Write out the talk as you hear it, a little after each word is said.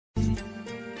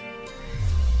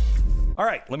All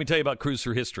right, let me tell you about Cruise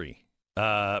Through History.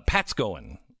 Pat's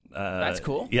going. That's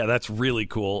cool. Yeah, that's really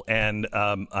cool. And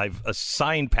I've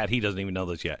assigned Pat. He doesn't even know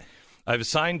this yet. I've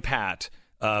assigned Pat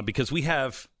because we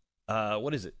have,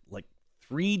 what is it, like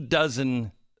 3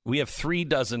 dozen. We have 3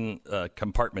 dozen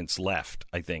compartments left,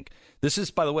 I think. This is,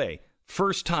 by the way,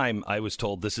 first time I was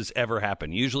told this has ever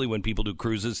happened. Usually when people do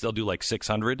cruises, they'll do like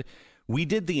 600. We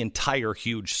did the entire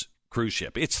huge cruise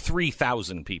ship. It's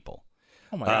 3,000 people.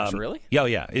 Oh my gosh, really?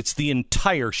 Yeah. It's the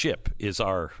entire ship is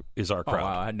our crowd. Oh,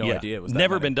 wow. I had no idea it was that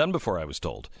never many. been done before, I was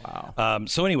told. Wow.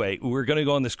 So anyway, we're going to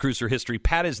go on this Cruise Through History.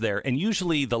 Pat is there, and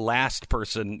usually the last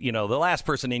person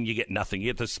in, you get nothing.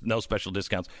 You get no special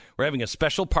discounts. We're having a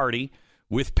special party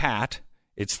with Pat.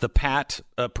 It's the Pat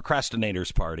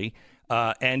Procrastinators Party.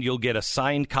 And you'll get a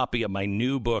signed copy of my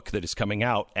new book that is coming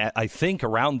out, I think,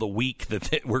 around the week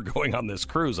that we're going on this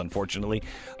cruise, unfortunately,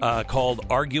 called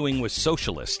Arguing with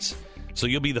Socialists. So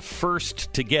you'll be the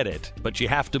first to get it, but you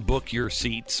have to book your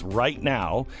seats right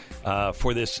now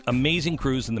for this amazing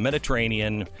cruise in the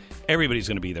Mediterranean. Everybody's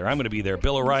going to be there. I'm going to be there.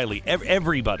 Bill O'Reilly.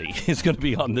 Everybody is going to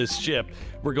be on this ship.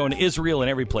 We're going to Israel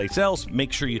and every place else.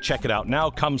 Make sure you check it out now.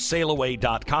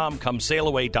 ComeSailAway.com.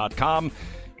 ComeSailAway.com.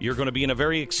 You're going to be in a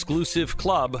very exclusive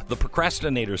club, the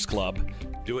Procrastinators Club.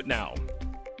 Do it now.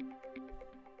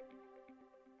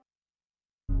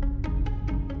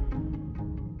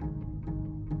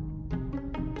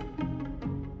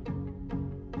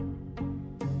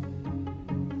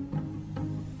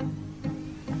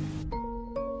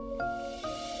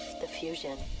 The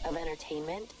fusion of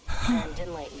entertainment and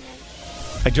enlightenment.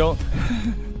 I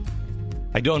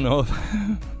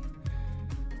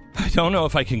don't know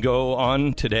if I can go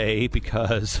on today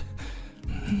because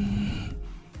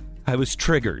I was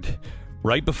triggered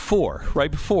right before.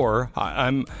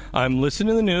 I'm listening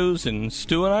to the news, and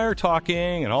Stu and I are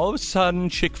talking, and all of a sudden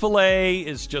Chick-fil-A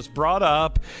is just brought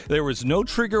up. There was no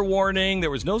trigger warning.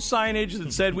 There was no signage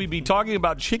that said we'd be talking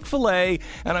about Chick-fil-A,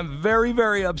 and I'm very,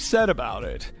 very upset about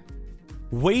it.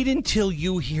 Wait until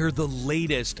you hear the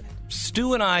latest.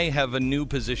 Stu and I have a new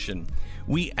position.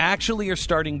 We actually are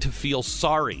starting to feel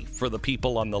sorry for the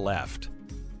people on the left.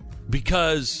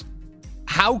 Because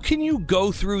how can you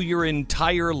go through your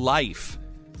entire life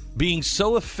being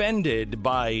so offended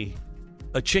by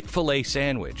a Chick-fil-A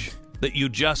sandwich that you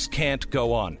just can't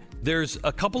go on? There's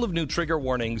a couple of new trigger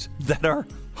warnings that are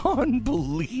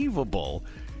unbelievable.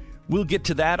 We'll get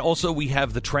to that. Also, we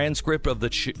have the transcript of the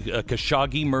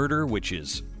Khashoggi murder, which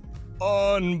is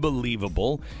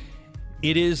unbelievable.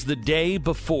 It is the day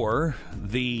before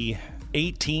the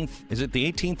 18th. Is it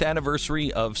the 18th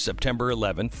anniversary of September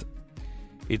 11th?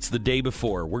 It's the day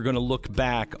before. We're going to look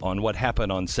back on what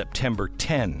happened on September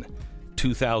 10,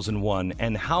 2001,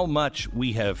 and how much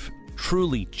we have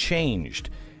truly changed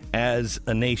as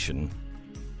a nation.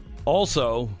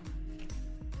 Also,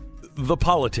 the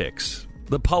politics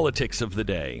of the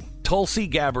day. Tulsi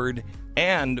Gabbard,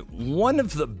 and one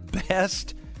of the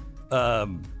best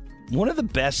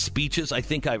speeches I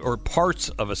think or parts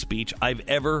of a speech I've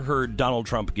ever heard Donald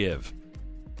Trump give.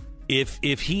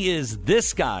 If he is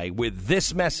this guy with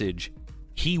this message,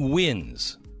 he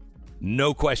wins.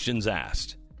 No questions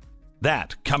asked.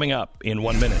 That coming up in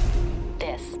 1 minute.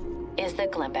 This is the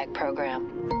Glenn Beck Program.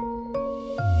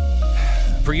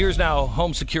 For years now,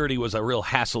 home security was a real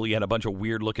hassle. You had a bunch of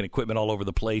weird-looking equipment all over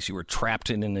the place. You were trapped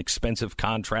in an expensive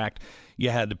contract. You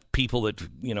had people that,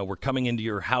 were coming into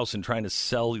your house and trying to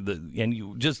sell and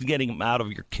you just getting them out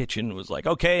of your kitchen was like,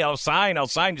 okay, I'll sign,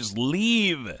 just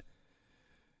leave.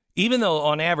 Even though,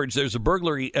 on average, there's a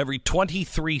burglary every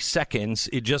 23 seconds,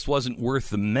 it just wasn't worth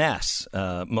the mess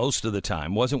most of the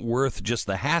time. Wasn't worth just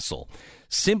the hassle.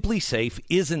 Simply Safe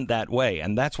isn't that way,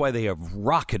 and that's why they have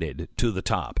rocketed to the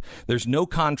top. There's no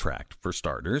contract, for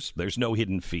starters. There's no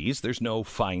hidden fees. There's no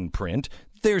fine print.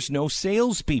 There's no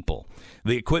salespeople.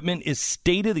 The equipment is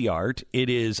state-of-the-art. It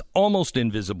is almost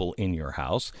invisible in your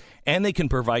house, and they can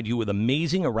provide you with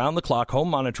amazing around-the-clock home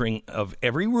monitoring of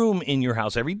every room in your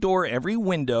house, every door, every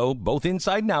window, both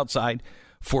inside and outside,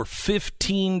 for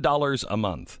 $15 a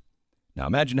month. Now,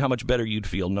 imagine how much better you'd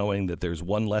feel knowing that there's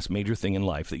one less major thing in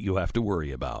life that you have to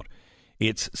worry about.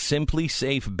 It's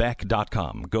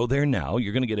simplysafebeck.com. Go there now.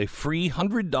 You're going to get a free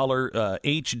 $100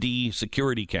 HD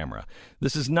security camera.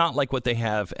 This is not like what they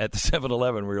have at the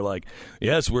 7-Eleven where you're like,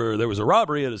 yes, there was a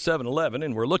robbery at a 7-Eleven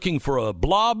and we're looking for a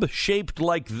blob shaped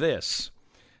like this.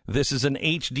 This is an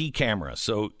HD camera,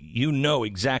 so you know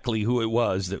exactly who it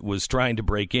was that was trying to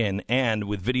break in, and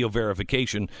with video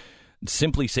verification,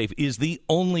 Simply Safe is the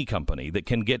only company that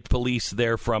can get police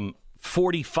there from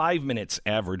 45 minutes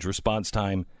average response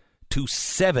time to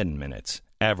 7 minutes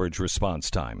average response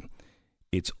time.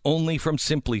 It's only from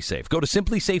Simply Safe. Go to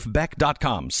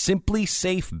simplysafebeck.com.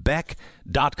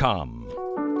 Simplysafebeck.com.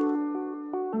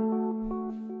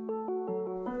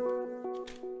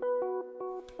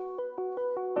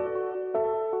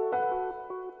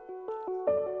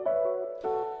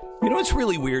 You know, it's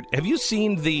really weird. Have you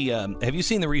seen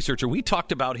the researcher? We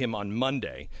talked about him on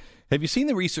Monday. Have you seen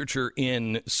the researcher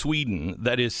in Sweden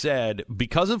that has said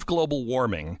because of global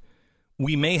warming,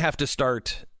 we may have to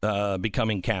start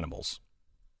becoming cannibals?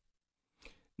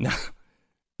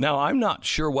 Now, I'm not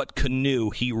sure what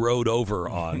canoe he rode over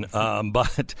on,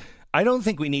 but I don't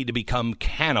think we need to become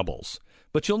cannibals.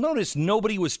 But you'll notice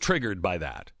nobody was triggered by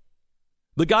that.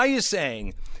 The guy is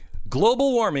saying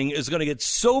global warming is going to get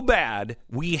so bad,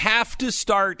 we have to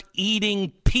start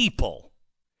eating people.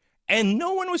 And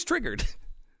no one was triggered.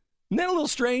 Isn't that a little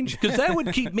strange? Because that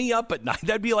would keep me up at night.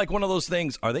 That'd be like one of those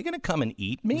things. Are they going to come and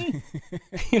eat me?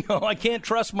 I can't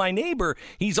trust my neighbor.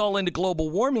 He's all into global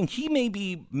warming. He may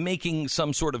be making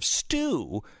some sort of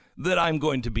stew that I'm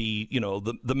going to be,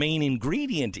 the main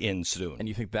ingredient in soon. And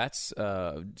you think that's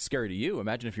scary to you?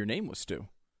 Imagine if your name was Stu.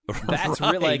 That's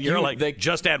right. You're they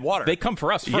just add water. They come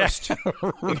for us first. Yeah.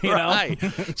 Right.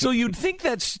 So you'd think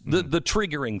that's the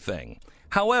triggering thing.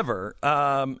 However,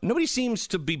 nobody seems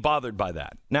to be bothered by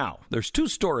that. Now, there's two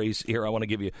stories here I want to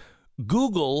give you.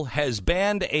 Google has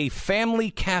banned a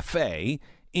family cafe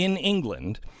in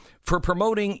England for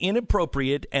promoting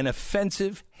inappropriate and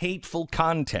offensive, hateful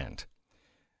content.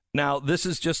 Now, this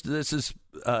is just a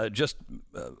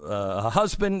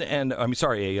husband and a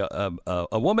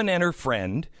woman and her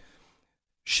friend.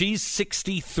 She's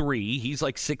 63. He's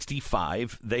like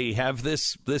 65. They have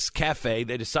this cafe.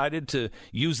 They decided to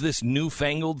use this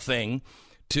newfangled thing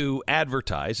to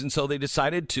advertise, and so they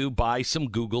decided to buy some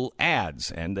Google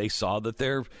ads, and they saw that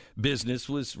their business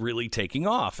was really taking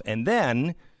off. And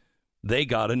then they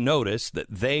got a notice that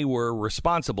they were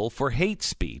responsible for hate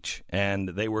speech, and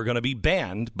they were going to be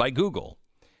banned by Google.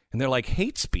 And they're like,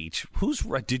 hate speech?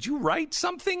 Did you write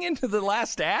something into the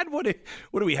last ad? What are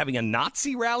we having, a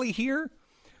Nazi rally here?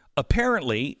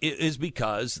 Apparently, it is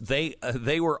because they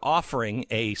were offering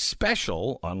a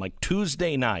special on like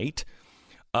Tuesday night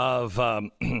of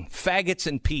faggots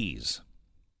and peas.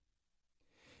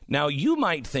 Now, you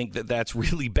might think that that's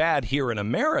really bad here in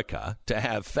America to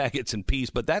have faggots and peas,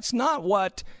 but that's not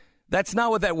what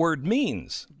that word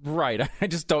means. Right. I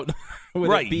just don't with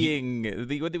right. It being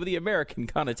with the American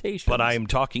connotations. But I'm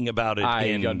talking about it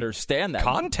in understand that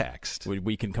context.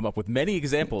 We can come up with many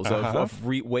examples of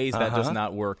ways that does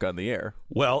not work on the air.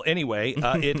 Well, anyway,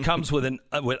 it comes with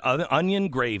with onion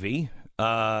gravy,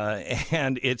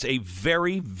 and it's a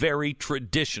very, very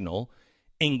traditional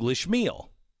English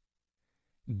meal.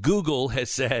 Google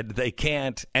has said they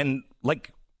can't, and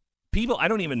like people, I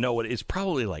don't even know what it is.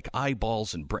 Probably like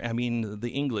eyeballs and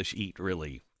the English eat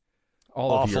really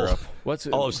all awful, of Europe.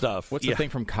 All of stuff. What's the thing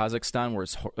from Kazakhstan where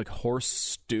it's like horse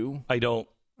stew? I don't.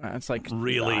 It's like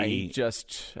really.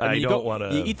 I don't want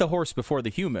to. You eat the horse before the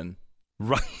human,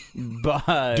 right?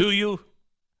 But do you?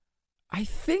 I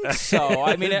think so.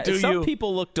 I mean, some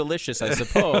people look delicious, I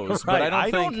suppose, right. But I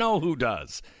don't know who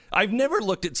does. I've never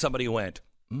looked at somebody who went,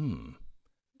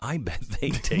 I bet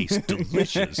they taste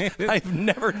delicious. I've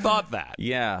never thought that.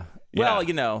 Yeah. Well,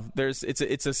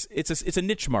 it's a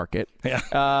niche market. Yeah.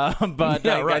 But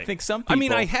right. I think some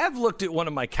people. I have looked at one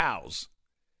of my cows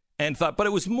and thought, but it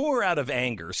was more out of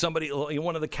anger.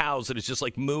 One of the cows that is just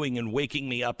like mooing and waking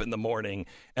me up in the morning,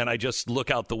 and I just look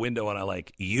out the window and I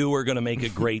like, you are going to make a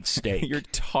great steak. You're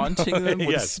taunting them with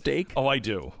yes. steak? Oh, I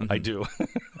do. I do.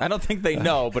 I don't think they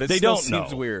know, but it still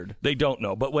seems weird. They don't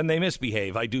know. But when they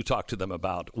misbehave, I do talk to them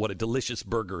about what a delicious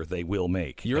burger they will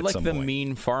make. You're like the point.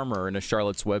 mean farmer in a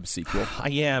Charlotte's Web sequel. I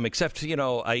am, except,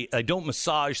 I don't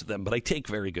massage them, but I take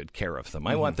very good care of them.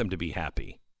 I want them to be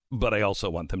happy. But I also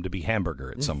want them to be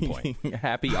hamburger at some point.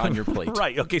 Happy on your plate.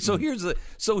 Right. Okay, so here's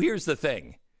the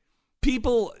thing.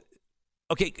 People,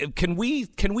 okay, can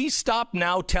we stop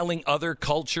now telling other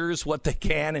cultures what they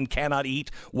can and cannot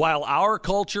eat while our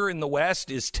culture in the West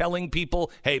is telling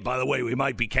people, "Hey, by the way, we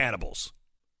might be cannibals."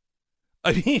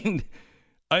 I mean,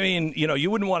 you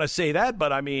wouldn't want to say that,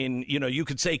 but you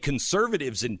could say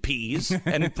conservatives and peas,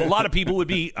 and a lot of people would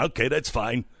be, "Okay, that's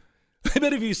fine." I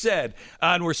bet if you said,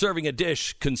 and we're serving a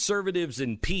dish, conservatives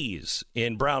and peas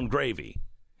in brown gravy,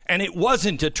 and it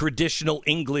wasn't a traditional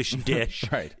English dish,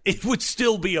 right. It would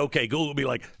still be okay. Google would be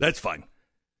like, that's fine.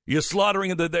 You're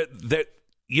slaughtering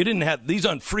You didn't have, these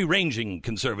aren't free-ranging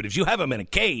conservatives. You have them in a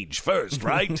cage first,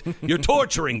 right? You're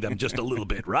torturing them just a little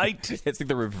bit, right? It's like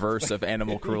the reverse of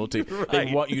animal cruelty. Right.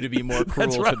 They want you to be more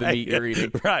cruel to the meat you're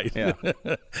eating. Right. Yeah.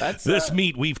 This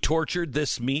meat, we've tortured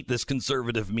this meat, this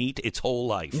conservative meat, its whole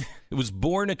life. It was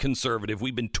born a conservative.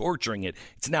 We've been torturing it.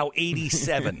 It's now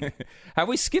 87. Have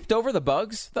we skipped over the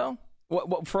bugs, though?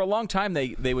 Well, for a long time,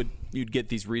 you'd get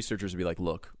these researchers to be like,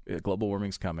 look, global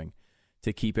warming's coming.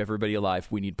 To keep everybody alive,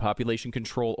 we need population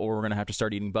control, or we're going to have to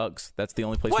start eating bugs. That's the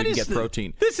only place we can get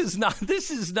protein. This is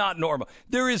not normal.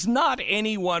 There is not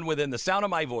anyone within the sound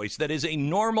of my voice that is a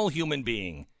normal human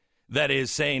being that is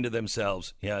saying to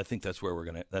themselves, "Yeah, I think that's where we're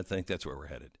headed. We're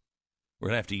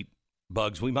going to have to eat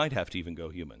bugs. We might have to even go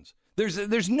humans."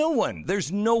 There's no one.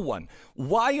 There's no one.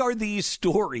 Why are these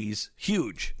stories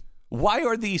huge? Why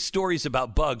are these stories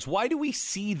about bugs? Why do we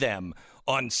see them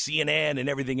on CNN and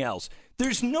everything else?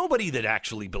 There's nobody that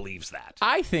actually believes that.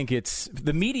 I think it's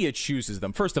the media chooses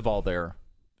them. First of all, they're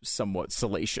somewhat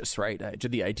salacious, right?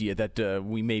 The idea that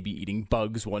we may be eating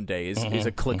bugs one day is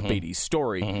a clickbaity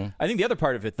story. I think the other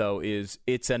part of it, though, is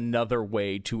it's another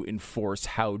way to enforce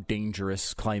how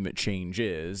dangerous climate change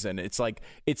is. And it's like,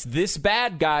 it's this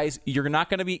bad, guys. You're not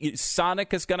going to be...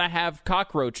 Sonic is going to have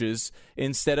cockroaches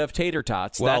instead of tater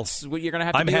tots. Well, that's what you're going to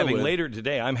have to deal with. Later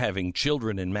today, I'm having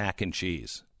children and mac and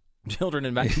cheese. Children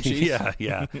and mac and cheese?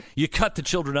 Yeah. You cut the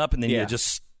children up and then you just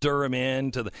stir them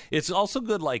into the... It's also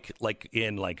good like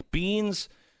in beans,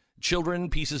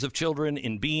 pieces of children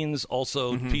in beans,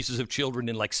 also pieces of children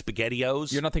in like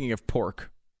SpaghettiOs. You're not thinking of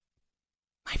pork.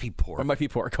 Might be pork. It might be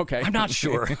pork, okay. I'm not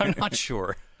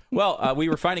sure. Well, we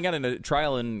were finding out in a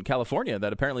trial in California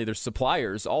that apparently there's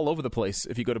suppliers all over the place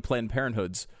if you go to Planned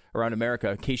Parenthoods around America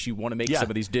in case you want to make some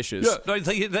of these dishes.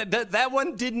 Yeah, that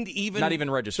one didn't even... Not even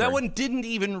register. That one didn't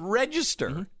even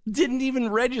register. Didn't even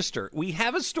register. We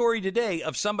have a story today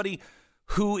of somebody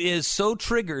who is so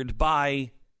triggered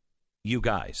by you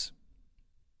guys.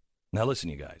 Now listen,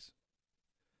 you guys.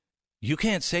 You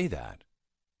can't say that.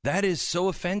 That is so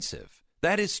offensive.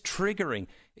 That is triggering.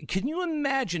 Can you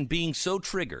imagine being so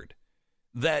triggered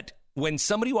that when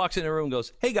somebody walks in a room and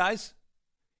goes, "Hey guys,"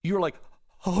 you're like,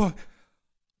 oh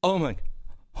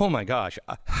my gosh,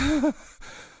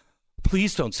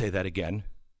 please don't say that again.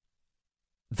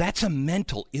 That's a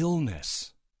mental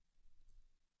illness.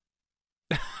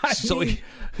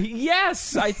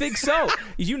 Yes, I think so.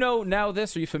 You know now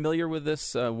this? Are you familiar with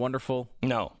this wonderful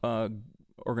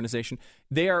organization?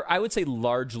 They are, I would say,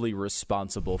 largely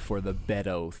responsible for the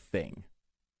Beto thing.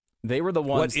 They were the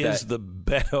ones What is the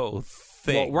Beto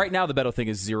thing? Well, right now the Beto thing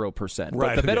is 0%.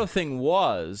 Right, but the Beto thing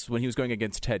was, when he was going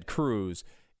against Ted Cruz,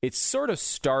 it sort of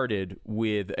started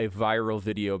with a viral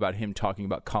video about him talking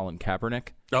about Colin Kaepernick.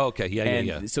 Oh, okay.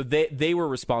 Yeah. So they were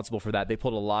responsible for that. They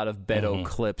pulled a lot of Beto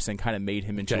clips and kind of made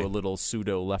him into a little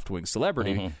pseudo left-wing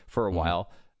celebrity for a while,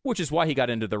 which is why he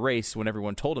got into the race when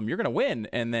everyone told him, "You're going to win."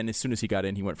 And then as soon as he got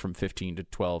in, he went from 15 to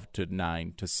 12 to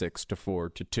 9 to 6 to 4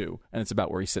 to 2. And it's about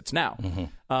where he sits now.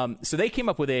 So they came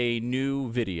up with a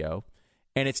new video,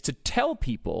 and it's to tell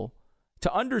people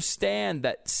to understand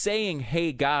that saying,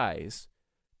 "Hey, guys,"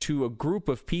 to a group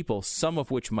of people, some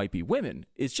of which might be women,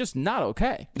 is just not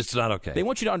okay. It's not okay. They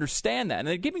want you to understand that. And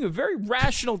they're giving a very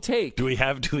rational take. Do we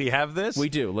have this? We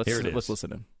do. Let's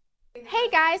listen in. Hey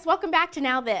guys, welcome back to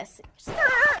Now This.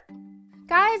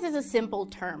 Guys is a simple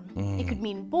term. It could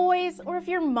mean boys, or if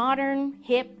you're modern,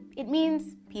 hip, it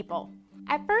means people.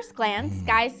 At first glance,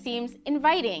 guys seems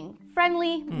inviting,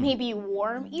 friendly, maybe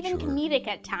warm, even comedic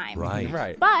at times.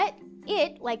 Right. But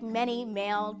it, like many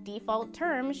male default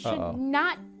terms, should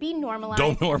not be normalized.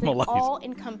 Don't normalize. As an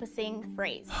all-encompassing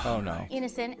phrase. Oh, no.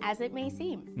 Innocent as it may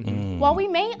seem. While we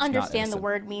may understand the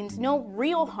word means no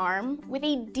real harm, with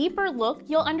a deeper look,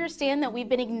 you'll understand that we've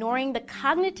been ignoring the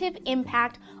cognitive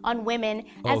impact on women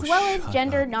as well as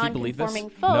gender non-conforming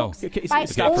folks. No. By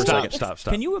Stop.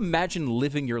 Can you imagine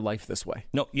living your life this way?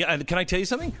 No. Yeah. Can I tell you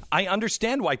something? I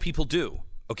understand why people do.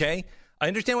 Okay? I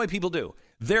understand why people do.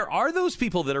 There are those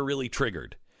people that are really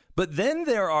triggered. But then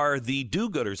there are the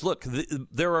do-gooders. Look,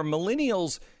 there are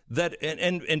millennials that,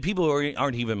 and people who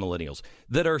aren't even millennials,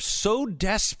 that are so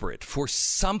desperate for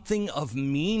something of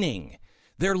meaning.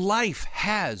 Their life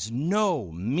has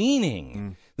no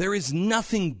meaning. There is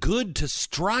nothing good to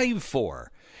strive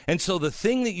for. And so the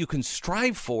thing that you can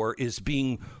strive for is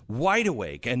being wide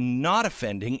awake and not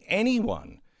offending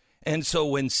anyone. And so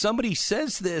when somebody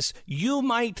says this, you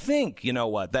might think, you know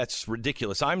what, that's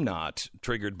ridiculous. I'm not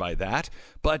triggered by that.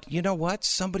 But you know what?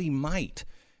 Somebody might.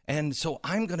 And so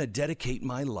I'm going to dedicate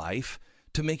my life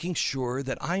to making sure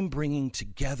that I'm bringing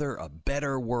together a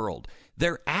better world.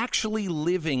 They're actually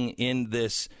living in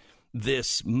this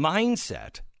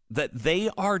mindset that they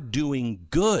are doing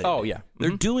good. Oh, yeah.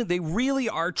 They really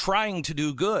are trying to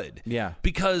do good. Yeah.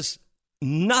 Because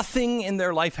nothing in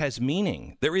their life has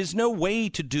meaning. There is no way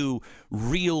to do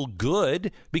real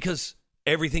good because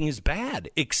everything is bad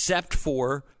except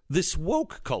for this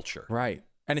woke culture. Right.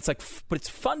 And it's like, but it's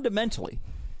fundamentally,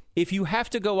 if you have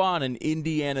to go on an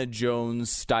Indiana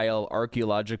Jones style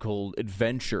archaeological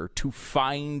adventure to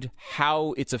find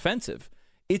how it's offensive,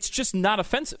 it's just not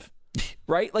offensive,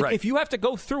 right? Like if you have to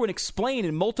go through and explain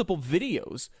in multiple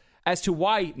videos as to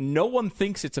why no one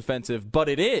thinks it's offensive, but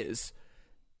it is,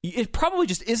 it probably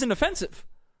just isn't offensive,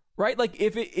 right? Like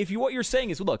if what you're saying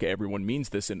is, well, look, everyone means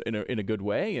this in a good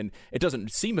way, and it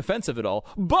doesn't seem offensive at all,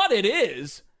 but it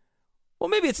is. Well,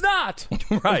 maybe it's not.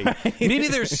 Right. Maybe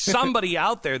there's somebody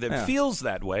out there that feels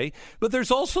that way, but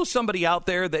there's also somebody out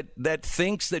there that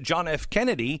thinks that John F.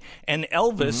 Kennedy and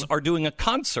Elvis are doing a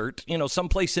concert,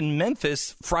 someplace in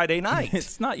Memphis Friday night.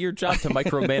 It's not your job to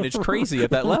micromanage crazy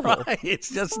at that level. Right. It's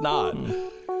just not.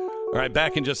 All right,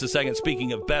 back in just a second.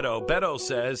 Speaking of Beto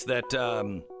says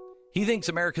that he thinks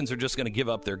Americans are just going to give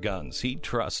up their guns. He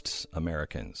trusts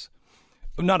Americans.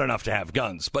 Not enough to have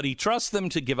guns, but he trusts them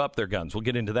to give up their guns. We'll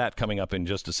get into that coming up in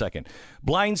just a second.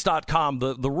 Blinds.com,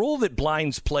 the role that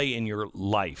blinds play in your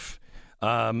life,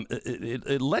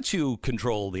 it lets you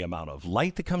control the amount of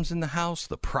light that comes in the house,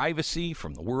 the privacy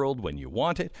from the world when you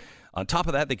want it. On top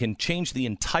of that, they can change the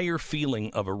entire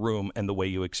feeling of a room and the way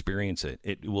you experience it.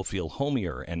 It will feel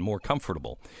homier and more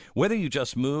comfortable. Whether you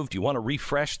just moved, you want to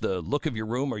refresh the look of your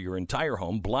room or your entire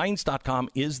home, Blinds.com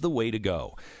is the way to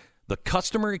go. The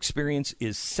customer experience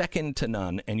is second to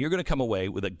none, and you're going to come away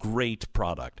with a great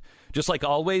product. Just like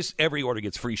always, every order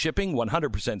gets free shipping,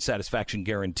 100% satisfaction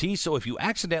guarantee. So if you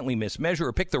accidentally mismeasure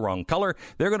or pick the wrong color,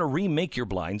 they're going to remake your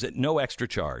blinds at no extra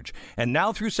charge. And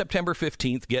now through September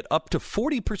 15th, get up to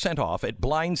 40% off at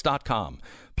Blinds.com.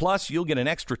 Plus, you'll get an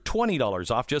extra $20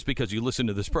 off just because you listen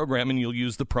to this program, and you'll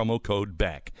use the promo code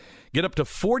BECK. Get up to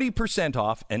 40%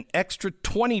 off, an extra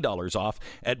 $20 off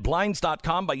at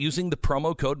Blinds.com by using the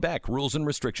promo code BECK. Rules and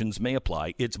restrictions may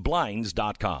apply. It's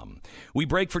Blinds.com. We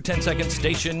break for 10 seconds.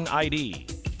 Station ID.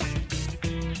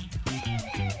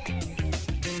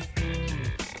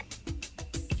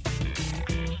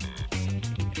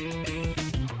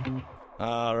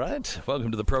 All right,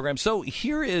 welcome to the program. So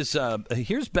here's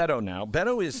Beto now.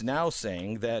 Beto is now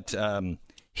saying that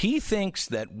he thinks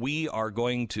that we are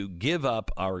going to give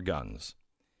up our guns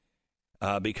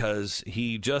because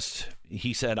he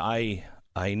said, I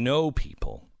know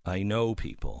people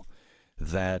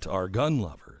that are gun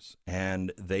lovers,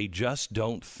 and they just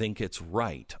don't think it's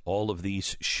right, all of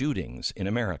these shootings in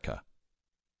America.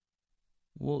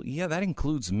 Well, yeah, that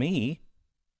includes me.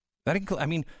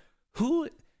 Who...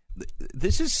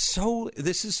 This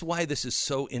is why this is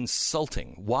so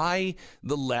insulting. Why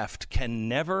the left can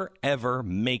never, ever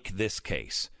make this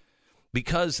case.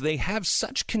 Because they have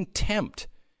such contempt,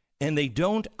 and they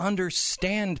don't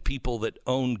understand people that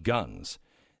own guns.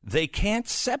 They can't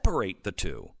separate the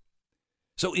two.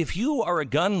 So if you are a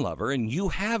gun lover and you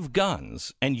have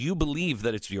guns, and you believe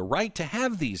that it's your right to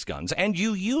have these guns, and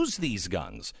you use these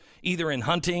guns, either in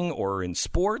hunting or in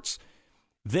sports,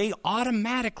 they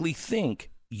automatically think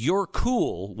you're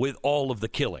cool with all of the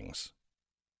killings.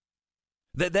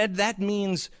 That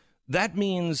means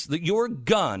that your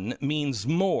gun means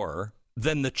more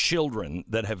than the children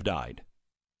that have died.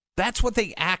 That's what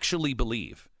they actually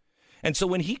believe. And so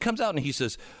when he comes out and he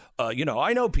says, I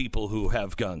know people who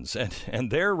have guns and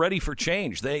they're ready for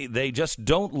change. They just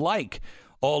don't like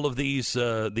all of these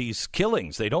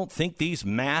killings. They don't think these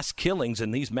mass killings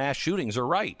and these mass shootings are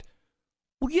right.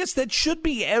 Well, yes, that should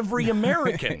be every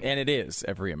American. And it is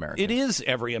every American. It is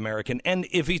every American. And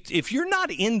if you're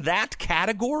not in that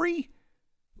category,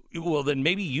 well, then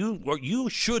maybe you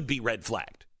should be red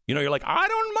flagged. You're like, I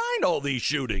don't mind all these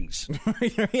shootings.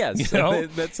 Yes.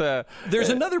 There's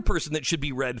another person that should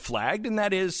be red flagged, and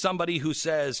that is somebody who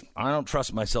says, I don't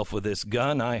trust myself with this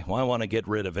gun. I want to get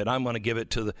rid of it. I want to give it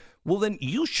to the... Well, then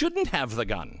you shouldn't have the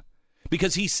gun.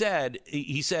 Because he said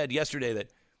yesterday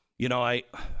that,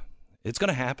 it's going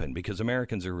to happen because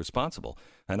Americans are responsible.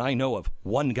 And I know of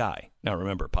one guy. Now,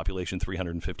 remember, population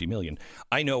 350 million.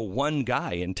 I know one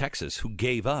guy in Texas who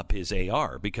gave up his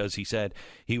AR because he said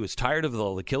he was tired of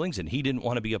all the killings and he didn't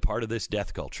want to be a part of this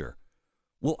death culture.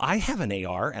 Well, I have an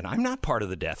AR, and I'm not part of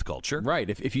the death culture. Right.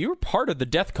 If you're part of the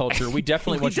death culture, we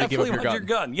definitely want you to give up your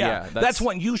gun. Yeah, that's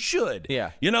when you should.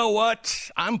 Yeah. You know what?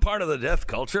 I'm part of the death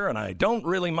culture, and I don't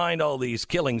really mind all these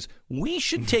killings. We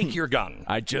should take your gun.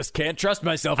 I just can't trust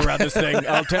myself around this thing,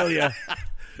 I'll tell you.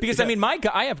 Because,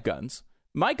 I have guns.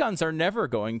 My guns are never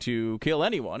going to kill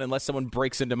anyone unless someone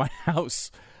breaks into my house.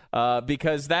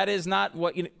 because that is not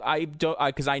what I don't.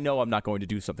 Because I know I'm not going to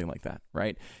do something like that,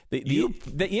 right? The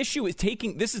issue is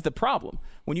this is the problem.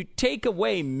 When you take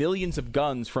away millions of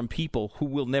guns from people who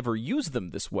will never use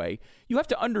them this way, you have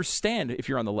to understand, if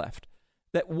you're on the left,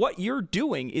 that what you're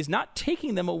doing is not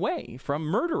taking them away from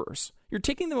murderers. You're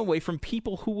taking them away from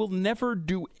people who will never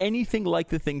do anything like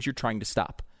the things you're trying to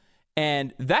stop.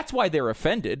 And that's why they're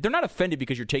offended. They're not offended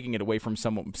because you're taking it away from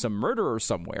some murderer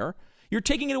somewhere. You're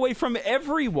taking it away from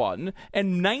everyone,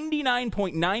 and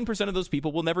 99.9% of those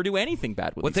people will never do anything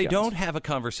bad with What these they guns. don't have a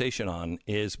conversation on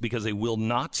is because they will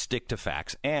not stick to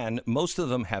facts, and most of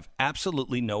them have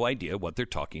absolutely no idea what they're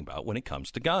talking about when it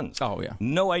comes to guns. Oh, yeah.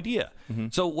 No idea. Mm-hmm.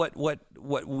 So what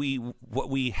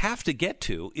we have to get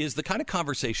to is the kind of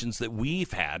conversations that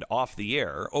we've had off the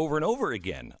air over and over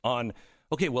again on,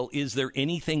 okay, well, is there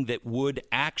anything that would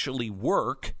actually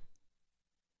work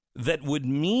that would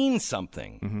mean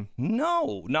something? Mm-hmm.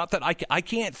 No, not that I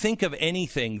can't think of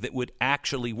anything that would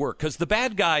actually work. Because the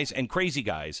bad guys and crazy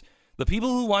guys, the people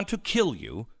who want to kill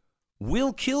you,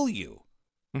 will kill you.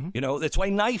 Mm-hmm. That's why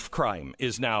knife crime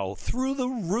is now through the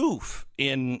roof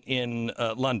in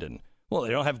London. Well, they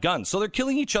don't have guns, so they're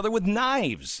killing each other with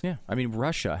knives. Yeah, I mean,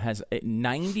 Russia has a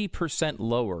 90%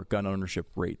 lower gun ownership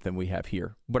rate than we have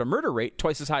here, but a murder rate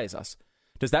twice as high as us.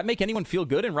 Does that make anyone feel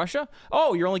good in Russia?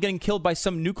 Oh, you're only getting killed by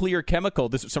some nuclear chemical,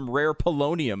 some rare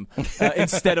polonium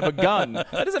instead of a gun.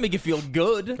 That doesn't make you feel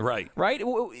good. Right.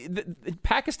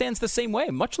 Pakistan's the same way,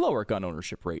 much lower gun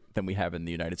ownership rate than we have in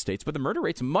the United States, but the murder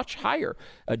rate's much higher.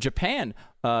 Japan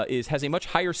has a much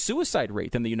higher suicide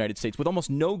rate than the United States, with almost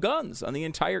no guns in the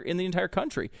entire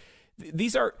country.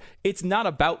 It's not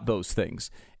about those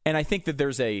things. And I think that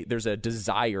there's a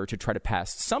desire to try to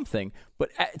pass something,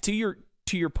 but to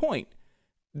your point,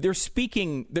 they're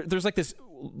speaking. There's like this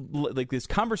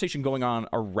conversation going on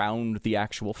around the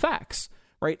actual facts,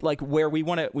 right? Like where we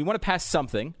want to pass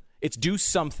something. It's do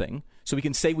something so we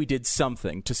can say we did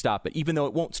something to stop it, even though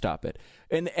it won't stop it.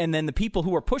 And then the people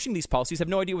who are pushing these policies have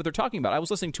no idea what they're talking about. I was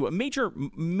listening to a major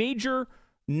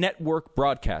network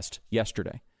broadcast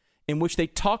yesterday in which they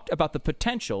talked about the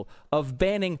potential of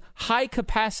banning high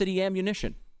capacity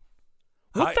ammunition.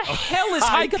 What the hell is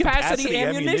high-capacity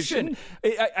ammunition?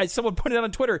 Someone put it out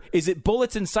on Twitter. Is it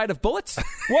bullets inside of bullets?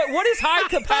 What is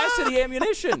high-capacity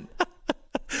ammunition?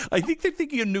 I think they're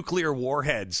thinking of nuclear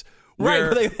warheads.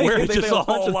 Where it's just a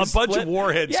bunch of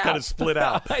warheads kind of split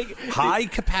out.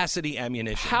 High-capacity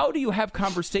ammunition. How do you have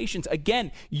conversations?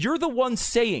 Again, you're the one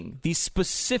saying these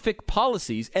specific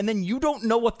policies, and then you don't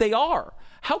know what they are.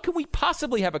 How can we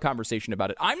possibly have a conversation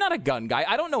about it? I'm not a gun guy.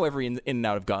 I don't know every in and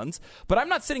out of guns. But I'm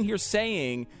not sitting here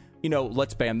saying,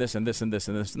 let's ban this and this and this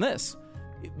and this and this.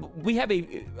 We have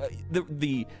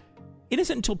the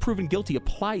innocent until proven guilty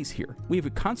applies here. We have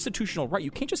a constitutional right. You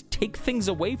can't just take things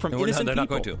away from innocent people. They're not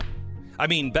going to. I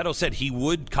mean, Beto said he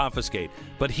would confiscate,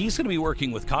 but he's going to be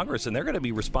working with Congress, and they're going to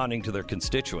be responding to their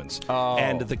constituents. Oh.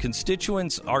 And the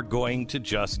constituents are going to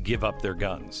just give up their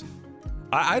guns.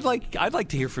 I'd like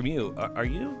to hear from you. Are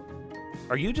you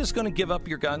just going to give up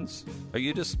your guns?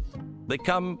 They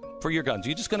come for your guns. Are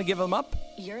you just going to give them up?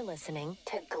 You're listening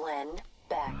to Glenn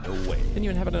Beck. No way. They didn't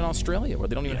even have it in Australia, where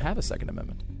they don't even have a Second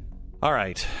Amendment. All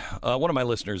right. One of my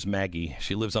listeners, Maggie,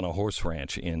 she lives on a horse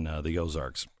ranch in the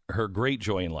Ozarks. Her great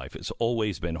joy in life has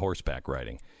always been horseback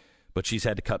riding, but she's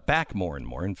had to cut back more and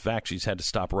more. In fact, she's had to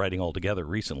stop riding altogether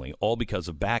recently, all because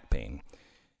of back pain.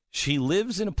 She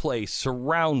lives in a place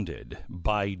surrounded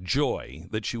by joy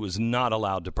that she was not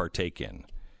allowed to partake in.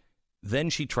 Then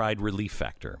she tried Relief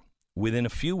Factor. Within a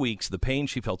few weeks, the pain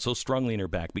she felt so strongly in her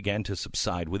back began to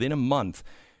subside. Within a month,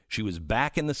 she was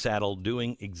back in the saddle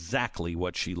doing exactly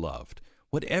what she loved.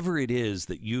 Whatever it is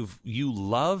that you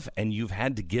love and you've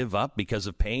had to give up because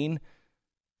of pain,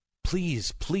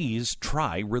 please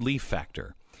try Relief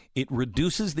Factor. It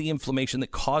reduces the inflammation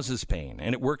that causes pain,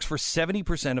 and it works for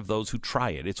 70% of those who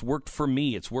try it. It's worked for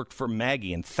me. It's worked for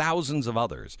Maggie and thousands of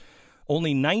others.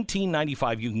 Only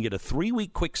 $19.95, you can get a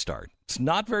 3-week quick start. It's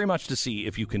not very much to see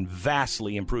if you can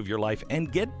vastly improve your life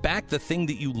and get back the thing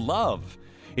that you love.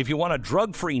 If you want a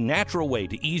drug-free, natural way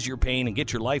to ease your pain and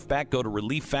get your life back, go to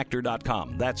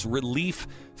ReliefFactor.com. That's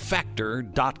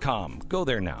ReliefFactor.com. Go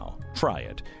there now. Try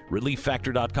it.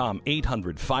 ReliefFactor.com,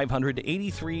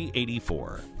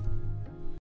 800-500-8384.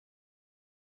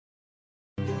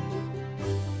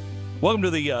 Welcome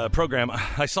to the program.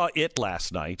 I saw It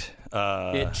last night.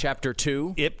 It Chapter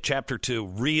 2? It Chapter 2.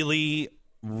 Really,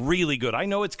 really good. I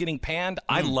know it's getting panned.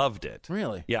 I loved it.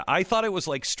 Really? Yeah, I thought it was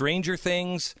like Stranger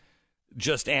Things,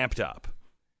 just amped up.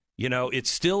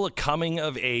 It's still a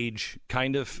coming-of-age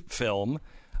kind of film.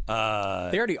 They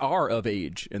already are of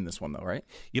age in this one, though, right?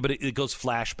 Yeah, but it goes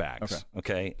flashbacks.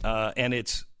 Okay. And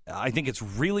I think it's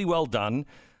really well done.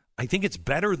 I think it's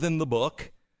better than the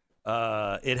book.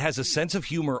 It has a sense of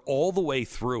humor all the way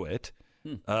through it.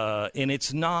 And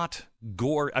it's not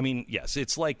gore. I mean, yes,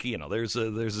 it's like, there's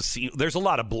a scene, there's a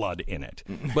lot of blood in it,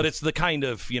 but it's the kind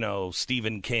of,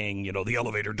 Stephen King, the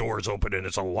elevator doors open and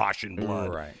it's a wash in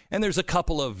blood. Right. And there's a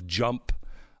couple of jump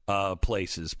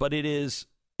places, but it's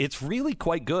really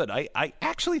quite good. I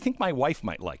actually think my wife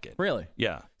might like it. Really?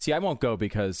 Yeah. See, I won't go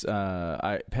because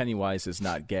Pennywise is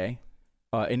not gay,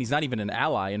 and he's not even an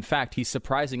ally. In fact, he's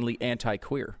surprisingly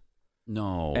anti-queer.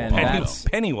 No. And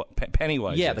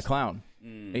Pennywise. Yeah, is. the clown.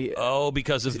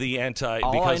 Because of the of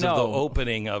the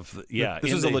opening of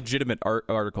This is a legitimate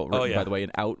article written, by the way,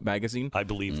 in Out magazine. I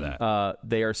believe that.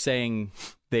 They are saying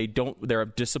they're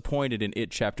disappointed in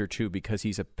It Chapter 2 because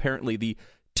he's apparently the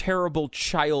terrible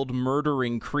child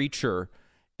murdering creature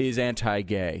is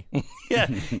anti-gay. Yeah,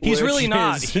 he's really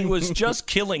not. He was just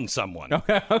killing someone.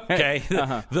 Okay.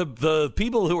 The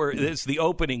people who are, it's the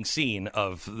opening scene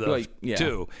of the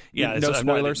two. Yeah, no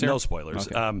spoilers. No spoilers.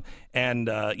 Okay. And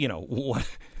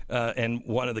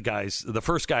one of the guys, the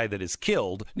first guy that is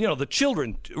killed, the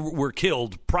children were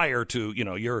killed prior to,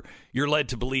 you're led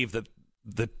to believe that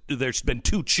there's been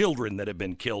 2 children that have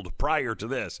been killed prior to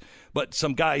this, but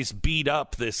some guys beat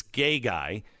up this gay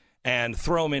guy and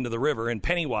throw him into the river, and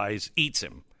Pennywise eats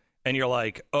him. And you're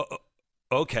like,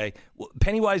 okay. Well,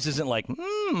 Pennywise isn't like,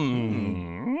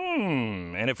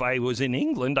 and if I was in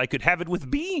England, I could have it with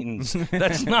beans.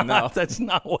 That's not That's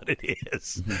not what it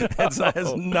is. That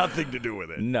has nothing to do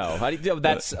with it. No.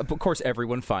 That's, of course,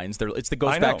 everyone finds. It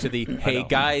goes back to the hey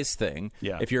guys thing.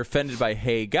 Yeah. If you're offended by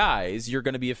hey guys, you're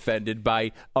going to be offended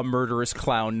by a murderous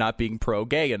clown not being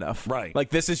pro-gay enough. Right. Like,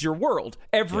 this is your world.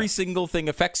 Every single thing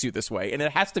affects you this way, and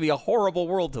it has to be a horrible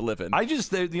world to live in.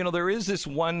 There is this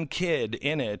one kid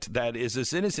in it that is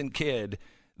this innocent kid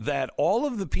that all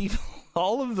of the people,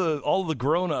 all of the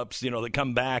grown-ups, that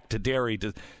come back to Derry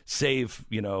to save,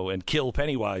 and kill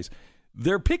Pennywise,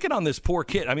 they're picking on this poor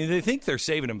kid. I mean, they think they're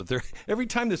saving him, but every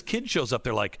time this kid shows up,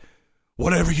 they're like,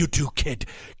 whatever you do, kid,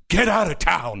 get out of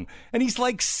town. And he's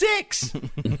like 6.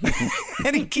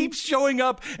 And he keeps showing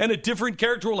up, and a different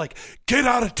character will like, get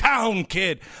out of town,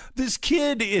 kid. This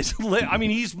kid is,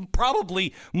 he's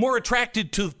probably more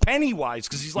attracted to Pennywise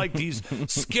because he's like, these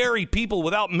scary people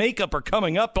without makeup are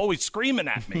coming up, always screaming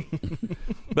at me.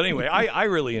 But anyway, I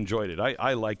really enjoyed it.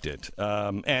 I liked it.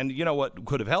 And you know what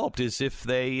could have helped is if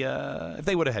they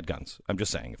would have had guns. I'm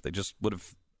just saying, if they just would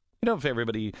have,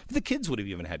 if the kids would have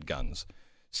even had guns.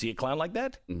 See a clown like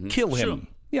that? Mm-hmm. Kill him. Sure.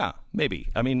 Yeah,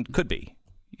 maybe. I mean, could be.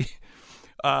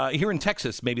 Here in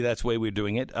Texas, maybe that's the way we're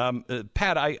doing it.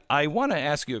 Pat, I want to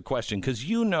ask you a question because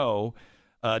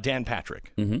Dan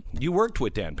Patrick. Mm-hmm. You worked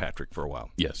with Dan Patrick for a while.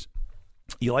 Yes.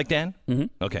 You like Dan? Mm-hmm.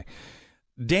 Okay.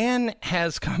 Dan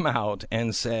has come out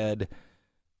and said,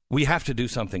 we have to do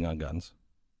something on guns.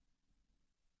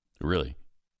 Really?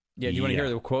 Yeah, do you want to hear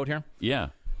the quote here? Yeah.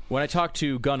 When I talk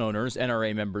to gun owners,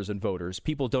 NRA members, and voters,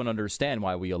 people don't understand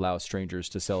why we allow strangers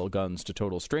to sell guns to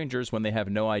total strangers when they have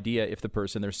no idea if the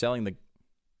person they're selling the...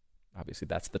 Obviously,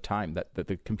 that's the time that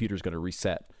the computer's going to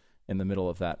reset in the middle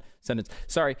of that sentence.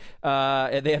 Sorry.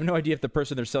 They have no idea if the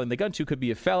person they're selling the gun to could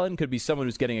be a felon, could be someone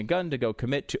who's getting a gun to go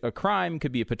commit to a crime,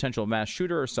 could be a potential mass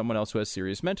shooter, or someone else who has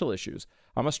serious mental issues.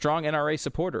 I'm a strong NRA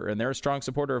supporter, and they're a strong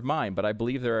supporter of mine, but I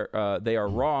believe they are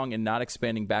wrong in not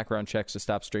expanding background checks to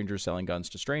stop strangers selling guns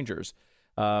to strangers.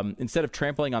 Instead of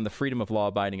trampling on the freedom of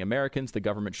law-abiding Americans, the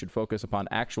government should focus upon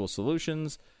actual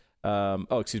solutions.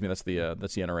 Excuse me, that's the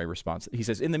NRA response. He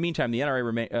says, in the meantime, the NRA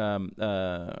remain.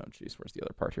 Where's the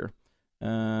other part here?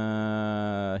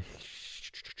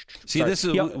 This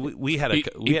is we had a.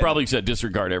 He probably said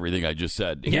disregard everything I just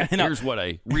said. Here's what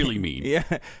I really mean. Yeah,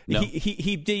 no.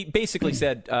 He basically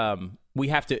said we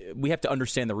have to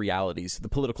understand the realities, the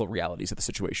political realities of the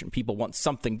situation. People want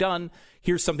something done.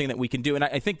 Here's something that we can do, and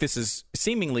I think this is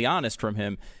seemingly honest from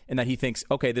him in that he thinks,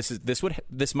 okay,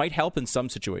 this might help in some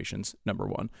situations. Number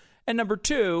one, and number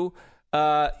two.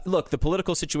 Look, the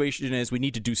political situation is we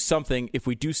need to do something. If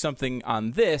we do something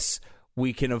on this,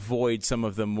 we can avoid some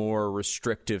of the more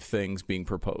restrictive things being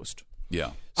proposed.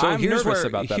 Yeah. So I'm nervous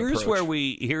about that here's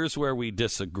approach. Here's where we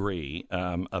disagree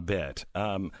a bit.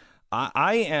 I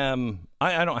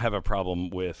don't have a problem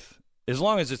with, as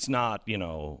long as it's not,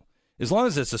 as long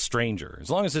as it's a stranger, as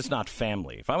long as it's not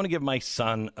family. If I want to give my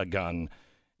son a gun,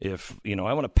 if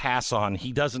I want to pass on,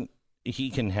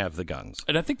 he can have the guns.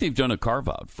 And I think they've done a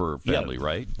carve-out for family,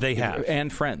 right? They have.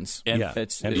 And friends. And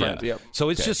friends. Yeah. So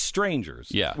it's just strangers.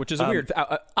 Yeah. Which is weird.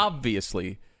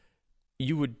 Obviously,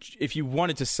 you would, if you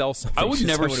wanted to sell something, I would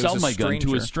never sell my gun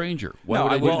to a stranger. Why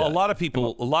would I do that? A lot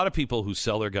of people who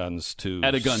sell their guns to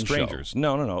at a gun strangers. Show.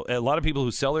 No. A lot of people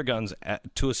who sell their guns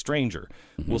to a stranger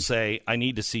will say, "I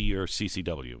need to see your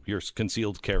CCW, your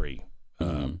concealed carry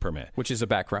permit," which is a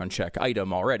background check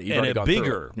item already. You've and already a gone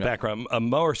bigger through it. background, a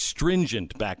more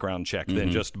stringent background check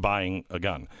than just buying a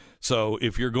gun. So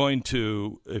if you're going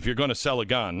to sell a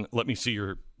gun, let me see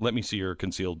your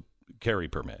concealed carry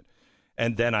permit.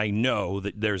 And then I know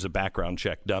that there's a background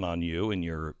check done on you, and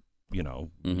you're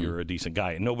a decent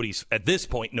guy. And at this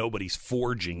point, nobody's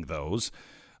forging those.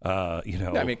 I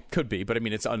mean, it could be, but I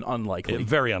mean, it's unlikely.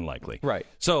 Very unlikely. Right.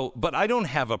 So, but I don't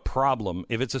have a problem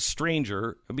if it's a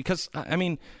stranger, because, I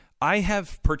mean, I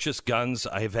have purchased guns.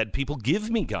 I have had people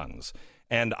give me guns,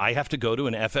 and I have to go to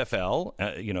an FFL.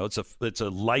 It's a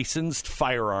licensed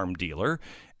firearm dealer.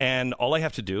 And all I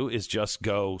have to do is just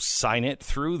go sign it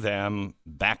through them,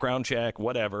 background check,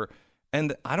 whatever.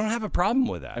 And I don't have a problem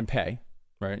with that. And pay,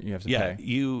 right? You have to pay.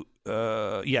 You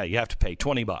have to pay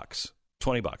 $20.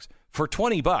 $20. For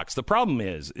 $20, the problem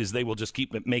is they will just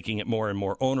keep making it more and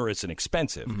more onerous and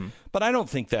expensive. But I don't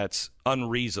think that's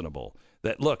unreasonable.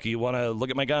 That, look, you want to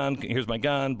look at my gun? Here's my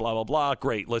gun, blah, blah, blah.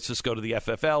 Great, let's just go to the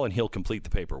FFL and he'll complete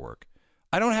the paperwork.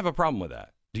 I don't have a problem with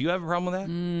that. Do you have a problem with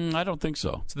that? I don't think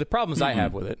so. So the problems I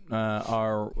have with it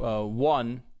are,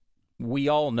 one, we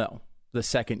all know the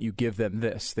second you give them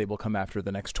this, they will come after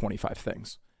the next 25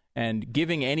 things. And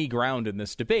giving any ground in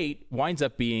this debate winds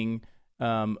up being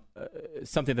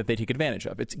something that they take advantage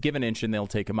of. It's give an inch and they'll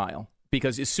take a mile.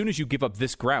 Because as soon as you give up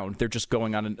this ground, they're just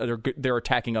going on, they're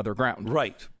attacking other ground.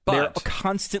 Right. They're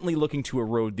constantly looking to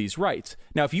erode these rights.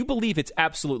 Now, if you believe it's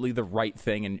absolutely the right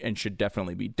thing and should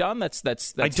definitely be done, that's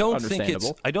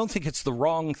understandable. I don't think it's the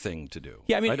wrong thing to do.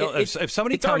 Yeah, I mean, if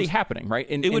somebody it's already happening, right?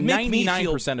 In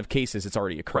 99% of cases, it's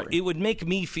already occurring. Right, it would make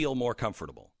me feel more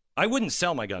comfortable. I wouldn't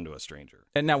sell my gun to a stranger.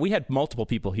 And now we had multiple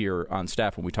people here on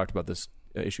staff when we talked about this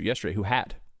issue yesterday who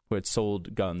had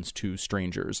sold guns to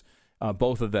strangers.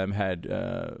 Both of them had,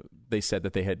 they said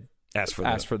that they had asked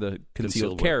for the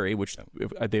concealed carry, which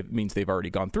means they've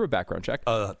already gone through a background check.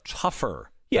 A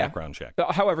tougher background check.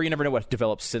 However, you never know what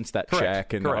develops since that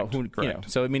check. And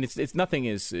Correct. So, I mean, it's nothing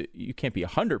is, you can't be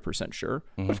 100% sure.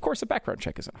 But of course, a background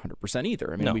check isn't 100%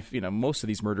 either. I mean, most of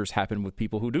these murders happen with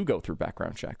people who do go through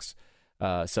background checks.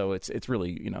 So it's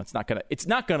really, it's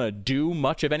not gonna do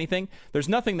much of anything. There's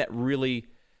nothing that really,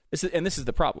 this is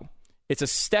the problem. It's a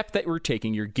step that we're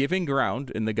taking. You're giving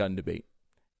ground in the gun debate,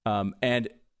 and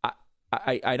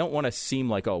I don't want to seem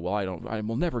like, I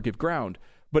will never give ground,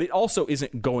 but it also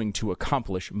isn't going to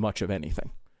accomplish much of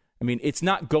anything. I mean, it's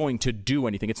not going to do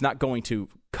anything. It's not going to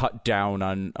cut down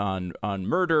on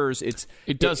murders.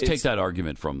 It does take that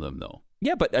argument from them, though.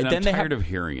 Yeah, but and then I'm tired of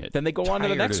hearing it. Then they go on to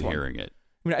the next one. Hearing it.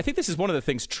 I mean, I think this is one of the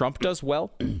things Trump does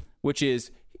well, which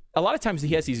is a lot of times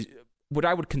he has these what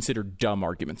I would consider dumb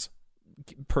arguments.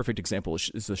 Perfect example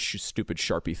is the stupid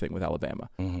Sharpie thing with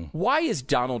Alabama. Why is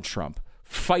Donald Trump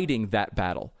fighting that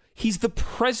battle? He's the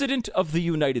president of the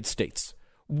United States.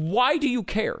 Why do you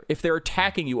care if they're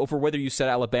attacking you over whether you said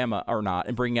Alabama or not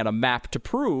and bringing out a map to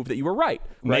prove that you were right?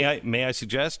 May I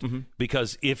suggest?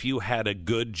 Because if you had a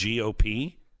good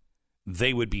GOP,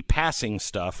 they would be passing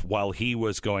stuff while he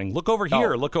was going, look over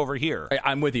here, look over here.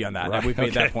 I'm with you on that. Right. We've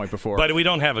made that point before. But we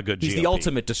don't have a good GOP. He's the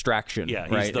ultimate distraction. Yeah,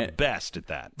 he's the best at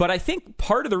that. But I think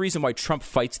part of the reason why Trump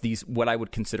fights these, what I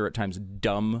would consider at times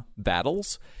dumb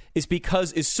battles, is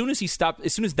because as soon as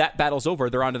that battle's over,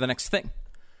 they're on to the next thing.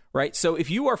 Right? So if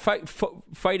you are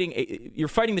fighting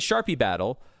the Sharpie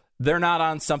battle, they're not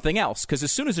on something else. Because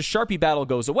as soon as the Sharpie battle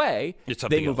goes away,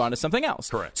 they move on to something else.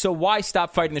 Correct. So why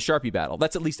stop fighting the Sharpie battle?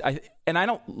 That's at least, and I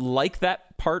don't like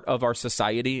that part of our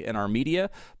society and our media,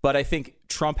 but I think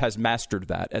Trump has mastered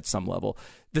that at some level.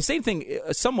 The same thing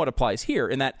somewhat applies here,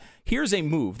 in that here's a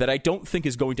move that I don't think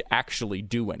is going to actually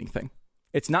do anything.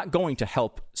 It's not going to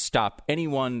help stop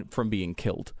anyone from being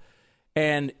killed.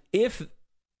 And you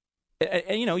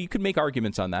could make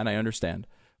arguments on that, I understand.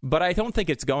 But I don't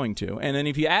think it's going to. And then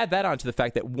if you add that onto the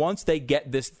fact that once they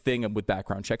get this thing with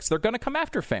background checks, they're going to come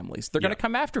after families. They're going to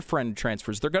come after friend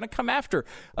transfers. They're going to come after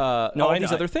all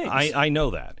these other things. I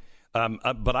know that.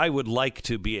 But I would like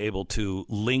to be able to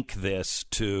link this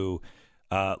to,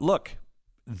 look,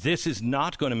 this is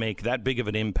not going to make that big of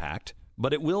an impact,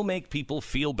 but it will make people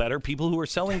feel better, people who are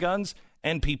selling guns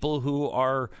and people who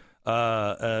are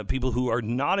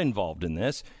not involved in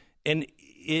this. And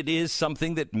it is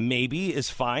something that maybe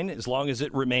is fine as long as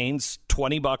it remains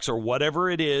 $20 or whatever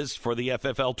it is for the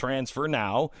FFL transfer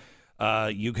now.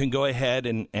 You can go ahead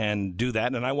and do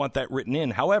that, and I want that written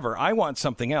in. However, I want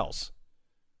something else.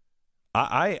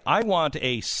 I want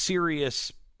a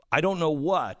serious I don't know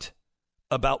what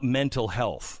about mental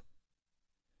health.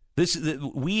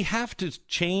 We have to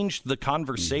change the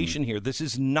conversation here. This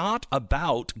is not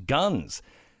about guns.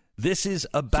 This is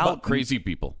about crazy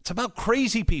people. It's about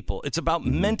crazy people. It's about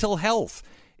mental health.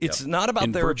 It's not about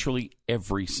in virtually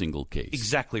every single case.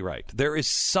 Exactly right. There is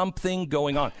something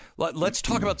going on. Let's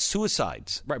talk about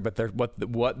suicides. Right, but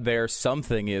what their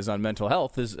something is on mental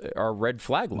health are red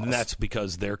flag laws. And that's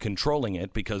because they're controlling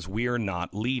it because we're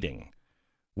not leading.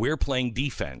 We're playing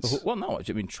defense. Well, no.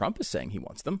 I mean, Trump is saying he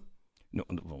wants them. No,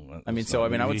 I mean, so I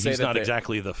mean, I would say he's not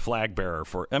exactly the flag bearer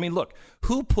for. I mean, look,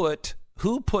 who put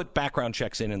background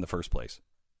checks in the first place?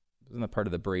 Isn't that part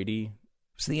of the Brady?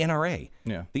 It's the NRA.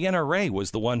 Yeah. The NRA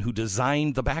was the one who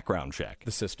designed the background check.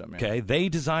 The system. Yeah. Okay. They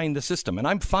designed the system, and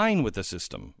I'm fine with the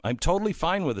system. I'm totally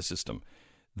fine with the system.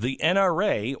 The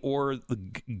NRA or the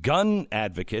gun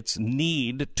advocates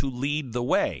need to lead the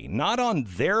way, not on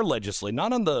their legislation,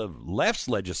 not on the left's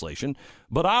legislation,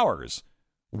 but ours.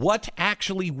 What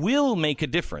actually will make a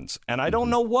difference? And I don't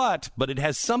know what, but it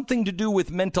has something to do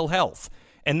with mental health.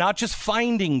 And not just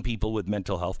finding people with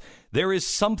mental health. There is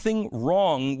something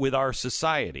wrong with our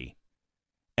society.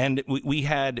 And we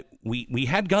had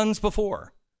guns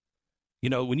before. You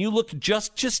know, when you look,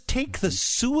 just take the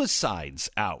suicides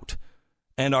out,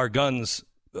 and our guns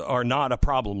are not a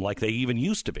problem like they even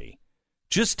used to be.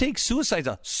 Just take suicides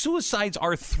out. Suicides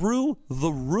are through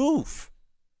the roof.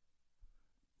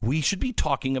 We should be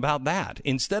talking about that.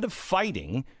 Instead of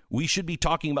fighting, we should be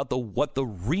talking about what the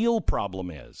real problem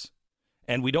is.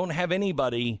 And we don't have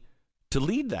anybody to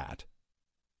lead that.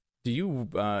 Do you,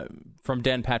 from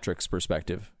Dan Patrick's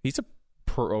perspective, he's a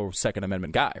pro Second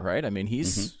Amendment guy, right? I mean,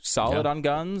 he's solid on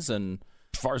guns, and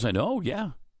as far as I know, yeah.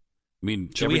 I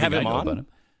mean, should we have him on?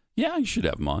 Yeah, you should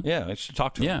have him on. Yeah, I should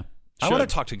talk to him. Yeah, I want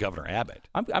to talk to Governor Abbott.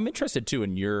 I'm interested too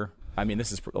in your. I mean,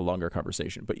 this is a longer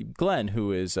conversation, but Glenn,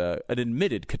 who is an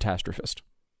admitted catastrophist,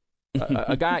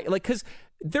 a guy like, because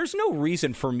there's no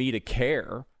reason for me to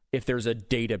care if there's a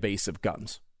database of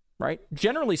guns, right?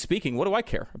 Generally speaking, what do I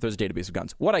care if there's a database of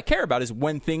guns? What I care about is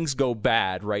when things go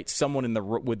bad, right? Someone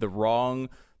with the wrong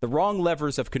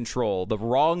levers of control, the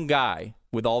wrong guy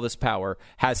with all this power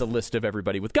has a list of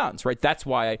everybody with guns, right? That's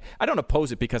why I don't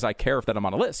oppose it because I care if that I'm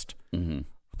on a list. Mm-hmm.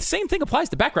 The same thing applies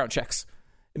to background checks.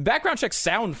 Background checks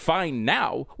sound fine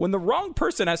now. When the wrong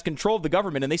person has control of the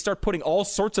government and they start putting all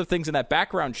sorts of things in that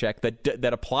background check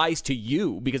that applies to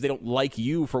you because they don't like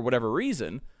you for whatever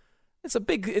reason, it's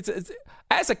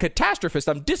as a catastrophist,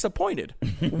 I'm disappointed.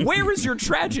 Where is your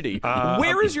tragedy?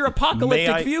 Where is your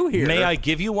apocalyptic view here? May I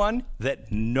give you one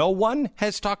that no one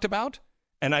has talked about?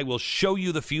 And I will show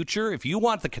you the future. If you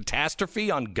want the catastrophe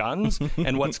on guns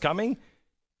and what's coming,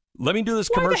 let me do this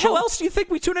commercial. Why the hell else do you think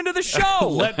we tune into the show?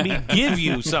 Let me give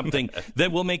you something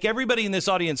that will make everybody in this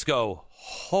audience go,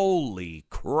 holy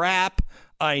crap,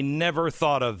 I never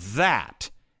thought of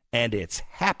that. And it's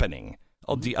happening.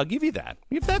 I'll give you that.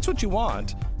 If that's what you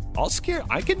want,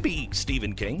 I can be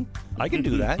Stephen King. I can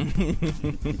do that.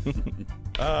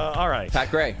 All right.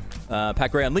 Pat Gray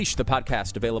Unleashed, the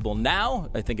podcast, available now.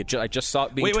 I think I just saw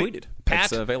it being tweeted. Pat,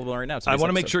 it's available right now. I want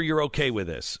to make sure you're okay with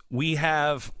this. We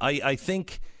have, I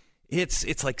think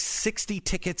it's like 60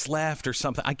 tickets left or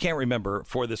something. I can't remember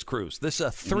for this cruise. This is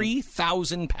a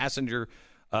 3,000 passenger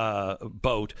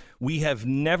boat. We have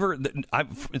never.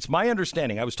 It's my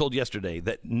understanding. I was told yesterday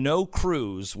that no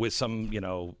cruise with some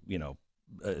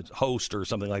host or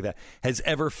something like that has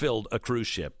ever filled a cruise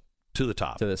ship to the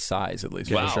top, to this size at least.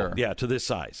 Wow. For sure. Yeah, to this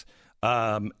size.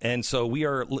 And so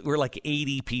we're like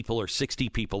 80 people or 60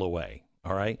 people away.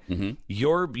 All right,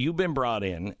 you've been brought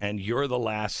in, and you're the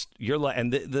last.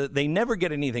 And they never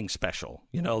get anything special.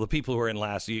 You know, the people who are in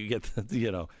last, you get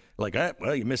like,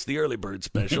 well, you missed the early bird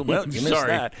special. Well, you missed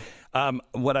that.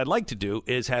 What I'd like to do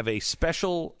is have a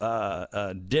special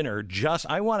dinner.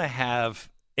 I want to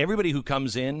have everybody who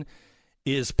comes in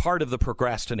is part of the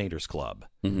Procrastinators Club.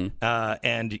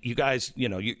 And you guys,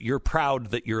 you're proud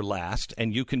that you're last,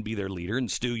 and you can be their leader. And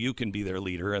Stu, you can be their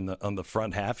leader on the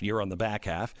front half. You're on the back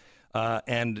half.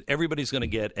 And everybody's going to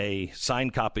get a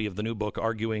signed copy of the new book,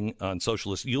 Arguing on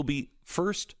Socialists. You'll be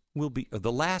first.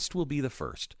 The last will be the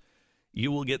first.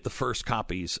 You will get the first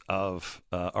copies of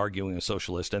Arguing a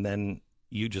Socialist, and then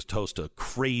you just host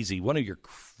one of your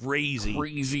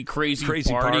crazy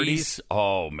parties.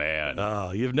 Oh,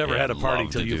 man. You've never had a party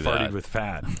till you partied with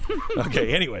Fat.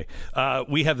 Okay, anyway,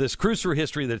 we have this Cruise Through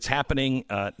History that's happening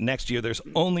next year. There's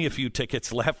only a few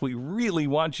tickets left. We really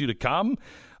want you to come.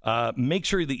 Make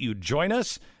sure that you join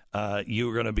us.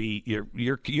 You're going to be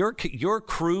your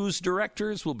cruise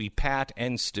directors will be Pat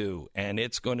and Stu, and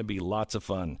it's going to be lots of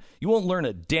fun. You won't learn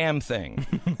a damn thing,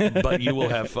 but you will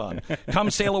have fun.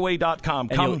 ComeSailAway.com.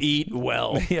 And you'll eat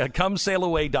well. Yeah,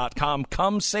 ComeSailAway.com.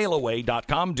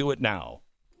 ComeSailAway.com. Do it now.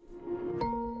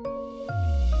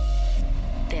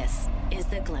 This is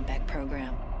the Glenn Beck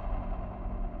Program.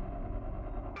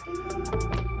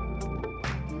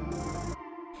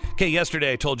 Okay,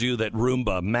 yesterday I told you that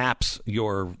Roomba maps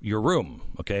your room,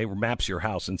 okay, maps your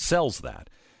house and sells that.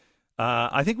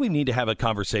 I think we need to have a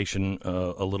conversation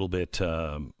a little bit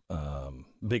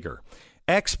bigger.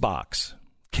 Xbox,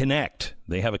 Kinect,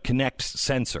 they have a Kinect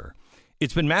sensor.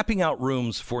 It's been mapping out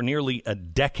rooms for nearly a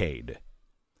decade.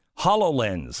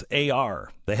 HoloLens,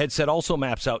 AR, the headset also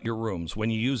maps out your rooms when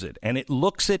you use it, and it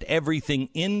looks at everything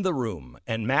in the room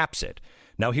and maps it.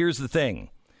 Now, here's the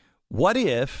thing. What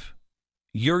if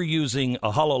you're using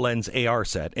a HoloLens AR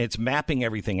set, and it's mapping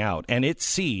everything out, and it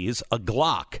sees a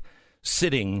Glock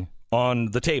sitting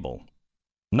on the table,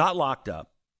 not locked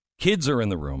up. Kids are in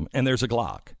the room, and there's a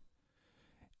Glock.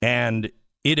 And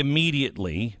it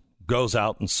immediately goes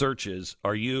out and searches,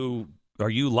 are you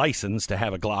licensed to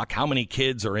have a Glock? How many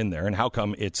kids are in there, and how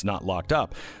come it's not locked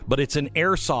up? But it's an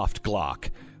airsoft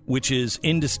Glock, which is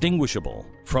indistinguishable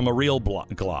from a real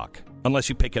Glock, unless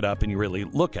you pick it up and you really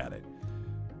look at it.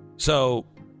 So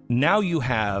now you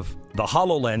have the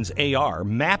HoloLens AR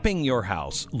mapping your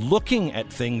house, looking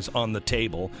at things on the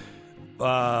table.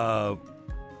 Are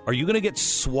you going to get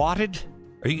swatted?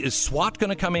 Is SWAT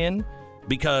going to come in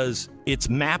because it's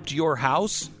mapped your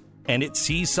house and it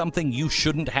sees something you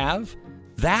shouldn't have?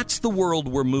 That's the world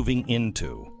we're moving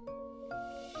into.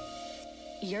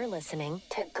 You're listening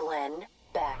to Glenn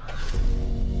Beck.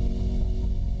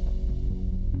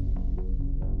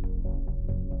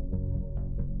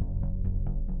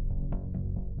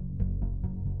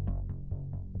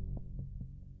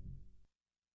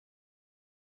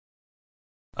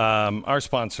 Our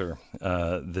sponsor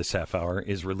this half hour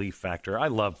is Relief Factor. I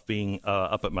love being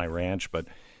up at my ranch, but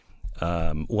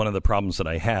one of the problems that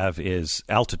I have is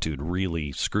altitude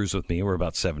really screws with me. We're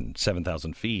about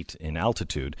 7,000 feet in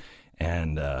altitude,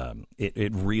 and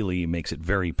it really makes it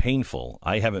very painful.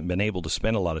 I haven't been able to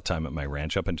spend a lot of time at my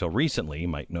ranch up until recently. You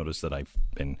might notice that I've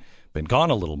been gone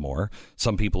a little more.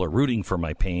 Some people are rooting for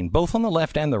my pain, both on the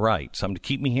left and the right. Some to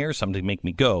keep me here, some to make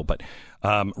me go. But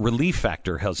Relief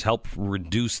Factor has helped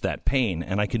reduce that pain,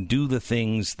 and I can do the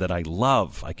things that I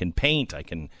love. I can paint. I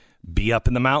can be up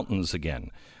in the mountains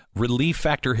again. Relief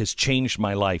Factor has changed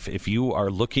my life. If you are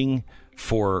looking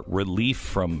for relief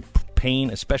from pain,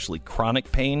 especially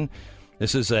chronic pain,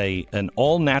 this is an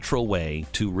all-natural way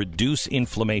to reduce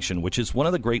inflammation, which is one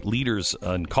of the great leaders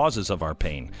and causes of our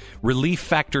pain.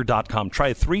 ReliefFactor.com. Try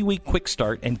a 3-week quick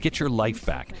start and get your life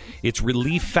back. It's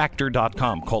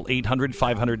ReliefFactor.com. Call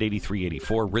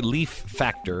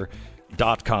 800-500-8384.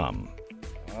 ReliefFactor.com.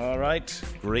 All right.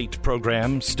 Great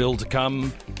program still to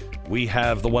come. We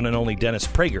have the one and only Dennis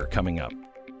Prager coming up.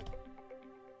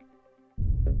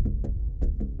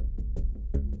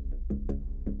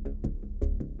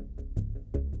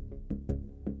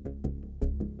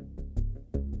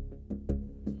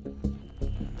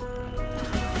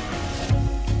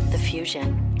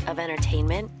 Fusion of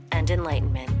entertainment and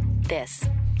enlightenment. This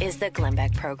is the Glenn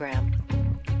Beck Program.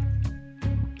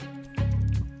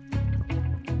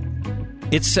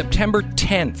 It's September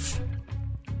 10th,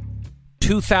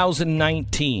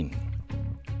 2019.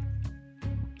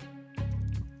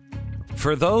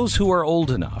 For those who are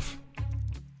old enough,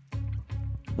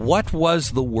 what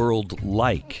was the world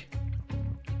like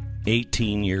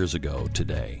 18 years ago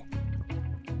today?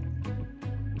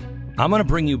 I'm going to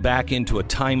bring you back into a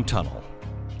time tunnel.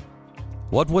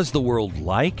 What was the world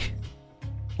like?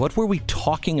 What were we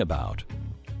talking about?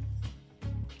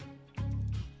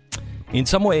 In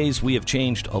some ways, we have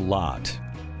changed a lot.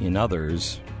 In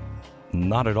others,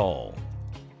 not at all.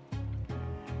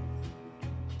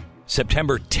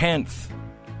 September 10th,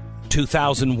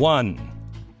 2001,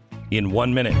 in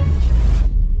 1 minute.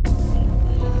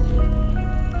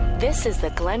 This is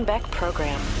the Glenn Beck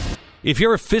Program. If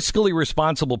you're a fiscally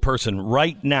responsible person,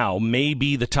 right now may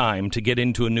be the time to get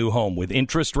into a new home. With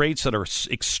interest rates that are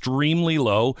extremely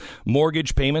low,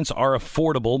 mortgage payments are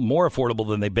affordable, more affordable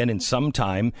than they've been in some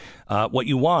time. What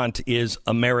you want is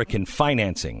American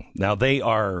financing. Now, they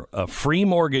are a free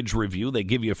mortgage review. They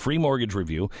give you a free mortgage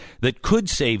review that could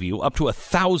save you up to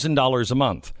 $1,000 a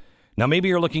month. Now, maybe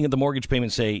you're looking at the mortgage payment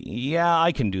and say, yeah,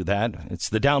 I can do that. It's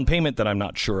the down payment that I'm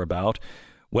not sure about.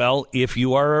 Well, if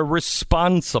you are a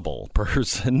responsible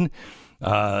person,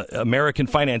 American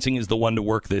Financing is the one to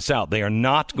work this out. They are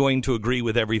not going to agree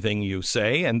with everything you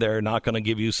say, and they're not going to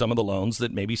give you some of the loans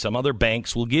that maybe some other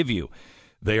banks will give you.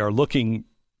 They are looking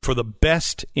for the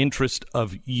best interest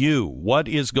of you. What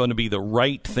is going to be the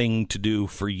right thing to do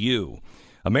for you?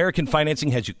 American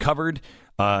Financing has you covered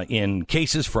in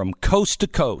cases from coast to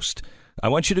coast. I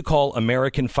want you to call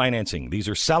American Financing. These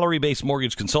are salary-based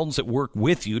mortgage consultants that work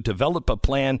with you to develop a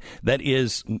plan that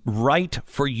is right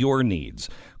for your needs.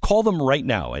 Call them right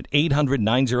now at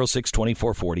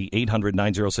 800-906-2440,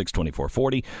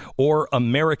 800-906-2440, or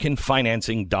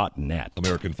AmericanFinancing.net.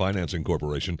 American Financing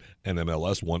Corporation,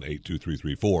 NMLS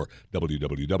 182334,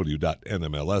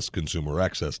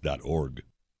 www.nmlsconsumeraccess.org.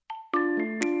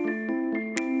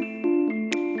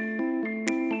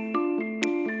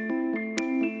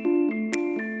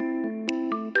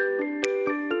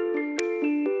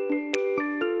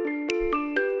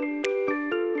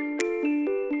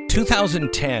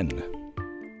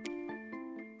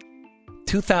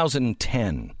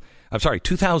 I'm sorry,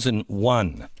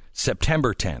 2001,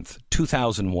 September 10th,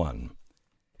 2001.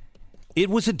 It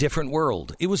was a different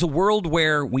world. It was a world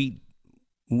where we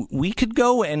could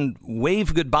go and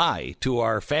wave goodbye to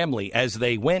our family as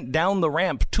they went down the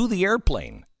ramp to the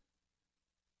airplane.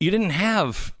 You didn't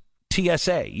have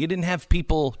TSA. You didn't have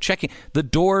people checking. The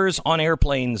doors on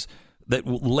airplanes that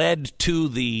led to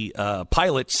the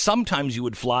pilot, sometimes you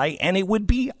would fly and it would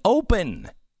be open.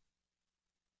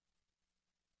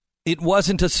 It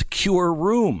wasn't a secure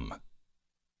room.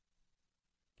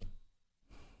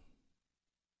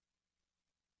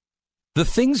 The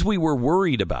things we were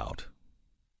worried about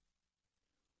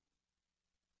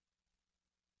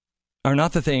are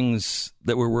not the things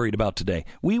that we're worried about today.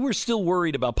 We were still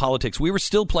worried about politics. We were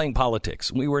still playing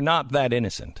politics. We were not that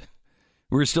innocent.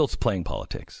 We were still playing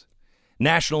politics.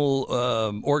 National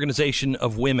Organization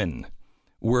of Women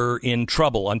were in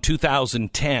trouble on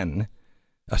September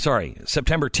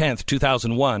 10th,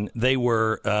 2001. They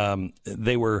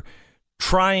were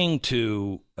trying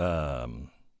to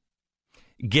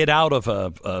get out of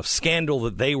a scandal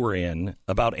that they were in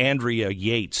about Andrea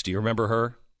Yates. Do you remember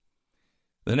her?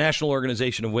 The National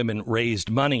Organization of Women raised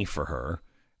money for her,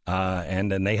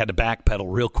 and then they had to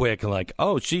backpedal real quick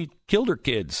and she killed her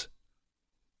kids.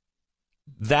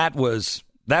 That was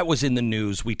in the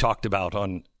news. We talked about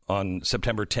on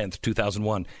September 10th,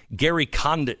 2001. Gary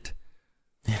Condit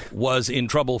was in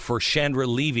trouble for Chandra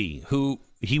Levy, who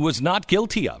he was not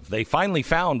guilty of. They finally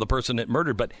found the person that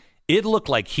murdered, but it looked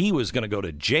like he was going to go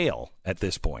to jail at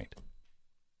this point.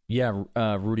 Yeah,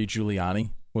 Rudy Giuliani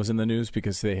was in the news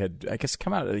because they had, I guess,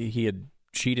 come out. He had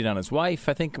cheated on his wife,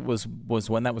 I think was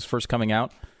when that was first coming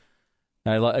out.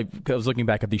 I was looking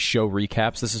back at these show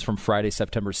recaps. This is from Friday,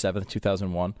 September 7th,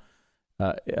 2001.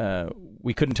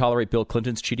 We couldn't tolerate Bill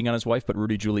Clinton's cheating on his wife, but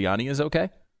Rudy Giuliani is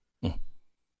okay.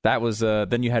 That was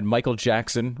then you had Michael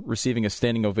Jackson receiving a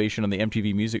standing ovation on the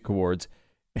MTV Music Awards.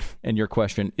 And your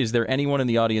question, is there anyone in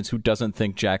the audience who doesn't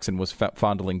think Jackson was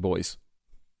fondling boys?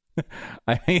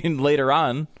 I mean, later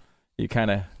on, you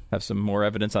kind of have some more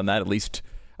evidence on that, at least.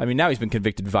 I mean, now he's been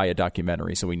convicted via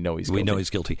documentary, so we know he's guilty. We know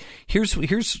he's guilty. Here's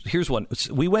one.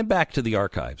 We went back to the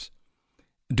archives.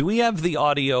 Do we have the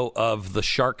audio of the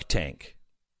Shark Tank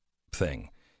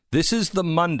thing? This is the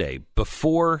Monday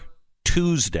before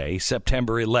Tuesday,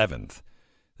 September 11th.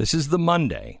 This is the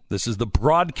Monday. This is the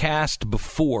broadcast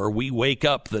before we wake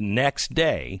up the next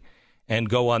day and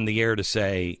go on the air to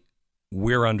say,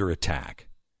 we're under attack.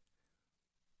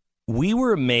 We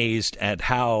were amazed at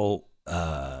how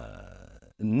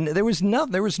there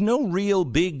was no real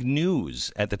big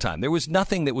news at the time. There was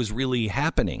nothing that was really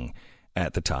happening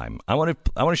at the time. I want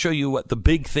to show you what the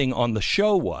big thing on the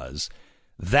show was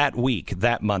that week,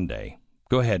 that Monday.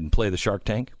 Go ahead and play the Shark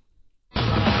Tank.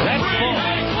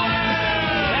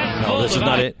 No, this is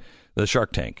not it. The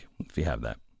Shark Tank, if you have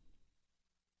that.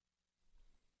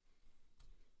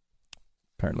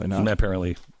 Apparently not.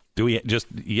 Apparently. Do we just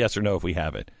yes or no if we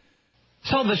have it?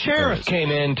 So the sheriff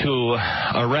came in to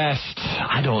arrest,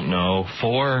 I don't know,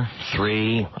 4,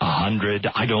 3, 100,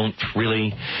 I don't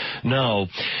really know.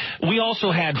 We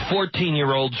also had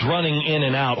 14-year-olds running in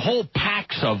and out, whole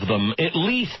packs of them, at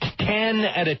least 10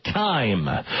 at a time,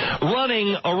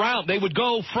 running around. They would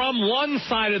go from one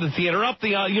side of the theater up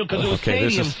the, because it was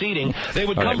stadium seating. They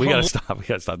would come right, from... We got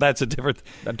to stop. That's a different...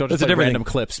 Don't just random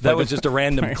clips. That was just a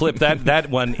random clip. That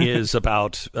one is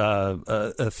about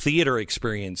a theater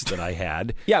experience that I had.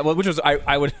 Yeah, well, which was,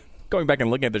 I would, going back and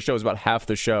looking at the show, is about half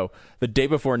the show. The day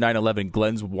before 9/11,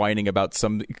 Glenn's whining about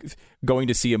going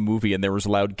to see a movie and there was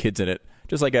loud kids in it.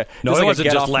 Just like a no, it wasn't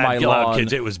just loud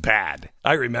kids. It was bad.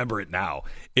 I remember it now.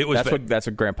 It was that's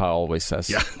what Grandpa always says.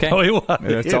 Yeah, okay? No, it was.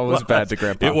 It's always bad to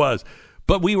Grandpa. It was.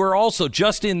 But we were also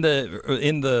just in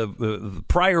the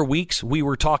prior weeks, we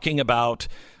were talking about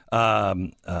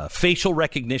facial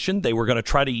recognition. They were going to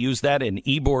try to use that in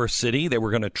Ybor City. They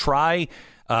were going to try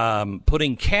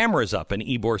putting cameras up in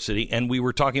Ybor City, and we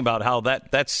were talking about how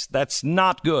that's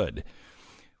not good.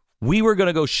 We were going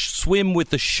to go swim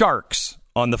with the sharks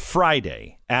on the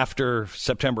Friday after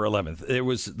September 11th. It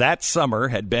was that summer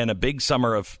had been a big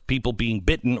summer of people being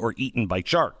bitten or eaten by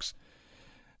sharks,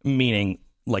 meaning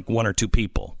like one or two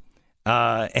people.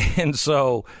 And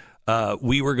so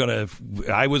we were going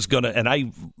to, I was going to, and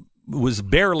I was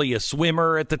barely a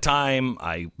swimmer at the time.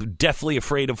 I deathly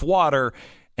afraid of water.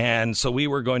 And so we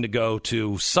were going to go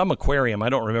to some aquarium. I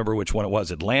don't remember which one it was,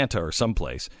 Atlanta or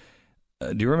someplace.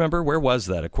 Do you remember? Where was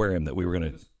that aquarium that we were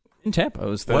going to? In Tampa.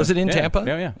 Was it in Tampa?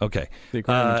 Yeah. Okay. The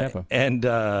aquarium in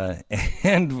Tampa.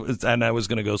 And I was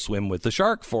going to go swim with the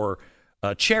shark for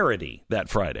charity that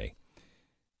Friday.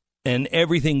 And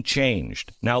everything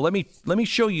changed. Now, let me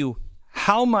show you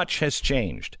how much has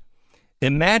changed.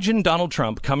 Imagine Donald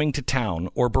Trump coming to town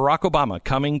or Barack Obama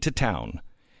coming to town,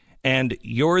 and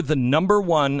you're the number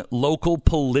one local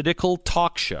political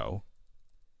talk show,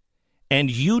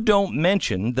 and you don't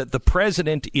mention that the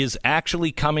president is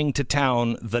actually coming to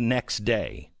town the next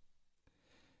day.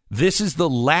 This is the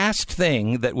last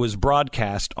thing that was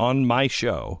broadcast on my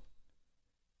show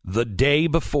the day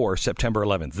before September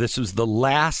 11th. This was the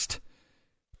last,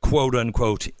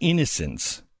 quote-unquote,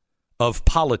 innocence of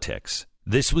politics.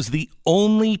 This was the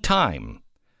only time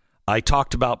I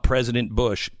talked about President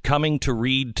Bush coming to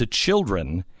read to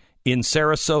children in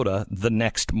Sarasota the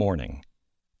next morning.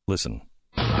 Listen.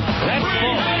 That's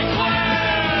full.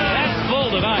 That's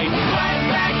full tonight.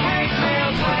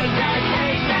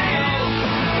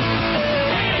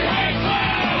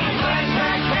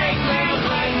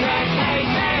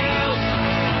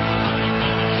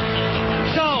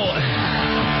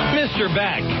 Mr.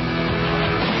 Beck,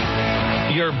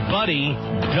 your buddy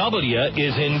W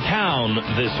is in town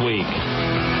this week.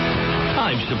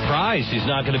 I'm surprised he's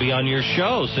not going to be on your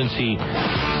show since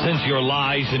your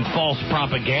lies and false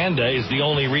propaganda is the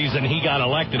only reason he got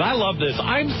elected. I love this.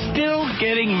 I'm still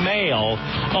getting mail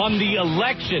on the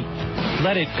election.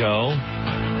 Let it go.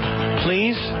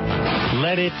 Please,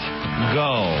 let it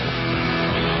go.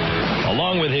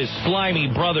 Along with his slimy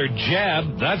brother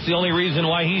Jeb, that's the only reason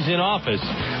why he's in office.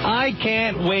 I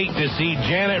can't wait to see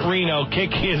Janet Reno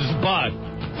kick his butt.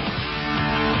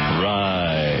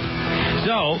 Right.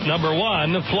 So, number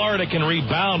one, Florida can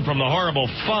rebound from the horrible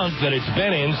funk that it's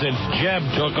been in since Jeb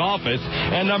took office.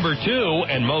 And number two,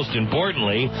 and most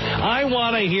importantly, I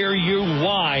want to hear you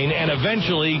whine and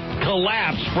eventually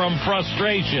collapse from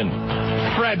frustration.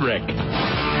 Frederick.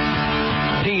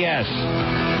 P.S.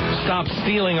 Stop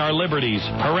stealing our liberties,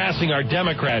 harassing our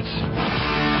Democrats,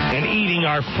 and eating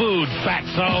our food,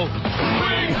 fatso.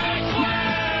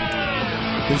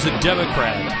 There's a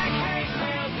Democrat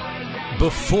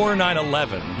before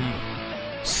 9/11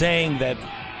 saying that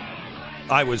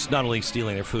I was not only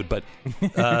stealing their food, but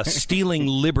stealing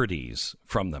liberties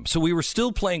from them. So we were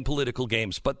still playing political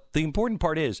games. But the important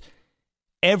part is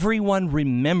everyone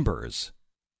remembers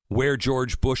where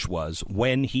George Bush was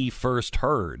when he first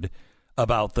heard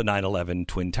about the 9/11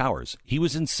 Twin Towers. He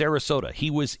was in Sarasota.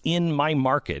 He was in my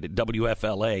market at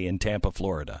WFLA in Tampa,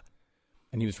 Florida.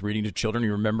 And he was reading to children.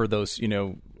 You remember those,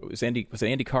 was it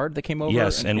Andy Card that came over?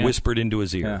 Yes, and whispered into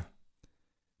his ear,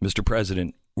 Mr.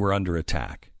 President, we're under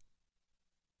attack.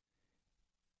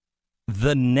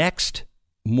 The next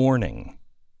morning,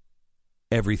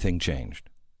 everything changed.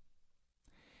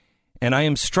 And I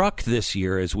am struck this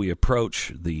year as we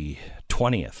approach the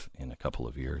 20th in a couple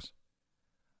of years.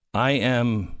 I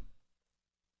am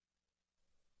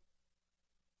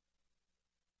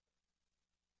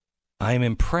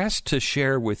impressed to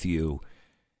share with you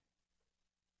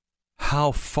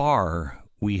how far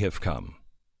we have come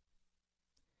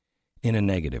in a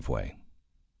negative way.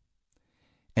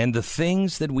 And the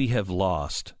things that we have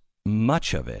lost,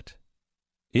 much of it,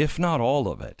 if not all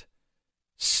of it,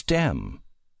 stem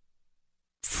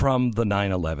from the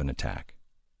 9/11 attack.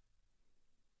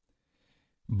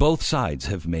 Both sides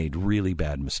have made really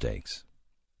bad mistakes.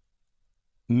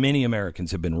 Many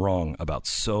Americans have been wrong about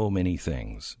so many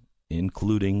things,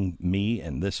 including me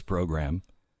and this program.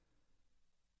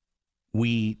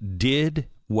 We did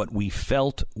what we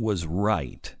felt was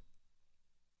right,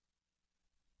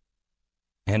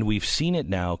 and we've seen it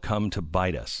now come to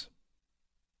bite us.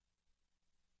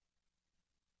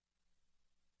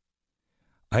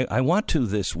 I want to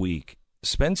this week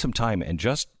spend some time and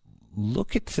just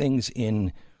look at things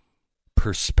in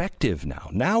perspective now.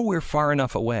 Now we're far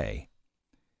enough away.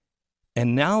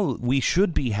 And now we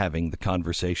should be having the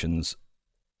conversations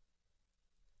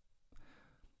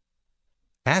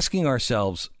asking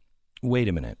ourselves, wait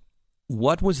a minute,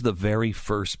 what was the very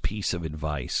first piece of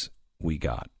advice we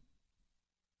got?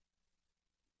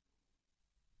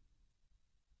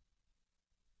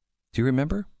 Do you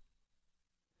remember?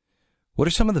 What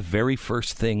are some of the very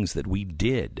first things that we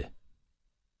did?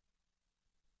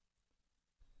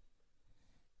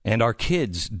 And our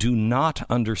kids do not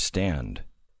understand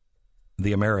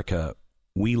the America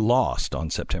we lost on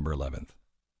September 11th.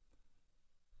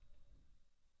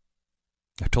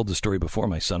 I've told the story before.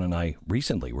 My son and I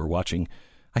recently were watching,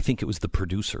 I think it was The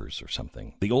Producers or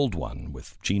something, the old one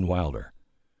with Gene Wilder.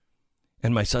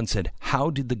 And my son said, how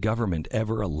did the government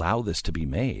ever allow this to be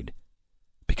made?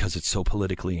 Because it's so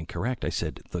politically incorrect. I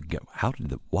said,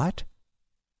 what?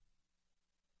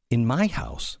 In my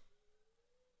house.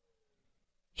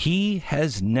 He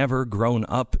has never grown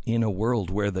up in a world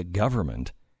where the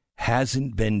government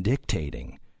hasn't been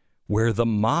dictating, where the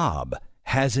mob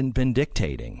hasn't been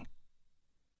dictating.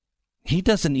 He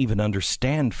doesn't even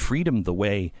understand freedom the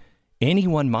way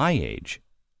anyone my age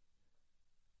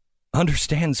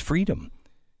understands freedom.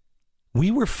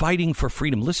 We were fighting for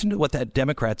freedom. Listen to what that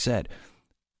Democrat said.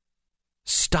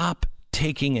 Stop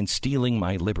taking and stealing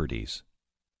my liberties.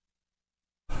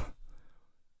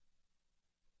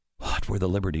 What were the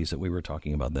liberties that we were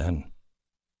talking about then?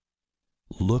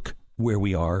 Look where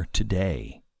we are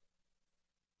today.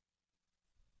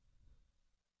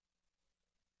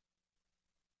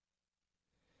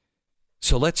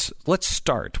 So let's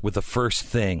start with the first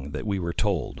thing that we were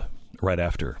told right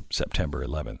after September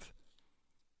 11th.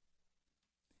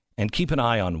 And keep an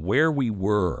eye on where we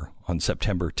were on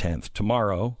September 10th.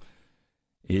 Tomorrow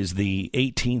is the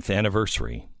 18th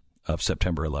anniversary of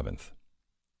September 11th.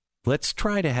 Let's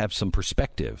try to have some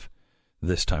perspective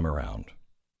this time around.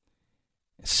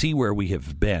 See where we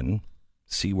have been,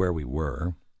 see where we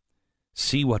were,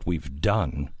 see what we've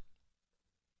done,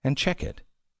 and check it.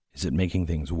 Is it making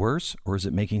things worse or is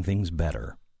it making things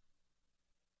better?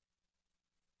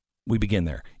 We begin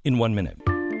there in 1 minute.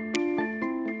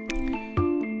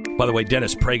 By the way,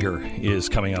 Dennis Prager is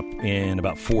coming up in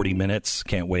about 40 minutes.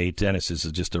 Can't wait. Dennis is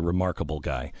just a remarkable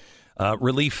guy.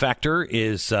 Relief Factor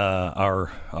is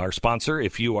our sponsor.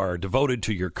 If you are devoted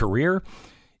to your career,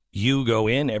 you go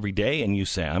in every day and you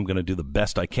say, I'm going to do the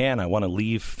best I can. I want to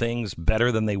leave things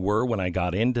better than they were when I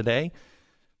got in today.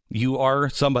 You are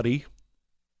somebody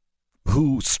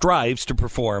who strives to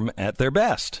perform at their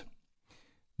best.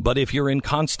 But if you're in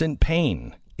constant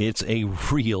pain, it's a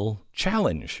real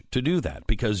challenge to do that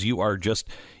because you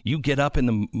get up in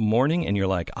the morning and you're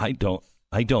like, I don't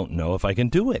know if I can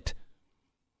do it.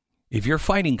 If you're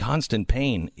fighting constant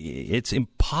pain, it's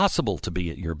impossible to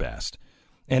be at your best.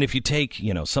 And if you take,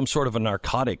 some sort of a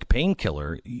narcotic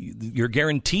painkiller, you're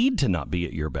guaranteed to not be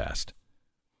at your best.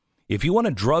 If you want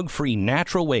a drug-free,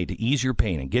 natural way to ease your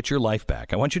pain and get your life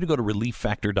back, I want you to go to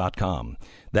relieffactor.com.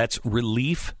 That's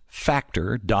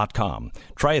relieffactor.com.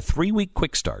 Try a 3-week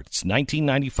quick start. It's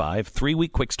 $19.95,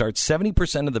 3-week quick start.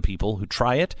 70% of the people who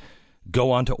try it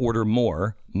go on to order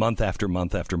more month after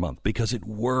month after month because it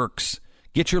works.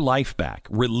 Get your life back.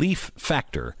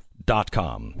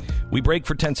 relieffactor.com. We break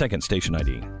for 10 seconds. Station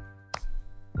ID.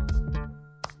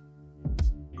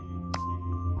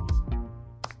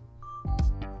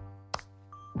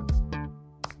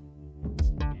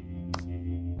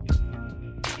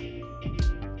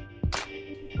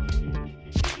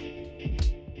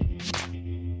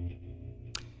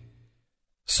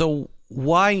 So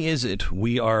why is it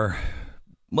we are,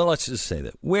 let's just say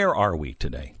that. Where are we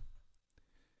today?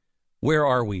 Where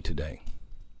are we today?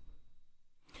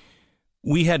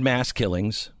 We had mass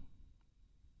killings.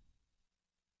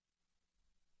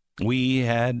 We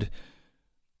had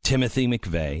Timothy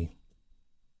McVeigh.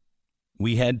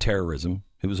 We had terrorism.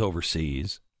 It was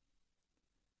overseas.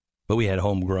 But we had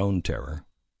homegrown terror.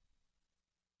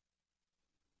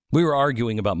 We were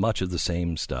arguing about much of the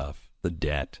same stuff, the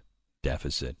debt,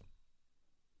 deficit.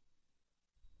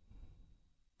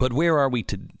 But where are we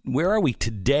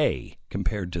today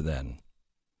compared to then?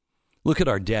 Look at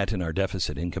our debt and our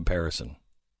deficit in comparison.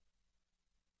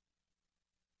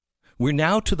 We're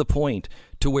now to the point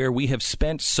to where we have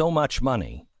spent so much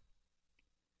money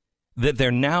that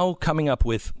they're now coming up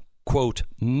with, quote,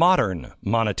 modern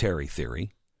monetary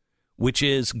theory, which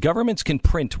is governments can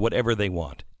print whatever they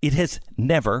want. It has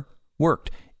never worked.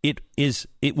 It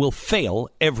will fail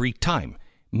every time.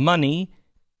 Money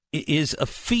is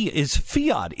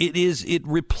fiat. It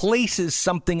replaces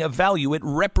something of value. It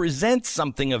represents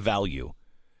something of value.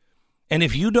 And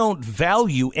if you don't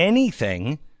value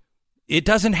anything, it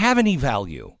doesn't have any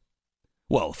value.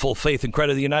 Well, full faith and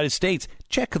credit of the United States.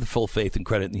 Check the full faith and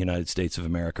credit in the United States of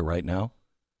America right now.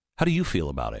 How do you feel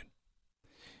about it?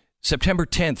 September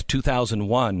 10th,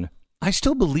 2001, I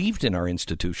still believed in our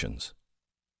institutions.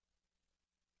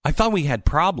 I thought we had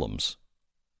problems.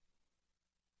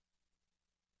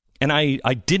 And I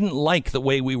didn't like the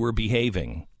way we were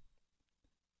behaving.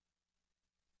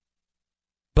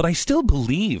 But I still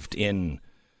believed that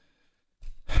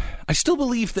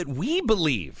we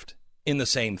believed in the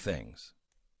same things.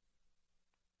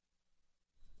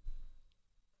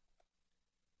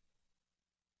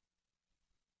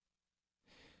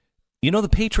 You know, the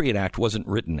Patriot Act wasn't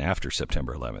written after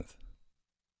September 11th.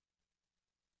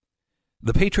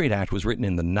 The Patriot Act was written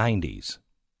in the 90s.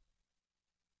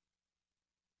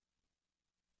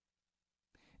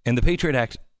 And the Patriot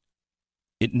Act,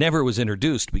 it never was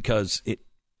introduced because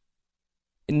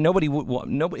everybody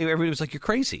was like, you're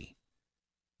crazy.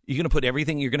 You're going to put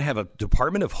everything, you're going to have a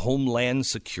Department of Homeland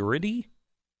Security?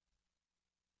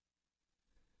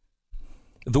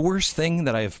 The worst thing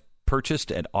that I've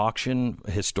purchased at auction,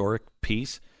 a historic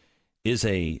piece, is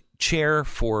a chair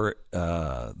for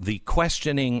the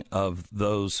questioning of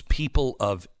those people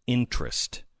of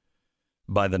interest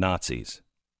by the Nazis.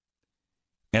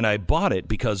 And I bought it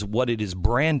because what it is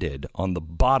branded on the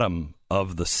bottom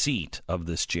of the seat of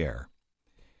this chair.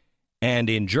 And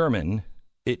in German,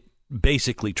 it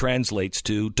basically translates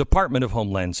to Department of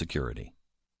Homeland Security.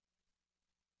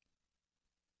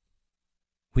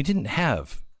 We didn't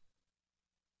have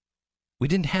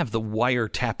the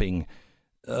wiretapping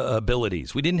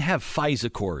abilities. We didn't have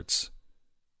FISA courts,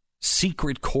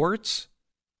 secret courts.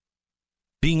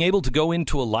 Being able to go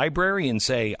into a library and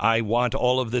say, I want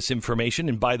all of this information.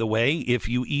 And by the way, if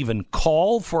you even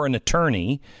call for an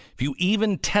attorney, if you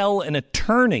even tell an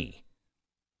attorney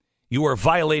you are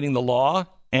violating the law,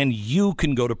 and you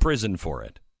can go to prison for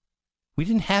it. We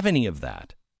didn't have any of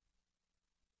that.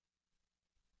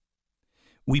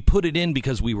 We put it in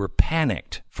because we were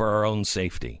panicked for our own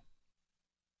safety.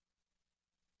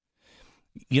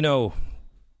 You know,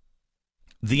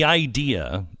 the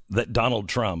idea that Donald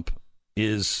Trump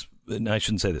is, and I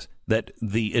shouldn't say this, that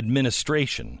the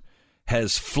administration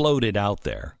has floated out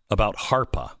there about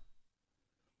HARPA.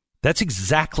 That's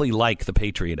exactly like the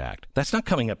Patriot Act. That's not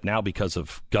coming up now because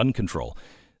of gun control.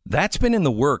 That's been in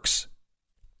the works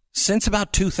since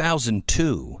about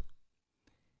 2002.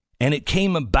 And it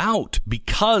came about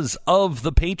because of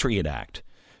the Patriot Act.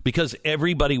 Because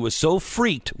everybody was so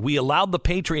freaked, we allowed the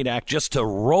Patriot Act just to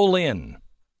roll in.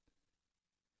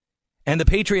 And the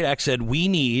Patriot Act said, we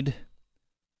need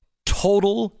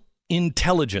total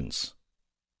intelligence.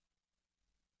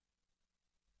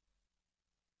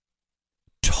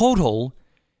 Total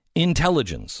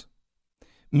intelligence.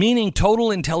 Meaning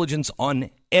total intelligence on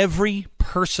every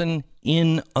person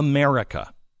in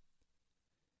America.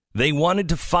 They wanted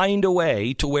to find a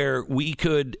way to where we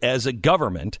could, as a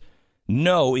government,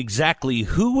 know exactly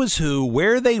who was who,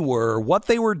 where they were, what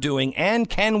they were doing, and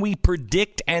can we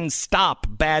predict and stop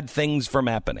bad things from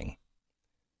happening.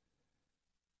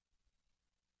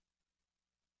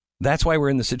 That's why we're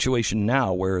in the situation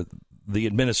now where the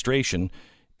administration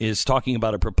is talking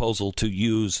about a proposal to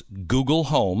use Google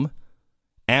Home,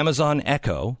 Amazon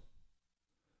Echo,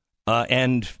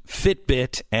 and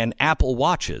Fitbit and Apple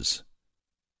Watches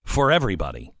for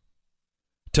everybody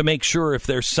to make sure if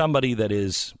there's somebody that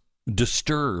is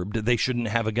disturbed, they shouldn't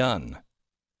have a gun.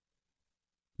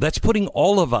 That's putting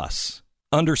all of us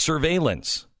under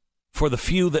surveillance for the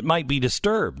few that might be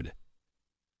disturbed.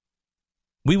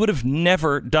 We would have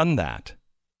never done that.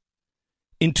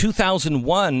 In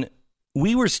 2001,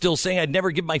 we were still saying I'd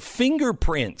never give my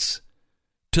fingerprints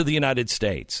to the United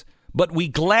States, but we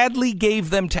gladly gave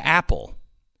them to Apple.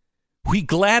 We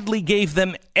gladly gave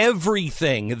them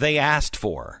everything they asked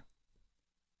for.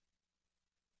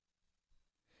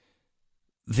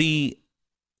 The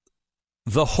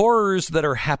horrors that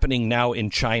are happening now in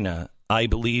China, I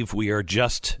believe we are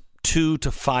just 2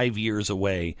 to 5 years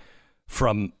away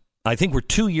from, I think we're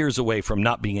 2 years away from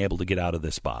not being able to get out of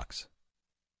this box.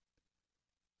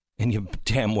 And you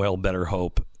damn well better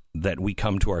hope that we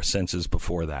come to our senses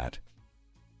before that.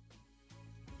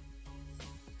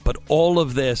 But all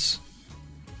of this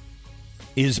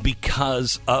is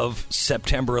because of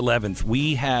September 11th.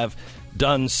 We have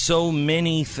done so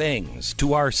many things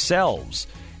to ourselves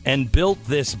and built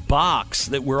this box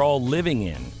that we're all living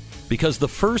in. Because the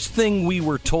first thing we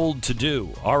were told to do,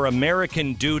 our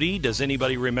American duty, does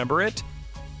anybody remember it?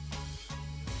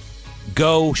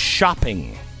 Go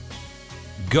shopping.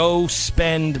 Go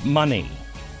spend money.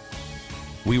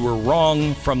 We were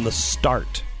wrong from the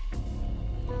start.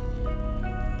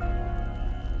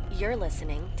 You're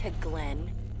listening to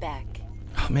Glenn Beck.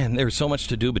 Oh, man, there's so much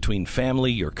to do between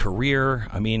family, your career.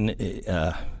 I mean,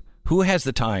 who has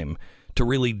the time to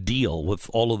really deal with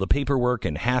all of the paperwork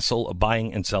and hassle of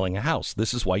buying and selling a house.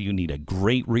 This is why you need a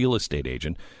great real estate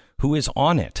agent who is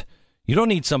on it. You don't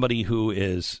need somebody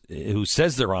who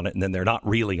says they're on it and then they're not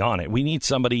really on it. We need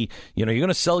somebody, you're going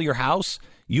to sell your house.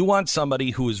 You want somebody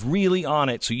who is really on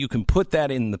it so you can put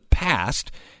that in the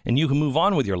past and you can move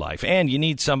on with your life. And you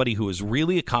need somebody who is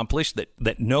really accomplished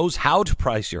that knows how to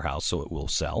price your house so it will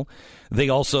sell. They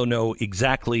also know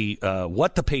exactly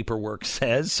what the paperwork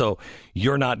says, so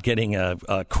you're not getting a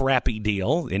crappy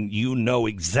deal and you know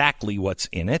exactly what's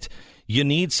in it. You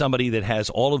need somebody that has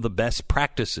all of the best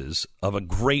practices of a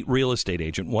great real estate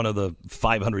agent, one of the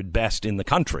 500 best in the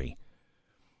country.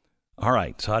 All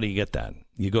right, so how do you get that?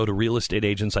 You go to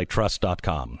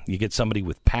realestateagentsitrust.com. You get somebody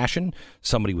with passion,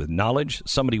 somebody with knowledge,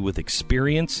 somebody with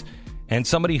experience, and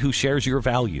somebody who shares your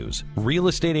values.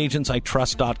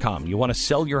 Realestateagentsitrust.com. You want to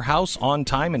sell your house on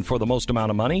time and for the most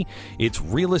amount of money? It's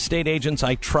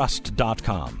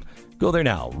realestateagentsitrust.com. Go there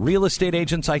now,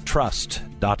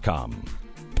 realestateagentsitrust.com.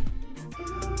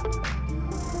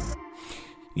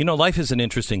 Life is an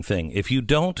interesting thing. If you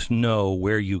don't know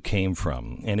where you came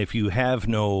from, and if you have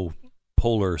no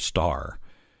polar star,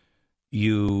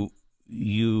 you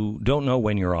don't know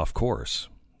when you're off course.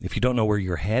 If you don't know where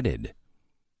you're headed,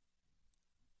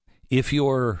 if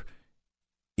your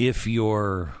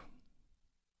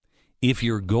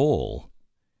goal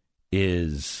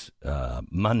is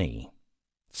money,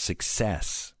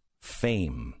 success,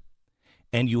 fame,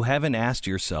 and you haven't asked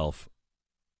yourself,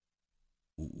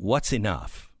 what's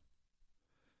enough?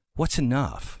 What's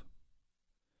enough?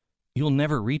 You'll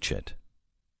never reach it,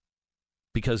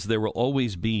 because there will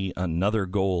always be another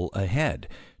goal ahead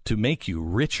to make you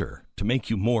richer, to make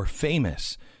you more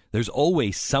famous. There's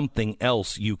always something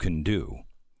else you can do.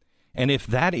 And if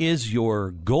that is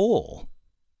your goal,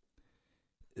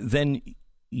 then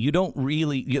you don't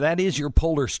really, that is your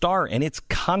polar star, and it's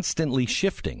constantly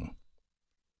shifting.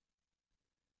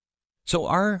 So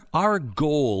our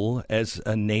goal as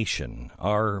a nation,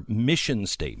 our mission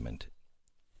statement,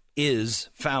 is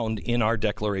found in our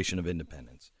Declaration of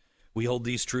Independence. We hold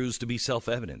these truths to be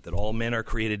self-evident, that all men are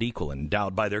created equal and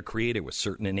endowed by their Creator with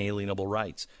certain inalienable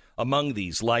rights. Among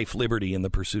these, life, liberty, and the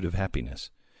pursuit of happiness.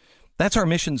 That's our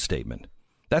mission statement.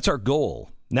 That's our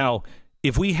goal. Now,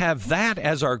 if we have that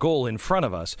as our goal in front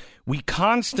of us, we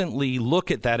constantly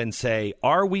look at that and say,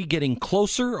 are we getting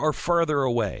closer or farther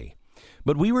away?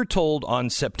 But we were told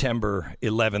on September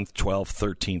 11th,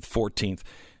 12th, 13th, 14th,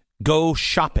 go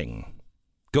shopping.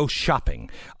 Go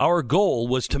shopping. Our goal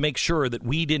was to make sure that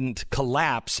we didn't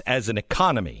collapse as an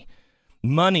economy.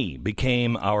 Money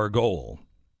became our goal.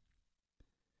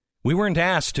 We weren't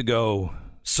asked to go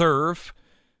serve.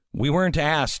 We weren't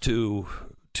asked to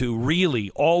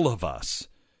really, all of us,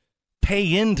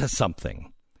 pay into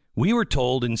something. We were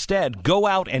told instead, go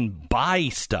out and buy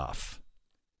stuff.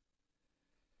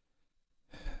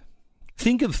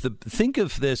 Think of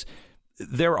this.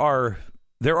 There are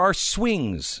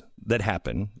swings that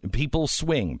happen. People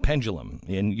swing, pendulum,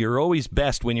 and you're always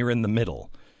best when you're in the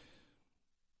middle.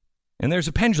 And there's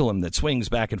a pendulum that swings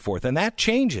back and forth, and that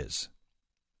changes.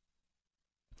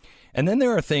 And then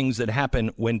there are things that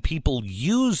happen when people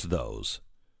use those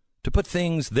to put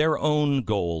things, their own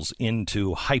goals,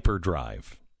 into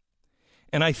hyperdrive.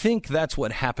 And I think that's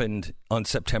what happened on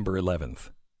September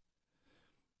 11th.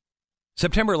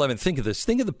 September 11th, think of this.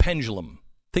 Think of the pendulum.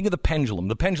 Think of the pendulum.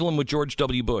 The pendulum with George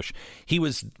W. Bush. He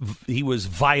was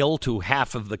vile to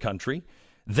half of the country.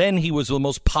 Then he was the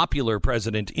most popular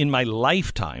president in my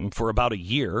lifetime for about a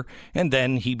year. And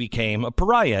then he became a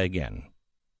pariah again.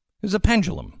 It was a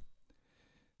pendulum.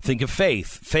 Think of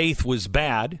faith. Faith was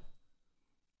bad.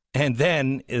 And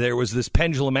then there was this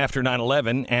pendulum after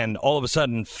 9/11. And all of a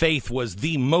sudden, faith was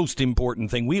the most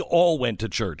important thing. We all went to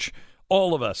church.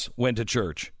 All of us went to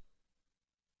church.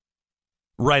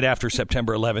 Right after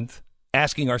September 11th,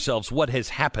 asking ourselves what has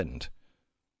happened.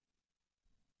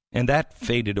 And that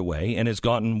faded away and has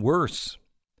gotten worse.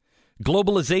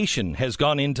 Globalization has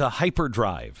gone into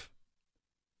hyperdrive.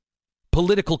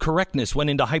 Political correctness went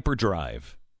into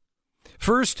hyperdrive.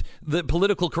 First, the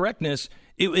political correctness,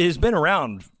 it has been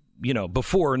around,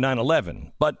 before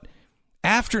 9/11. But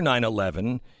after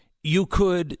 9/11, you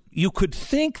could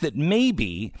think that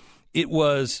maybe it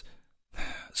was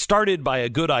started by a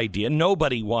good idea.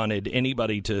 Nobody wanted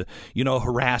anybody to,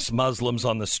 harass Muslims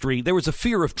on the street. There was a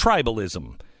fear of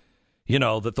tribalism,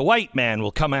 that the white man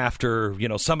will come after,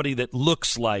 somebody that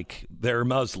looks like they're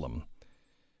Muslim.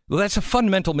 Well, that's a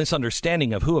fundamental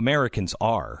misunderstanding of who Americans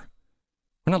are.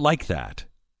 We're not like that.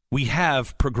 We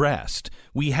have progressed.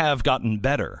 We have gotten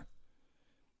better.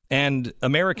 And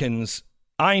Americans,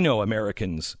 I know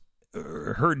Americans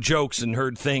heard jokes and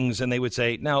heard things, and they would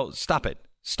say, "Now, stop it.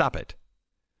 Stop it."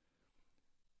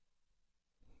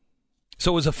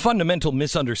 So it was a fundamental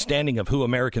misunderstanding of who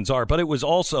Americans are, but it was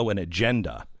also an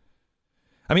agenda.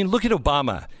 I mean, look at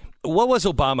Obama. What was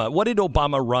Obama? What did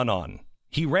Obama run on?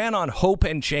 He ran on hope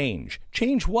and change.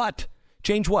 Change what?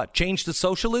 Change what? Change the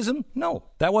socialism? No,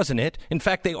 that wasn't it. In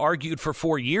fact, they argued for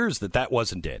 4 years that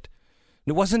wasn't it.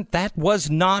 That was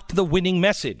not the winning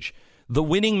message. The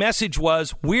winning message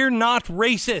was, we're not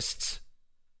racists.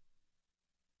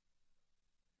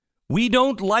 We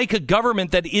don't like a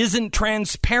government that isn't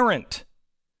transparent.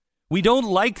 We don't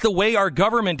like the way our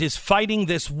government is fighting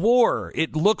this war.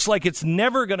 It looks like it's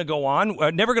never going to go on,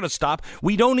 never going to stop.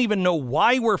 We don't even know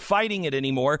why we're fighting it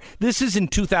anymore. This is in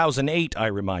 2008, I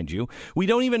remind you. We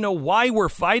don't even know why we're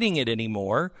fighting it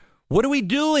anymore. What are we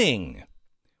doing?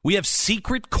 We have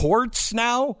secret courts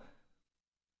now?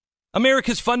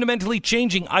 America's fundamentally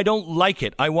changing. I don't like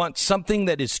it. I want something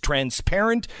that is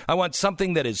transparent. I want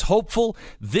something that is hopeful.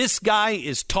 This guy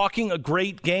is talking a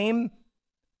great game.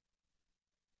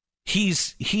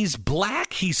 He's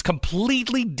black. He's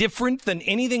completely different than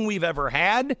anything we've ever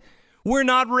had. We're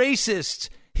not racists.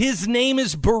 His name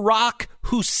is Barack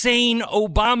Hussein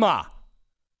Obama.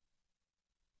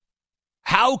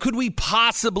 How could we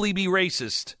possibly be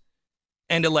racist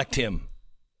and elect him?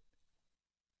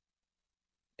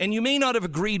 And you may not have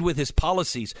agreed with his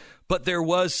policies, but there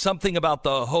was something about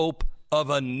the hope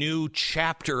of a new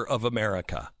chapter of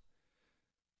America.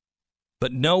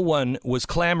 But no one was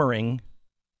clamoring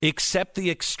except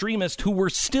the extremists who were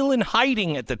still in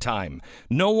hiding at the time.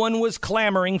 No one was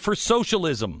clamoring for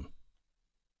socialism.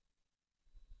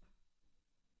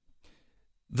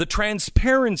 The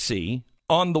transparency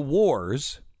on the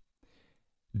wars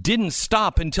didn't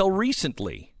stop until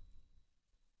recently.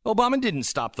 Obama didn't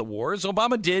stop the wars.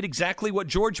 Obama did exactly what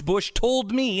George Bush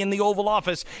told me in the Oval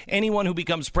Office. Anyone who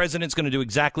becomes president is going to do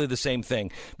exactly the same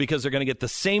thing because they're going to get the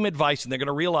same advice and they're going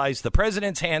to realize the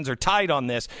president's hands are tied on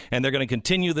this and they're going to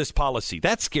continue this policy.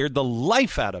 That scared the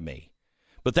life out of me.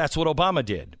 But that's what Obama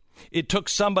did. It took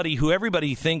somebody who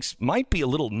everybody thinks might be a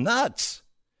little nuts.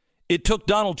 It took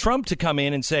Donald Trump to come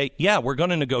in and say, yeah, we're going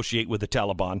to negotiate with the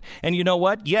Taliban. And you know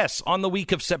what? Yes, on the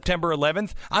week of September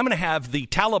 11th, I'm going to have the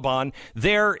Taliban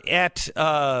there at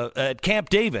Camp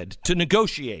David to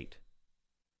negotiate.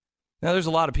 Now, there's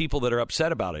a lot of people that are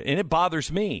upset about it, and it bothers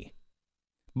me.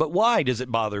 But why does it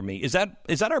bother me? Is that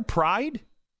our pride?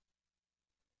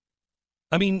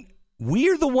 I mean,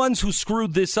 we're the ones who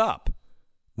screwed this up.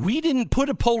 We didn't put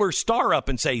a polar star up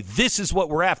and say, this is what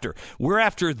we're after. We're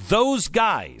after those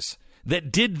guys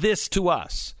that did this to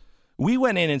us. We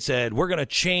went in and said, we're going to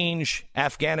change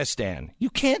Afghanistan. You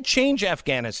can't change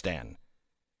Afghanistan.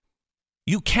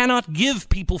 You cannot give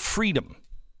people freedom.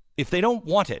 If they don't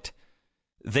want it,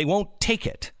 they won't take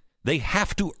it. They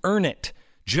have to earn it.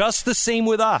 Just the same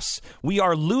with us. We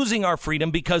are losing our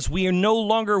freedom because we are no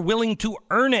longer willing to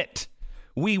earn it.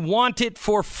 We want it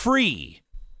for free.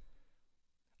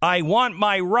 I want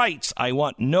my rights. I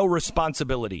want no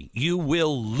responsibility. You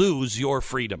will lose your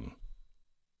freedom.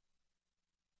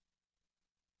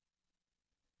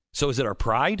 So is it our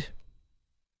pride?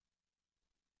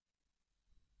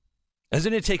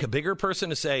 Doesn't it take a bigger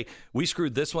person to say, we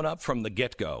screwed this one up from the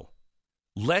get-go?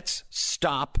 Let's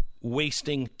stop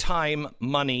wasting time,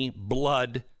 money,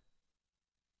 blood.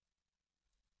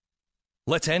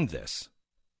 Let's end this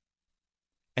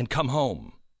and come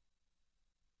home.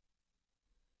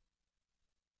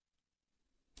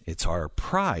 It's our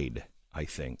pride, I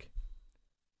think.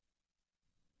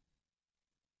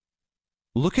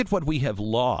 Look at what we have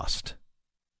lost.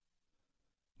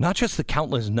 Not just the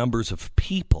countless numbers of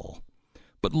people,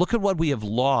 but look at what we have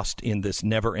lost in this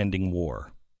never-ending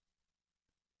war.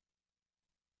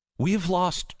 We have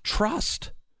lost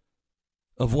trust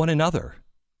of one another.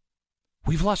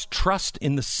 We've lost trust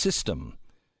in the system.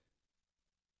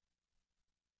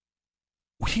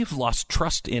 We have lost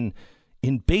trust in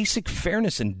basic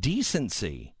fairness and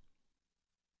decency.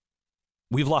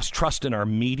 We've lost trust in our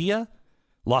media,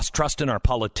 lost trust in our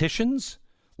politicians,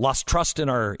 lost trust in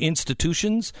our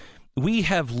institutions. We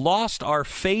have lost our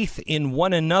faith in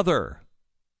one another.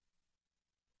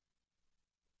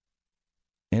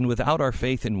 And without our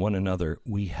faith in one another,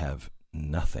 we have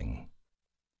nothing.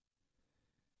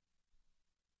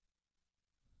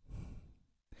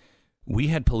 We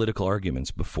had political arguments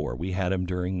before. We had them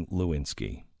during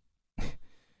Lewinsky.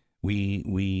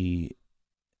 We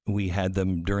had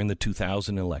them during the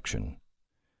 2000 election.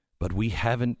 But we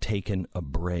haven't taken a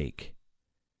break.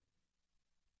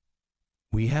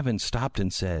 We haven't stopped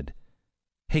and said,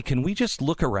 hey, can we just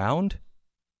look around?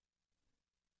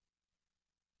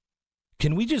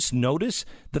 Can we just notice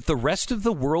that the rest of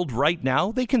the world right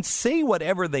now, they can say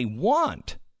whatever they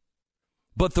want,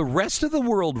 but the rest of the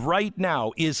world right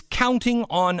now is counting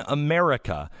on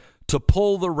America to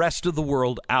pull the rest of the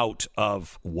world out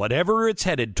of whatever it's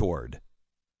headed toward.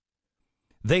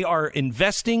 They are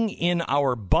investing in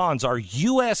our bonds, our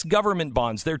U.S. government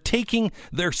bonds. They're taking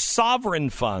their sovereign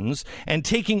funds and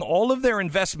taking all of their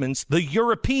investments, the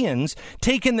Europeans,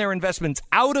 taking their investments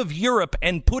out of Europe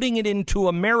and putting it into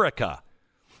America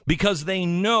because they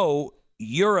know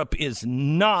Europe is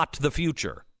not the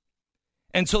future.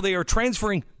 And so they are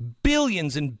transferring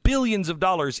billions and billions of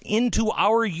dollars into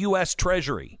our U.S.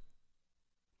 Treasury.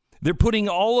 They're putting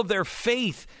all of their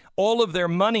faith, all of their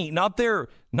money, not their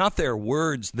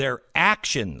words, their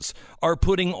actions are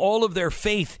putting all of their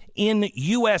faith in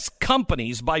U.S.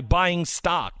 companies by buying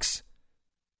stocks.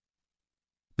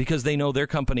 Because they know their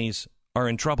companies are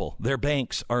in trouble. Their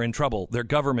banks are in trouble. Their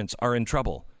governments are in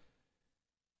trouble.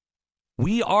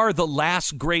 We are the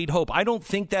last great hope. I don't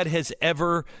think that has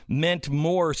ever meant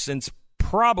more since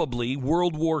probably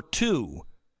World War II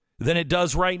than it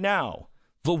does right now.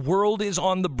 The world is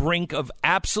on the brink of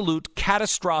absolute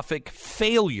catastrophic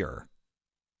failure.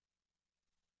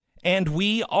 And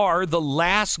we are the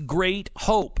last great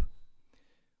hope.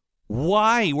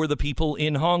 Why were the people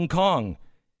in Hong Kong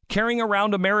carrying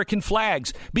around American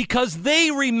flags? Because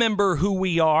they remember who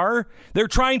we are. They're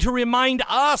trying to remind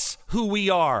us who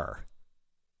we are.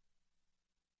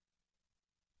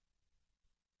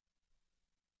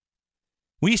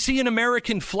 We see an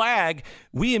American flag,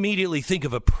 we immediately think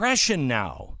of oppression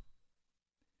now.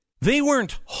 They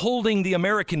weren't holding the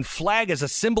American flag as a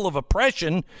symbol of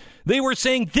oppression. They were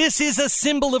saying this is a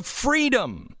symbol of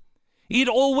freedom. It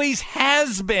always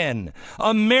has been.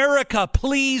 America,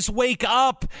 please wake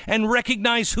up and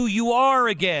recognize who you are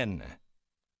again.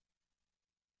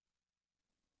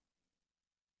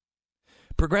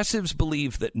 Progressives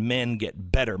believe that men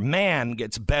get better. Man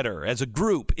gets better as a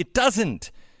group. It doesn't.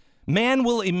 Man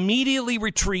will immediately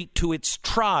retreat to its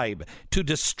tribe, to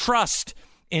distrust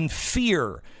and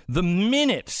fear. The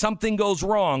minute something goes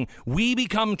wrong, we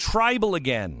become tribal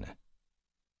again.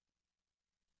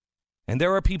 And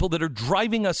there are people that are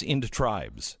driving us into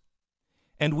tribes.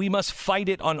 And we must fight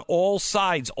it on all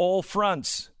sides, all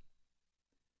fronts.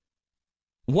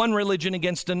 One religion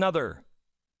against another.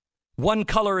 One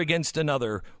color against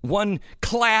another. One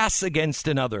class against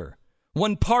another.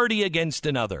 One party against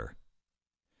another.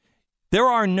 There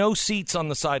are no seats on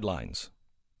the sidelines.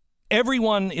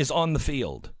 Everyone is on the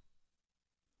field.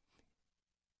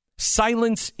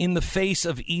 Silence in the face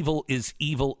of evil is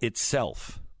evil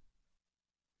itself.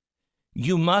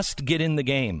 You must get in the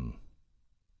game.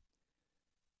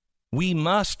 We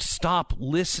must stop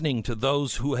listening to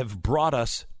those who have brought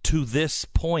us to this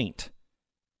point.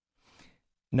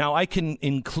 Now, I can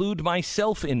include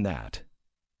myself in that.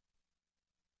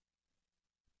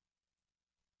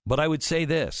 But I would say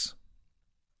this.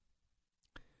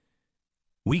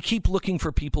 We keep looking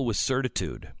for people with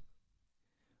certitude.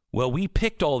 Well, we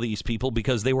picked all these people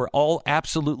because they were all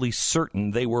absolutely certain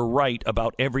they were right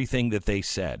about everything that they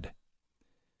said.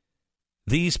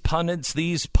 These pundits,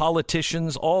 these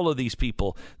politicians, all of these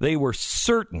people, they were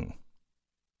certain.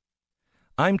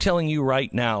 I'm telling you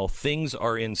right now, things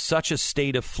are in such a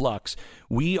state of flux.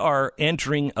 We are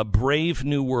entering a brave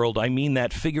new world. I mean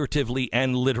that figuratively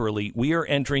and literally. We are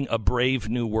entering a brave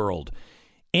new world.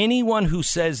 Anyone who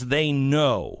says they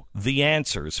know the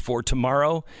answers for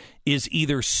tomorrow is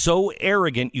either so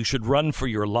arrogant you should run for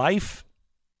your life,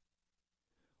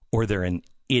 or they're an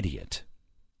idiot.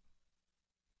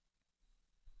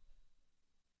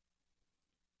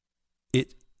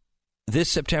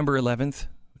 This September 11th,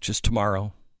 which is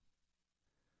tomorrow,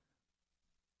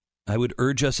 I would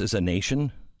urge us as a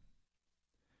nation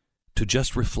to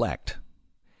just reflect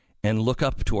and look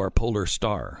up to our polar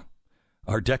star,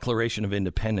 our Declaration of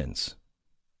Independence,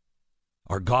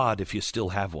 our God, if you still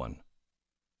have one,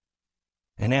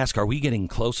 and ask, are we getting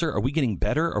closer? Are we getting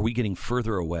better? Are we getting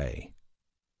further away?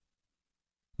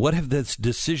 What have the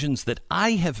decisions that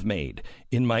I have made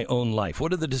in my own life?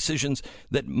 What are the decisions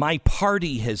that my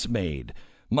party has made?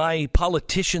 My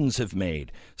politicians have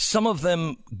made? Some of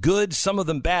them good, some of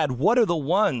them bad. What are the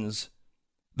ones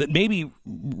that maybe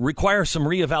require some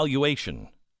reevaluation?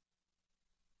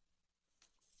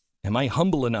 Am I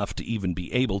humble enough to even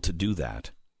be able to do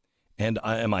that? And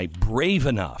am I brave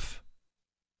enough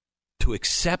to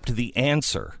accept the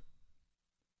answer?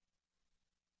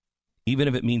 Even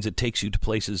if it means it takes you to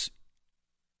places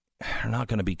that are not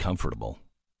going to be comfortable.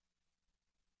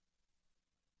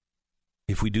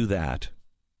 If we do that,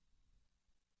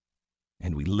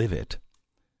 and we live it,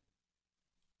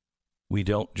 We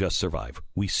don't just survive,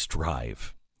 we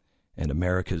strive. And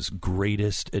America's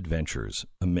greatest adventures,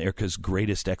 America's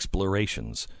greatest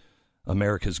explorations,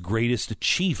 America's greatest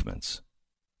achievements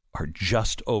are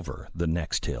just over the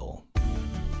next hill.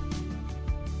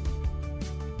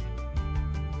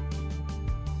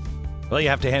 Well, you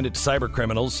have to hand it to cyber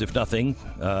criminals, if nothing.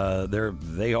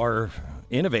 They are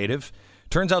innovative.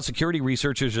 Turns out security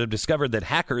researchers have discovered that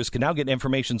hackers can now get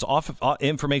information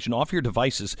off your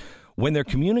devices when they're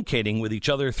communicating with each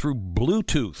other through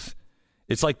Bluetooth.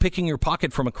 It's like picking your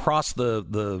pocket from across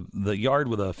the yard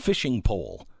with a fishing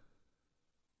pole.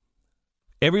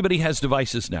 Everybody has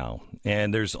devices now,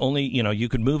 and there's only, you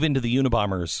can move into the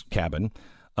Unabomber's cabin,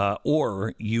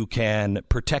 or you can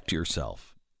protect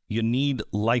yourself. You need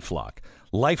LifeLock.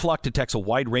 LifeLock detects a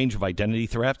wide range of identity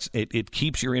threats. It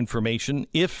keeps your information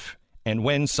if and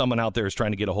when someone out there is trying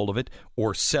to get a hold of it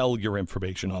or sell your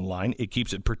information online. It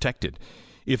keeps it protected.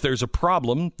 If there's a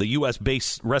problem, the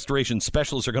U.S.-based restoration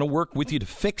specialists are going to work with you to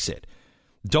fix it.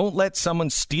 Don't let someone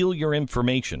steal your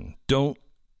information. Do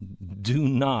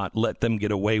not let them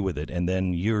get away with it, and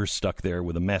then you're stuck there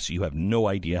with a mess you have no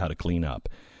idea how to clean up.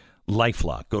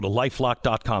 LifeLock. Go to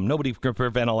LifeLock.com. Nobody can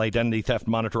prevent all identity theft,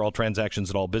 monitor all transactions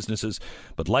at all businesses,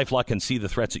 but LifeLock can see the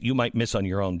threats that you might miss on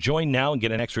your own. Join now and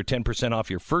get an extra 10% off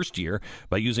your first year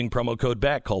by using promo code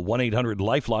BECK. Call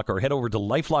 1-800-LifeLock or head over to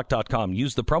LifeLock.com.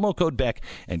 Use the promo code BECK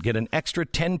and get an extra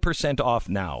 10% off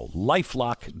now.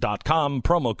 LifeLock.com,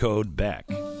 promo code BECK.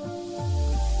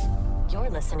 You're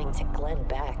listening to Glenn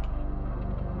Beck.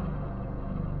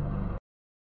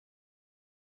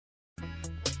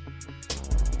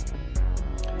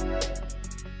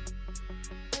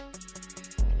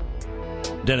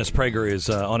 Dennis Prager is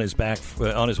on his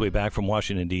way back from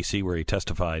Washington, D.C., where he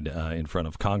testified in front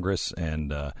of Congress,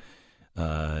 and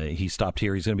he stopped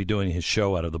here. He's going to be doing his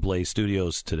show out of the Blaze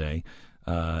Studios today,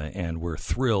 and we're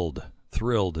thrilled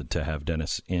to have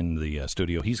Dennis in the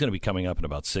studio. He's going to be coming up in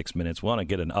about 6 minutes. We want to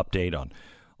get an update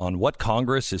on what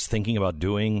Congress is thinking about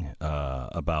doing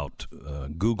about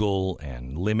Google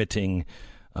and limiting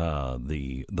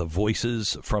the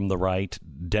voices from the right.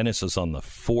 Dennis is on the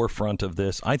forefront of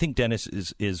this. I think Dennis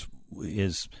is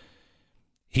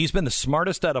he's been the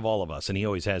smartest out of all of us, and he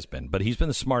always has been. But he's been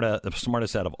the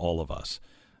smartest out of all of us.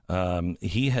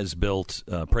 He has built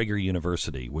Prager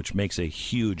University, which makes a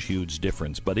huge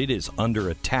difference. But it is under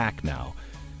attack now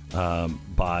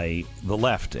by the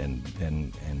left,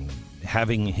 and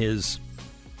having his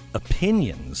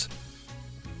opinions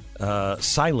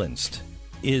silenced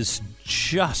is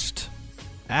just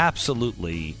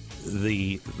absolutely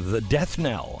the death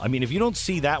knell. I mean, if you don't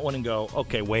see that one and go,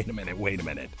 okay, wait a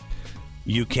minute,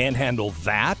 you can't handle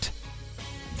that?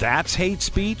 That's hate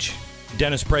speech?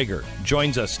 Dennis Prager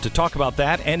joins us to talk about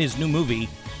that and his new movie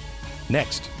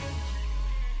next.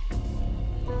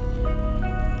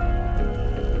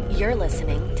 You're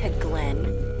listening to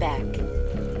Glenn Beck.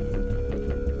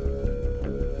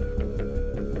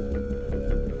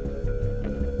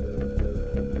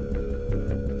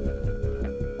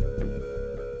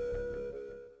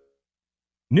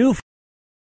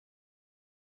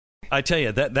 I tell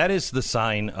you, that is the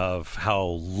sign of how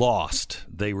lost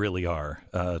they really are.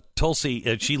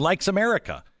 Tulsi, she likes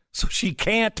America, so she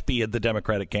can't be the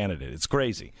Democratic candidate. It's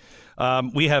crazy.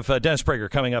 We have Dennis Prager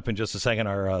coming up in just a second.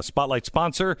 Our spotlight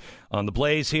sponsor on the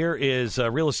Blaze here is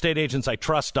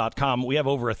realestateagentsitrust.com. We have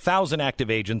over 1,000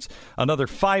 active agents, another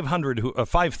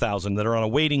 5,000 that are on a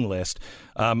waiting list.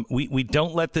 We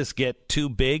don't let this get too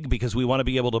big because we want to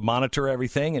be able to monitor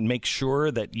everything and make sure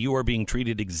that you are being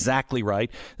treated exactly right.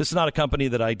 This is not a company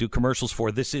that I do commercials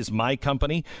for. This is my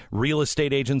company,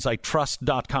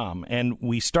 realestateagentsitrust.com. And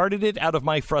we started it out of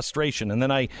my frustration. And then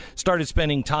I started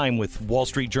spending time with Wall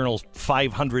Street Journal's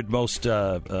 500 most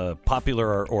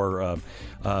popular or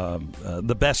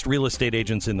the best real estate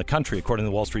agents in the country, according to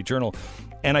the Wall Street Journal.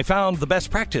 And I found the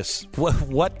best practice.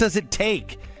 What does it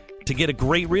take to get a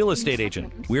great real estate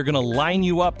agent? We're going to line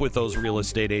you up with those real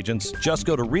estate agents. Just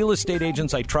go to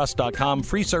realestateagentsitrust.com.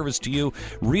 Free service to you,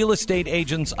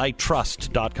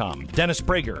 realestateagentsitrust.com. Dennis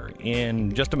Prager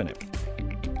in just a minute.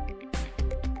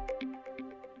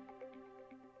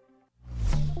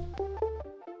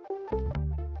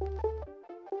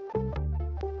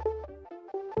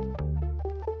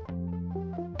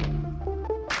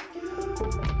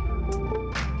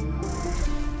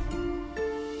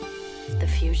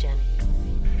 Fusion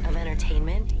of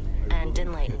entertainment and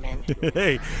enlightenment.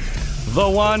 Hey, the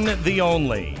one, the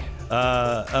only.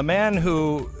 A man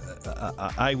who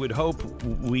I would hope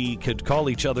we could call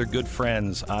each other good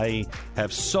friends. I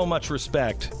have so much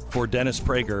respect for Dennis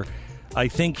Prager. I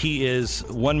think he is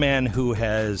one man who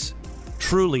has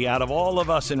truly, out of all of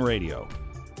us in radio,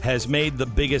 has made the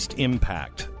biggest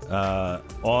impact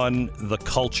on the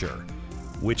culture,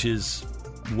 which is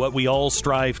what we all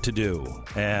strive to do.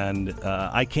 And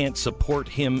I can't support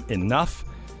him enough.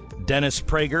 Dennis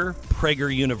Prager,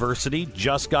 Prager University,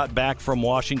 just got back from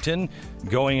Washington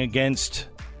going against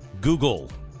Google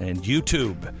and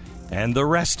YouTube and the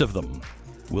rest of them.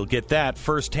 We'll get that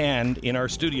firsthand in our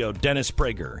studio. Dennis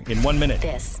Prager in 1 minute.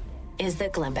 This is the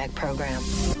Glenn Beck Program.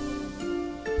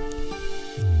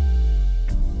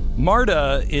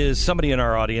 Marta is somebody in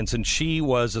our audience, and she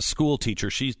was a school teacher.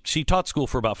 She taught school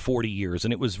for about 40 years,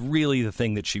 and it was really the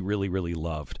thing that she really, really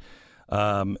loved.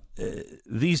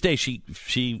 These days,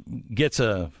 she gets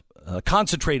a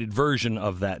concentrated version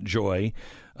of that joy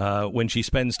when she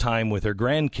spends time with her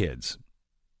grandkids.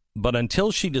 But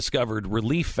until she discovered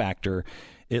Relief Factor,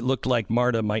 it looked like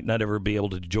Marta might not ever be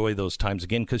able to enjoy those times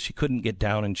again because she couldn't get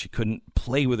down and she couldn't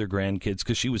play with her grandkids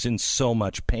because she was in so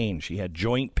much pain. She had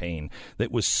joint pain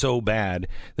that was so bad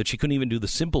that she couldn't even do the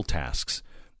simple tasks.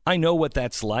 I know what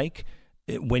that's like.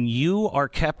 When you are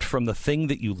kept from the thing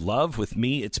that you love, with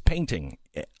me, it's painting.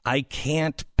 I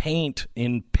can't paint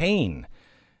in pain.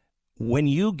 When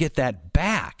you get that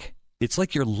back, it's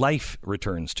like your life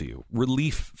returns to you.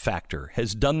 Relief Factor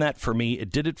has done that for me.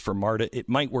 It did it for Marta. It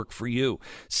might work for you.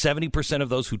 70% of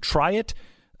those who try it,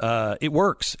 it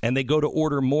works, and they go to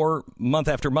order more month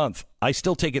after month. I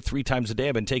still take it 3 times a day.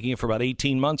 I've been taking it for about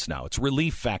 18 months now. It's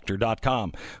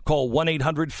ReliefFactor.com. Call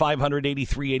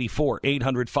 1-800-500-8384,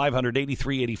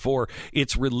 800-500-8384.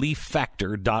 It's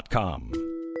ReliefFactor.com.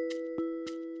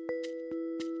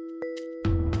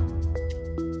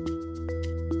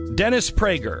 Dennis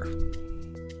Prager,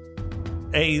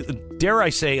 dare I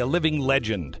say, a living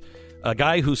legend. A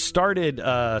guy who started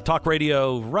talk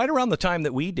radio right around the time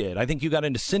that we did. I think you got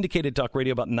into syndicated talk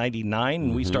radio about 99,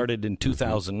 and we started in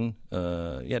 2000.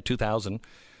 2000.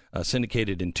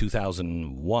 Syndicated in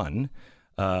 2001.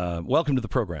 Welcome to the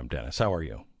program, Dennis. How are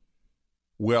you?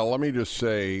 Well, let me just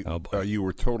say you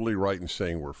were totally right in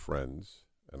saying we're friends,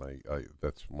 and I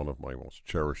that's one of my most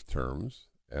cherished terms,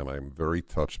 and I'm very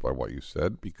touched by what you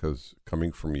said because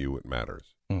coming from you, it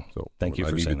matters. So thank you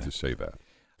for saying that. I needed to say that.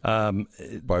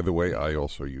 By the way, I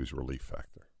also use Relief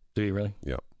Factor. Do you really?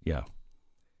 Yeah. Yeah.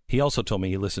 He also told me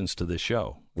he listens to this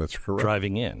show. That's correct.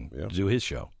 Driving in to do his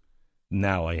show.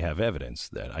 Now I have evidence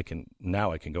that I can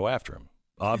go after him.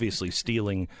 Obviously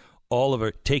stealing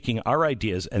taking our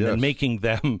ideas and then making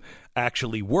them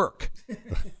actually work.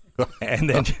 And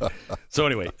then, so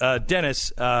anyway,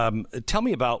 Dennis, tell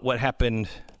me about what happened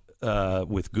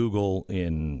with Google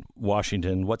in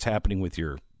Washington. What's happening with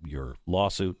your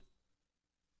lawsuit?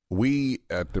 We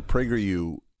at the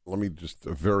PragerU, let me just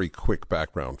a very quick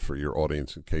background for your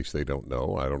audience in case they don't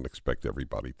know. I don't expect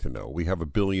everybody to know. We have 1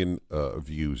 billion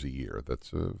views a year.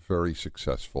 That's a very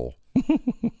successful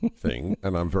thing,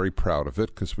 and I'm very proud of it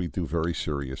because we do very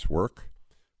serious work.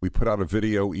 We put out a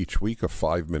video each week of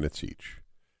 5 minutes each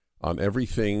on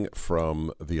everything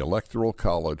from the Electoral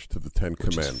College to the Ten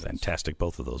Commandments. Fantastic.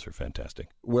 Both of those are fantastic.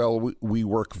 Well, we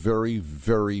work very,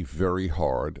 very, very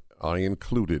hard. I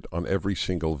included on every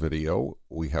single video.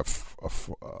 We have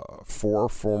 3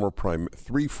 former prime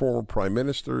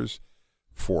ministers,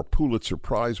 4 Pulitzer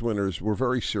Prize winners. We're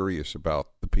very serious about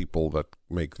the people that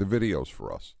make the videos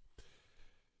for us.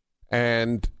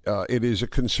 And it is a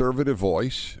conservative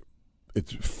voice.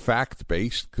 It's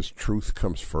fact-based because truth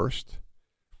comes first.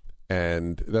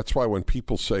 And that's why when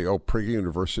people say, Prager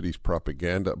University's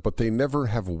propaganda, but they never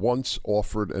have once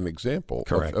offered an example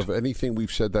of anything we've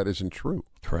said that isn't true.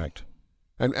 Correct.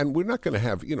 And we're not going to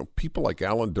have, people like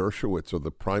Alan Dershowitz or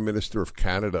the Prime Minister of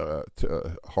Canada,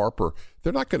 Harper,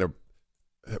 they're not going to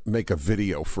make a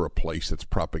video for a place that's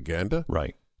propaganda.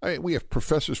 Right. We have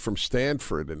professors from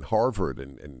Stanford and Harvard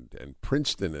and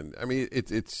Princeton. And I mean,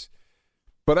 it's...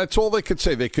 But that's all they could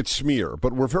say. They could smear.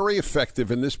 But we're very effective,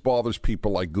 and this bothers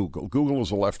people like Google. Google is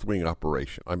a left-wing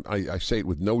operation. I say it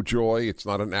with no joy. It's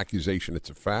not an accusation. It's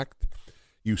a fact.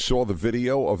 You saw the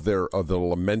video of the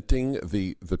lamenting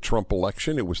the Trump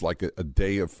election. It was like a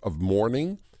day of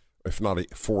mourning, if not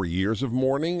 4 years of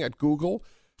mourning at Google.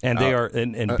 And they are,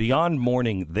 and beyond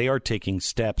mourning, they are taking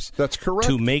steps. That's correct.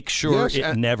 To make sure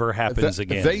it never happens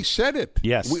again. They said it.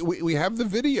 Yes. We have the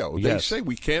video. They say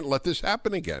we can't let this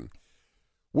happen again.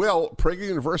 Well, Prager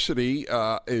University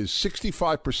is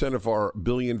 65% of our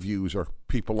billion views are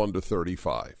people under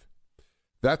 35.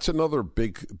 That's another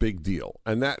big deal.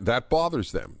 And that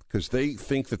bothers them because they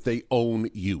think that they own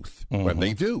youth. When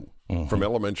they do. From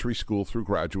elementary school through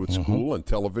graduate school and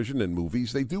television and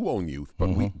movies, they do own youth.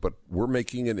 But we're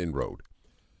making an inroad.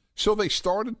 So they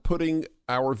started putting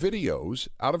our videos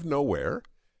out of nowhere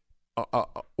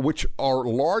which are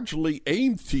largely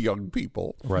aimed to young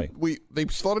people. Right.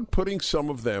 They've started putting some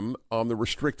of them on the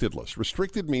restricted list.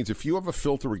 Restricted means if you have a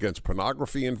filter against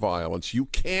pornography and violence, you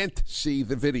can't see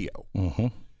the video.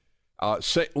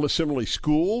 Similarly,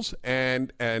 schools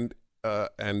and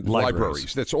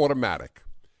libraries. That's automatic,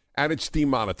 and it's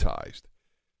demonetized.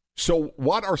 So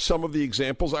what are some of the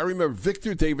examples? I remember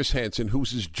Victor Davis Hanson,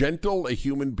 who's as gentle a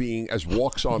human being as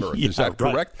walks on earth. Is that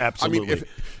correct? Right. Absolutely. I mean,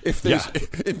 if there's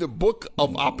in the book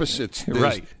of opposites,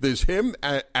 there's him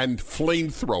and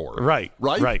flamethrower.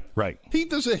 Right. He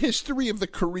does a history of the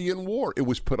Korean War. It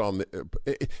was put on.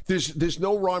 There's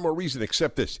no rhyme or reason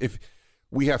except this. If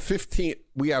we have 15,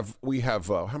 we have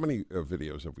how many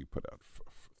videos have we put out?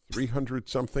 300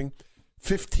 something.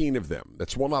 15 of them.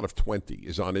 That's 1 out of 20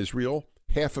 is on Israel.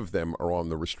 Half of them are on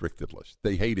the restricted list.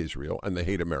 They hate Israel and they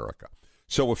hate America.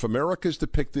 So if America is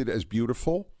depicted as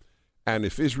beautiful and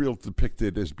if Israel is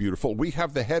depicted as beautiful, we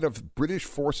have the head of British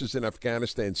forces in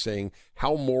Afghanistan saying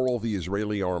how moral the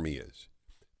Israeli army is.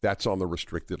 That's on the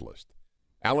restricted list.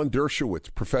 Alan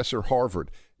Dershowitz, professor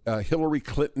Harvard, Hillary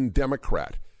Clinton,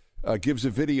 Democrat, gives a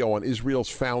video on Israel's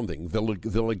founding, the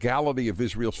legality of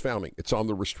Israel's founding. It's on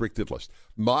the restricted list.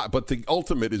 But the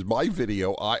ultimate is my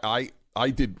video. I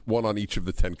did one on each of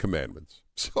the 10 commandments.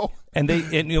 So, and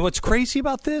you know what's crazy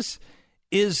about this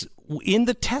is in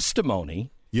the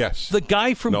testimony. Yes, the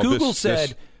guy from Google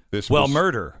said,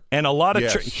 murder, and a lot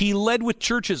of he led with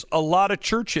churches. A lot of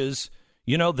churches,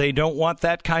 they don't want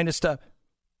that kind of stuff.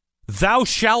 Thou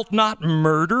shalt not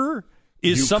murder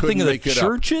is something of the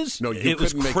churches. No, it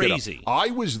was crazy. Make it up.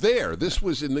 I was there. This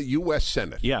was in the U.S.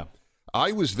 Senate. Yeah.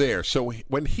 I was there. So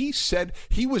when he said,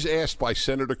 he was asked by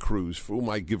Senator Cruz, for whom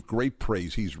I give great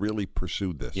praise, he's really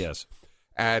pursued this. Yes.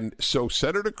 And so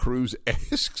Senator Cruz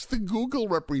asks the Google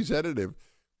representative,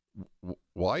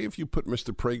 why have you put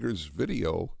Mr. Prager's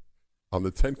video on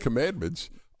the 10 Commandments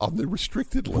on the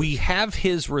restricted list? We have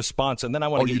his response, and then I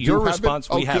want to get your response.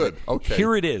 We have it. Okay.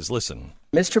 Here it is. Listen.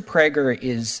 Mr. Prager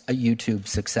is a YouTube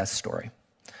success story.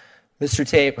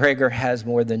 Mr. Prager has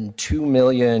more than 2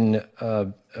 million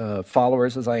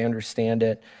followers, as I understand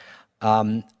it.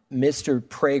 Mr.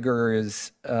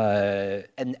 Prager's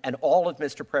and all of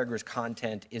Mr. Prager's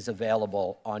content is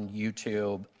available on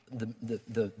YouTube,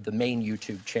 the main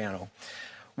YouTube channel.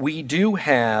 We do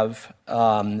have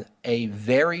a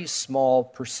very small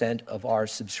percent of our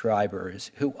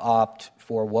subscribers who opt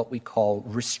for what we call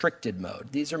restricted mode.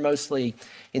 These are mostly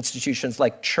institutions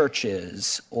like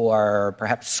churches or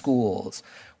perhaps schools,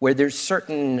 where there's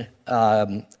certain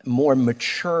more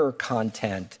mature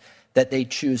content that they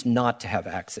choose not to have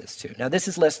access to. Now, this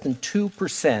is less than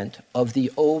 2% of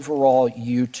the overall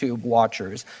YouTube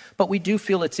watchers, but we do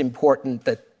feel it's important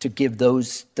to give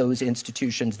those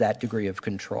institutions that degree of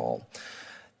control.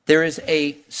 There is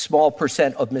a small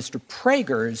percent of Mr.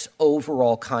 Prager's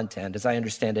overall content, as I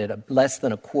understand it, less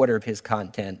than a quarter of his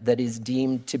content, that is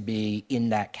deemed to be in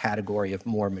that category of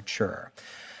more mature.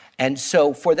 And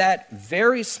so for that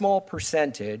very small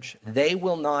percentage, they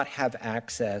will not have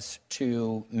access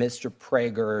to Mr.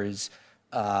 Prager's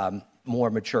more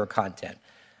mature content.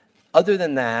 Other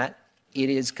than that,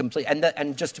 it is complete.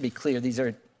 And just to be clear,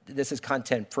 this is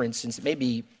content, for instance, it may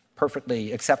be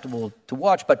perfectly acceptable to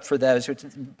watch, but for those who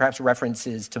perhaps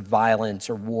references to violence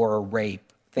or war or rape,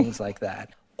 things like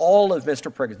that. All of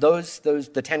Mr. Prager's,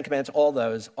 the 10 Commandments, all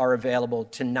those are available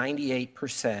to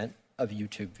 98% of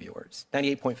YouTube viewers,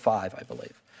 98.5, I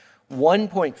believe.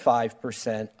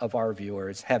 1.5% of our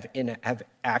viewers have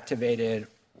activated,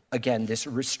 again, this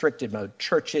restricted mode.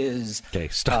 Churches. Okay,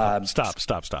 stop.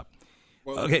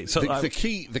 Well, okay, so the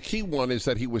key one is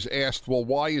that he was asked, well,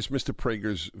 why is Mr.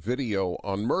 Prager's video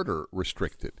on murder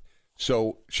restricted?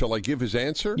 So shall I give his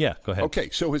answer? Yeah, go ahead. Okay,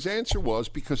 so his answer was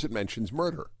because it mentions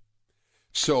murder.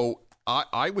 So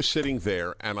I was sitting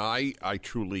there, and I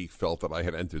truly felt that I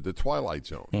had entered the Twilight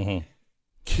Zone. Mm-hmm.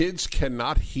 Kids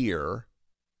cannot hear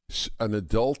an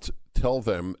adult tell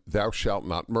them, thou shalt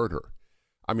not murder.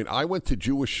 I mean, I went to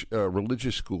Jewish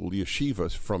religious school,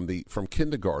 yeshiva, from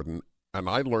kindergarten, and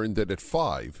I learned that at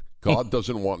 5, God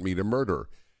doesn't want me to murder.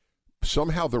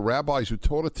 Somehow the rabbis who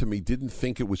taught it to me didn't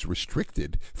think it was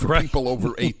restricted for people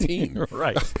over 18.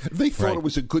 Right. They thought it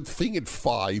was a good thing at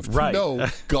 5 to Right. know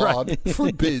God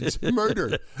forbids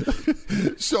murder.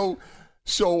 So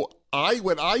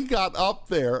when I got up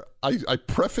there, I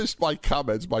prefaced my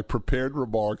comments, my prepared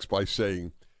remarks by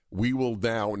saying, we will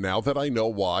now that I know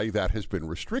why that has been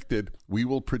restricted, we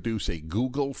will produce a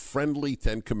Google-friendly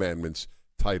 10 Commandments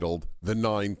titled The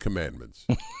 9 Commandments.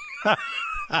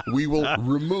 we will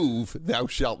remove thou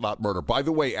shalt not murder. By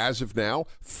the way, as of now,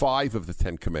 5 of the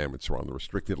 10 commandments are on the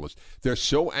restricted list. They're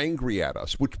so angry at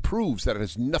us, which proves that it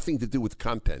has nothing to do with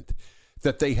content,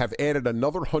 that they have added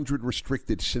another 100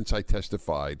 restricted since I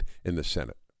testified in the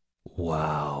Senate.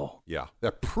 Wow. Yeah,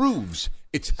 that proves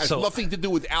it has nothing to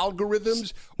do with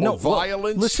algorithms or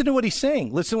violence. Well, listen to what he's saying.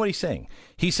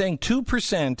 He's saying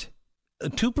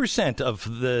 2% of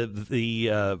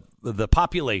the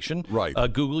population, right.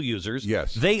 Google users,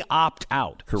 yes, they opt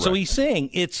out. Correct. So he's saying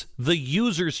it's the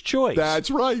user's choice. That's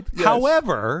right. Yes.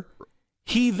 However,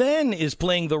 he then is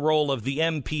playing the role of the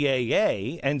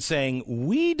MPAA and saying,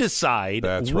 we decide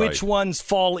which ones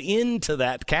fall into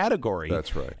that category.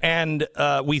 That's right. And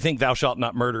we think thou shalt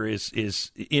not murder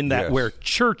is in that where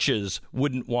churches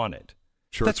wouldn't want it.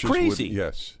 That's crazy.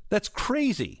 Yes. That's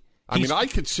crazy. I mean, I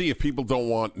could see if people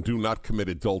do not commit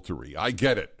adultery. I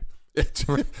get it.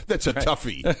 That's a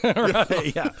toughie.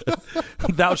 Right, yeah.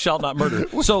 Thou shalt not murder.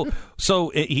 So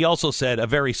he also said a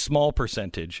very small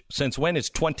percentage. Since when is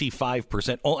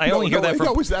 25%? I only hear that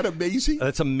from... is that amazing?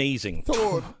 That's amazing.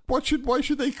 Lord, why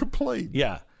should they complain?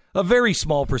 Yeah. A very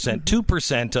small percent.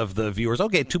 2% of the viewers.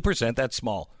 Okay, 2%, that's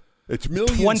small. It's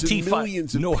millions and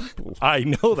millions of people. I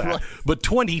know that. Right. But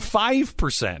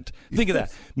 25%. Think of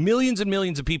that. Millions and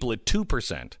millions of people at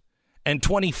 2%. And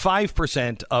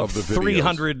 25% of the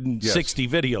 360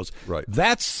 videos. Right.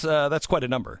 That's quite a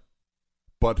number.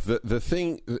 But the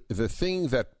thing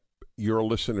that your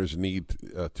listeners need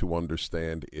to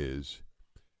understand is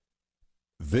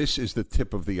this is the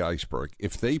tip of the iceberg.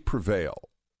 If they prevail,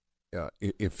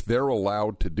 if they're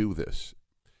allowed to do this,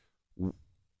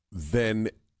 then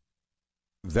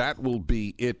that will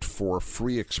be it for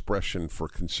free expression for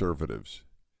conservatives.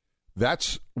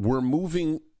 We're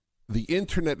moving. The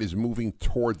internet is moving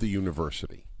toward the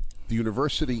university. The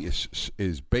university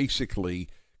is basically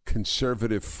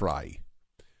conservative frei.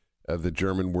 The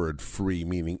German word free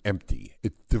meaning empty.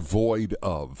 It's devoid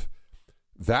of.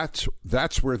 That's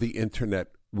where the internet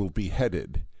will be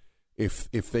headed if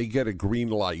they get a green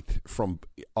light from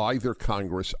either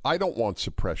Congress. I don't want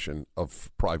suppression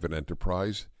of private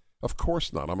enterprise. Of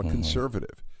course not. I'm a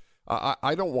conservative.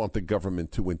 I don't want the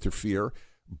government to interfere.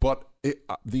 But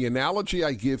the analogy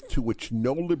I give, to which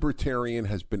no libertarian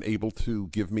has been able to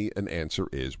give me an answer,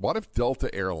 is what if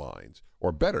Delta Airlines,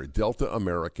 or better, Delta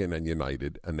American and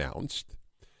United, announced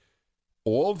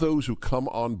all those who come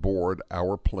on board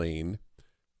our plane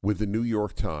with the New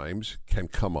York Times can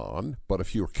come on, but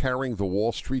if you're carrying the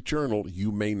Wall Street Journal,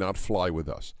 you may not fly with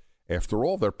us. After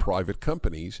all, they're private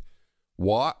companies.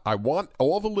 I want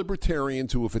all the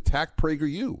libertarians who have attacked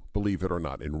PragerU, believe it or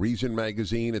not, in Reason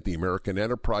Magazine, at the American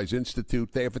Enterprise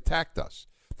Institute, they have attacked us.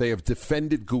 They have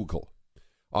defended Google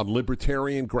on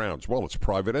libertarian grounds. Well, it's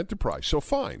private enterprise, so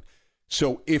fine.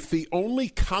 So if the only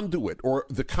conduit, or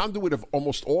the conduit of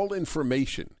almost all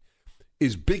information,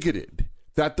 is bigoted,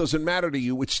 that doesn't matter to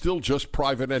you. It's still just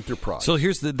private enterprise. So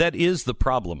that is the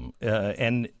problem,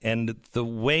 and the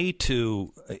way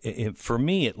to, for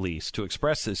me at least, to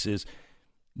express this is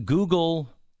Google,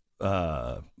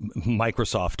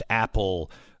 Microsoft, Apple,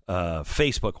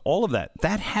 Facebook, all of that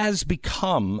has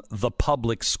become the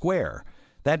public square.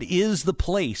 That is the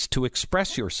place to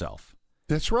express yourself.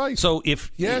 That's right. So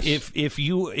if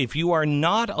you are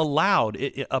not allowed,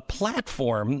 a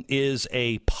platform is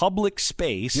a public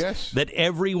space that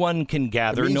everyone can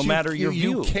gather, no matter your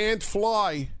view. You can't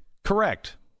fly.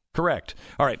 Correct.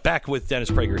 All right, back with Dennis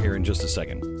Prager here in just a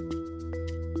second.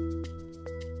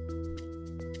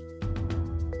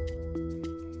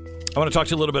 I want to talk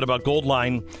to you a little bit about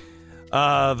Goldline.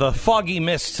 The foggy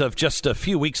mists of just a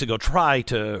few weeks ago. Try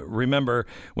to remember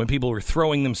when people were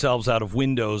throwing themselves out of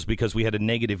windows because we had a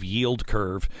negative yield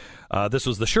curve. This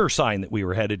was the sure sign that we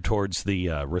were headed towards the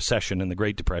recession and the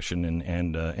Great Depression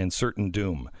and certain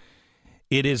doom.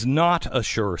 It is not a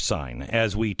sure sign,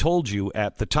 as we told you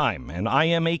at the time. And I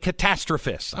am a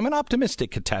catastrophist. I'm an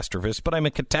optimistic catastrophist, but I'm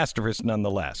a catastrophist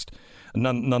nonetheless.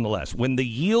 When the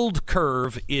yield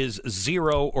curve is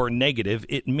zero or negative,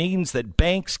 it means that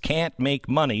banks can't make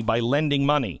money by lending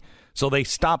money. So they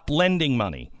stop lending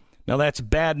money. Now, that's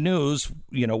bad news,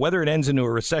 whether it ends into a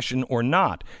recession or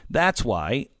not. That's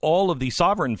why all of the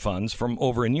sovereign funds from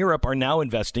over in Europe are now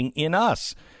investing in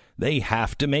us. They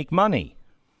have to make money.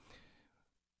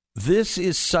 This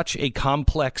is such a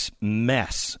complex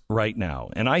mess right now,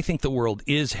 and I think the world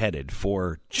is headed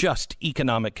for just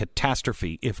economic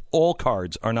catastrophe if all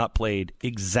cards are not played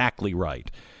exactly right.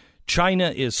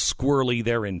 China is squirrely.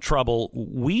 They're in trouble.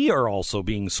 We are also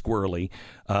being squirrely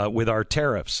with our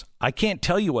tariffs. I can't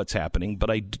tell you what's happening, but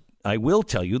I will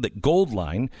tell you that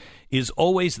Goldline is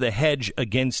always the hedge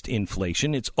against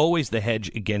inflation. It's always the hedge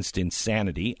against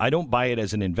insanity. I don't buy it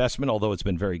as an investment, although it's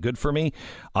been very good for me.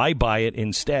 I buy it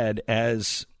instead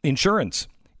as insurance.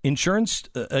 Insurance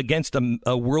against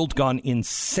a world gone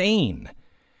insane.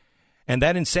 And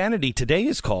that insanity today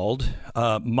is called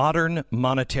modern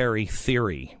monetary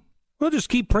theory. We'll just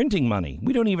keep printing money.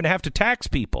 We don't even have to tax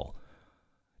people.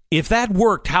 If that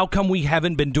worked, how come we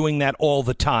haven't been doing that all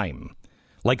the time?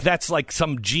 Like, that's like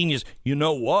some genius. You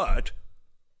know what?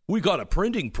 We got a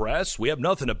printing press. We have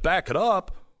nothing to back it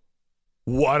up.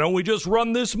 Why don't we just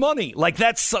run this money? Like,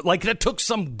 that took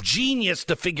some genius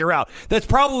to figure out. That's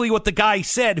probably what the guy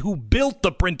said who built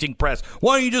the printing press.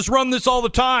 Why don't you just run this all the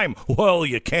time? Well,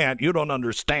 you can't. You don't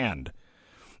understand.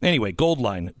 Anyway,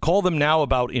 Goldline. Call them now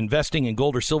about investing in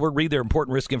gold or silver. Read their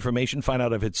important risk information. Find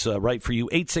out if it's right for you.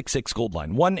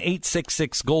 866-GOLDLINE.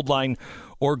 1-866-GOLDLINE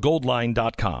or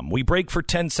goldline.com. We break for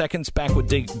 10 seconds. Back with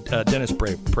Dennis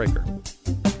Prager.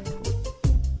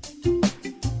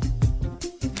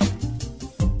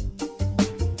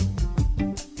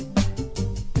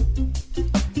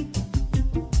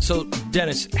 So,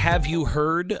 Dennis, have you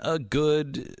heard a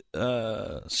good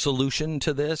solution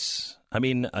to this? I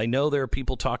mean, I know there are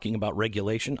people talking about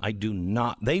regulation. I do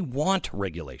not. They want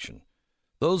regulation.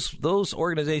 Those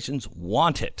organizations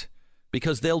want it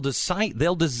because they'll design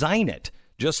it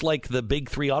just like the big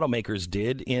three automakers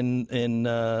did in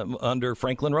under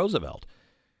Franklin Roosevelt.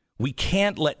 We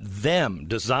can't let them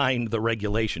design the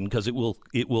regulation because it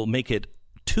will make it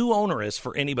too onerous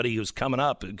for anybody who's coming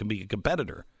up and can be a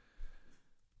competitor.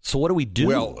 So what do we do?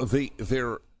 Well,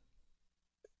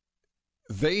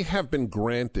 they have been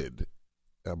granted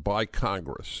by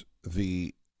Congress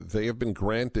they have been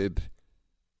granted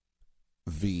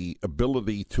the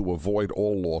ability to avoid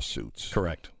all lawsuits.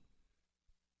 Correct.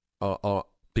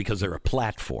 Because they're a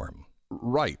platform.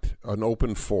 Right, an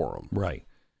open forum. Right.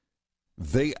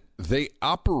 They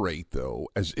operate, though,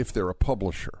 as if they're a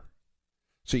publisher.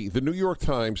 See, the New York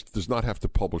Times does not have to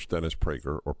publish Dennis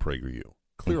Prager or PragerU.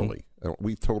 Clearly. Mm-hmm.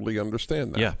 We totally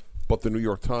understand that. Yeah. But the New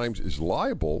York Times is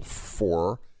liable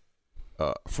for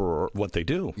what they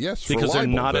do. Yes, because they're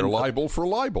liable for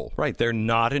libel. Right. They're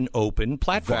not an open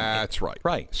platform. That's right.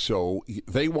 Right. So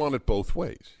they want it both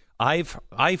ways.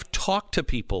 I've talked to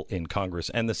people in Congress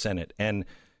and the Senate, and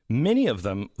many of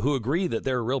them who agree that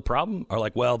they're a real problem are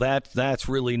like, well, that's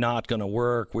really not going to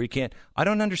work. We can't. I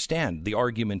don't understand the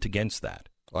argument against that.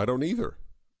 I don't either.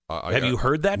 Have you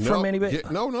heard that from anybody?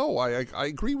 No. I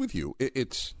agree with you.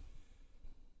 It's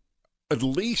at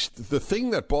least the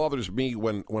thing that bothers me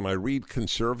when I read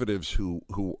conservatives who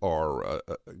are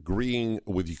agreeing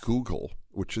with Google,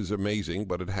 which is amazing,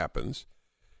 but it happens.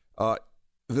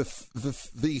 The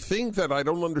thing that I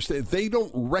don't understand, they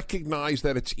don't recognize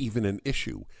that it's even an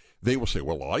issue. They will say,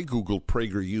 well, I Googled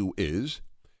PragerU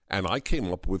and I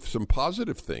came up with some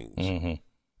positive things. Mm-hmm.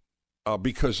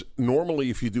 Because normally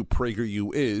if you do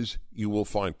PragerU you will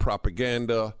find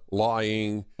propaganda,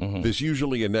 lying. Mm-hmm. There's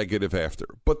usually a negative after.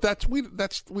 But we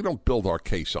don't build our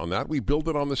case on that. We build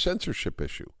it on the censorship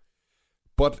issue.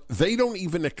 But they don't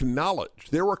even acknowledge.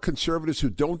 There are conservatives who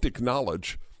don't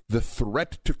acknowledge the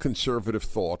threat to conservative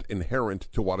thought inherent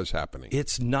to what is happening.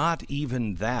 It's not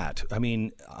even that. I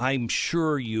mean, I'm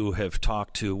sure you have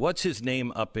talked to, what's his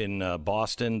name up in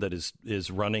Boston that is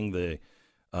running the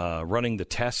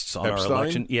tests on Epstein? Our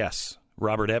election? Yes.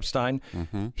 Robert Epstein.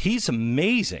 Mm-hmm. He's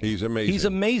amazing. He's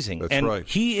amazing. That's and right.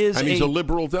 He's a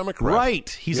liberal Democrat. Right.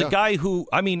 He's a guy who,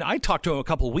 I mean, I talked to him a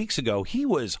couple of weeks ago. He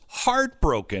was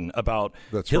heartbroken about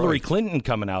Hillary Clinton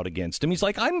coming out against him. He's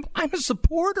like, I'm a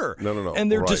supporter. No.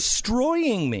 And they're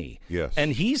destroying me. Yes.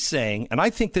 And he's saying, and I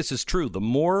think this is true, the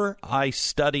more I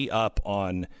study up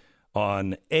on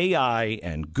AI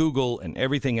and Google and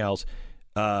everything else,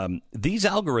 these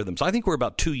algorithms, I think we're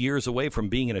about 2 years away from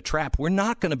being in a trap we're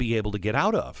not going to be able to get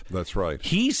out of. That's right.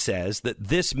 He says that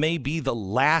this may be the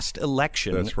last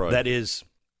election that is,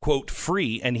 quote,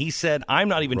 free. And he said, I'm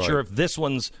not even sure if this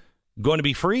one's going to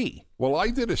be free. Well,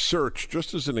 I did a search,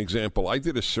 just as an example,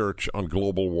 on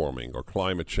global warming or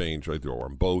climate change, or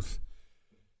on both.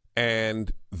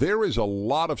 And there is a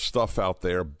lot of stuff out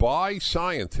there by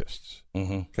scientists,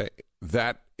 okay,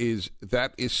 that is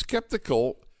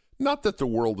skeptical. Not that the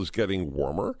world is getting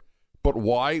warmer, but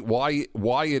why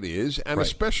it is, and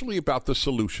especially about the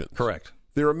solutions. Correct.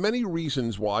 There are many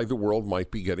reasons why the world might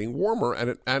be getting warmer,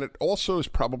 and it also is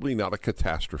probably not a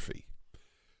catastrophe.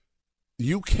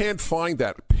 You can't find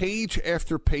that. Page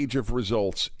after page of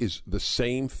results is the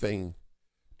same thing,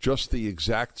 just the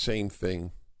exact same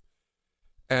thing.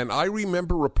 And I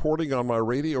remember reporting on my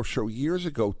radio show years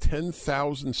ago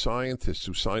 10,000 scientists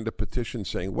who signed a petition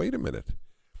saying, wait a minute,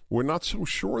 we're not so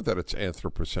sure that it's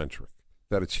anthropocentric,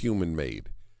 that it's human-made.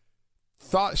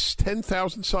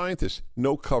 10,000 scientists,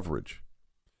 no coverage.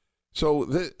 So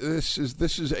this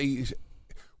is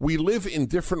we live in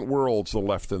different worlds, the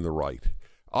left and the right.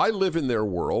 I live in their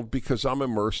world because I'm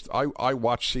immersed. I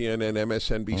watch CNN,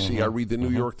 MSNBC. I read the New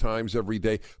York Times every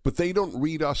day. But they don't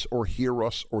read us or hear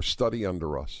us or study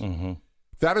under us.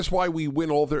 That is why we win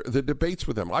all the debates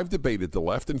with them. I've debated the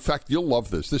left. In fact, you'll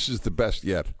love this. This is the best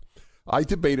yet. I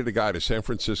debated a guy at a San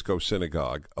Francisco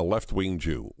synagogue, a left-wing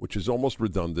Jew, which is almost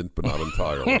redundant, but not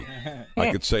entirely.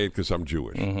 I could say it because I'm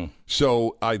Jewish.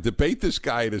 So I debate this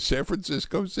guy at a San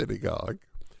Francisco synagogue,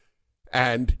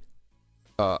 and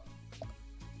I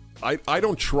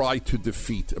don't try to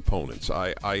defeat opponents.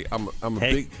 I'm a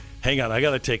big. Hang on, I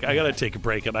gotta take a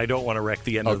break, and I don't want to wreck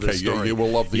the end of the story. You will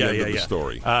love the end of the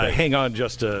story. Hang on,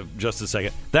 just a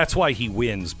second. That's why he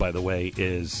wins. By the way,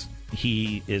 is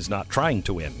he is not trying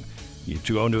to win. You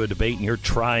go into a debate and you're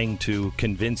trying to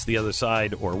convince the other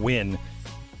side or win,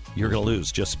 you're going to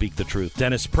lose. Just speak the truth.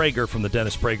 Dennis Prager from the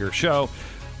Dennis Prager Show.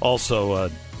 Also,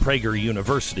 Prager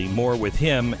University. More with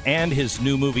him and his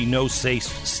new movie, No Safe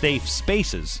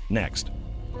Spaces, next.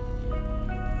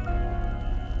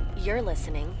 You're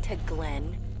listening to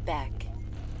Glenn Beck.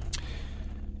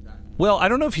 Well, I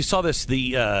don't know if you saw this.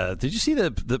 Did you see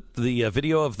the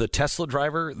video of the Tesla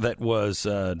driver that was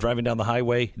driving down the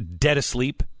highway, dead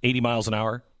asleep, 80 miles an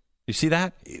hour? You see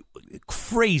that?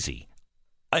 Crazy.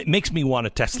 It makes me want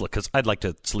a Tesla because I'd like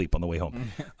to sleep on the way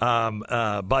home.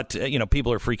 But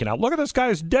people are freaking out. Look at this guy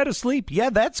who's dead asleep.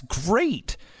 Yeah, that's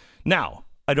great. Now,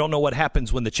 I don't know what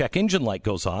happens when the check engine light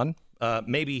goes on.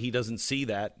 Maybe he doesn't see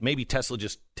that. Maybe Tesla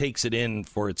just takes it in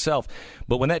for itself.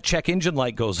 But when that check engine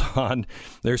light goes on,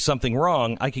 there's something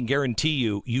wrong. I can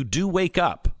guarantee you do wake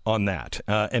up on that.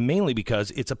 And mainly because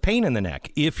it's a pain in the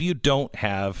neck if you don't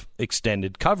have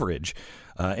extended coverage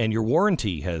and your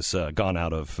warranty has gone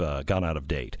out of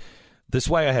date. This is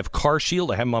why I have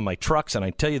CarShield. I have them on my trucks, and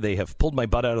I tell you, they have pulled my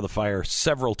butt out of the fire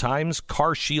several times.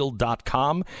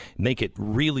 CarShield.com. Make it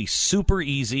really super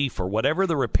easy for whatever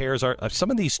the repairs are. Some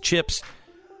of these chips,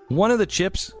 one of the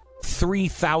chips,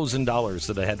 $3,000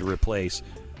 that I had to replace.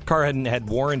 Car hadn't had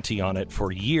warranty on it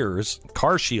for years.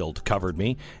 CarShield covered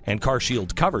me, and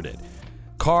CarShield covered it.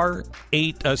 Car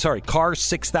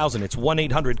 6000. It's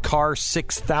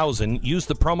 1-800-CAR-6000. Use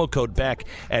the promo code Beck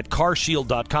at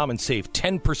carshield.com and save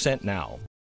 10% now.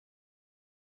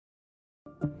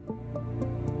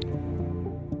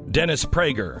 Dennis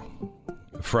Prager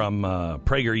from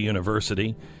Prager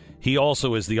University. He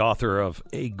also is the author of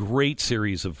a great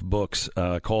series of books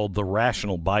called The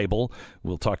Rational Bible.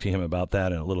 We'll talk to him about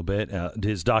that in a little bit.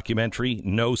 His documentary,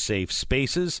 No Safe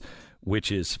Spaces,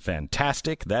 which is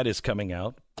fantastic. That is coming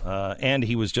out. And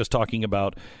he was just talking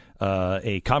about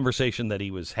a conversation that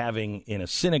he was having in a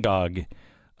synagogue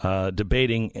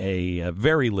debating a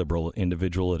very liberal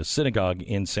individual at a synagogue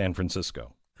in San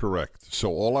Francisco. Correct.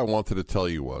 So all I wanted to tell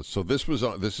you was, this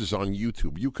is on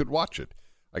YouTube. You could watch it.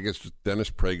 I guess Dennis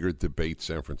Prager debates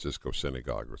San Francisco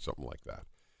synagogue or something like that.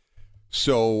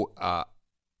 So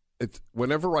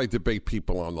whenever I debate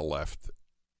people on the left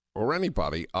or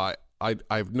anybody, I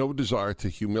have no desire to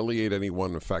humiliate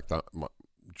anyone. In fact,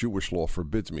 Jewish law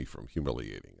forbids me from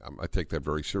humiliating. I take that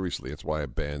very seriously. That's why I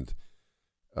banned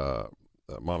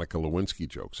Monica Lewinsky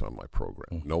jokes on my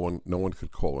program. No one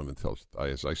could call in and tell.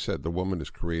 As I said, the woman is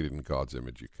created in God's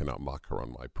image. You cannot mock her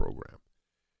on my program.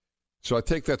 So I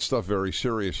take that stuff very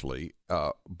seriously.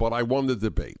 But I won the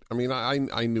debate. I mean,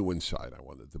 I knew inside I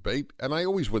won the debate, and I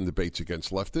always win debates against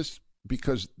leftists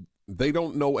because they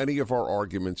don't know any of our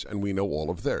arguments, and we know all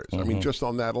of theirs. I mean, just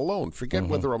on that alone, forget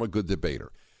whether I'm a good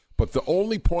debater. But the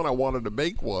only point I wanted to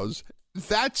make was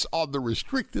that's on the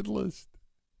restricted list.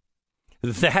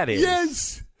 That is?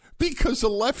 Yes, because a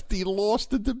lefty lost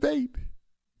the debate.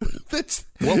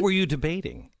 What were you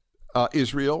debating?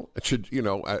 Israel,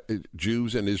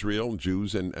 Jews and Israel,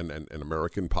 Jews and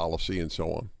American policy and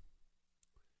so on.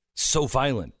 So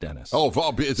violent, Dennis. And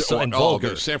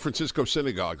vulgar. The San Francisco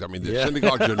synagogues. I mean, the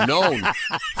synagogues are known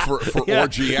for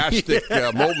orgiastic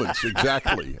moments.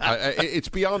 Exactly. It's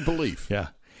beyond belief. Yeah.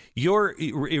 You're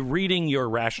reading your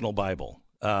Rational Bible.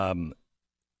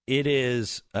 It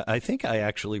is, I think I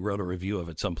actually wrote a review of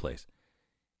it someplace.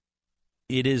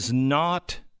 It is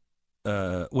not,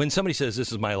 when somebody says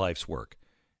this is my life's work,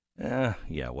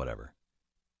 whatever.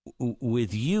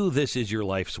 With you, this is your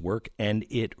life's work, and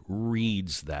it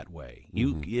reads that way.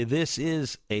 This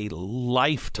is a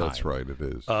lifetime. That's right, it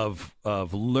is. Of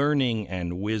learning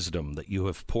and wisdom that you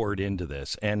have poured into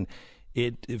this. And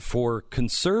for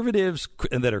conservatives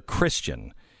that are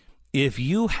Christian, if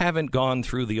you haven't gone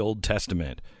through the Old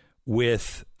Testament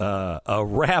with a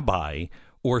rabbi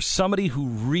or somebody who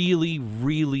really,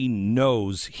 really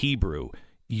knows Hebrew,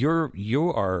 you're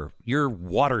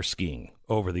water skiing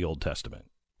over the Old Testament.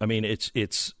 I mean,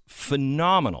 it's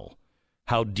phenomenal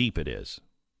how deep it is.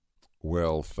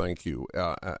 Well, thank you.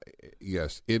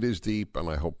 Yes, it is deep, and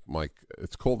I hope, Mike,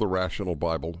 it's called The Rational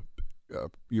Bible.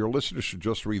 Your listeners should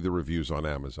just read the reviews on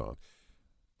Amazon.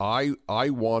 When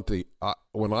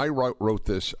I wrote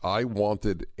this, I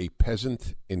wanted a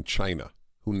peasant in China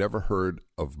who never heard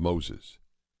of Moses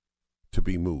to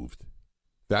be moved.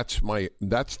 That's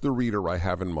the reader I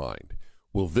have in mind.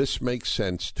 Will this make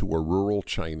sense to a rural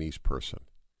Chinese person?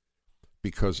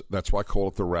 Because that's why I call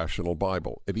it the Rational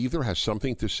Bible. It either has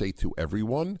something to say to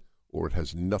everyone or it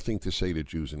has nothing to say to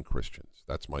Jews and Christians.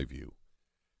 That's my view.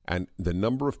 And the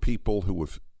number of people who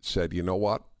have said, you know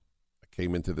what, I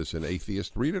came into this an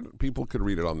atheist, read it, people could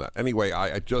read it on that. Anyway,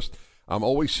 I'm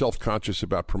always self-conscious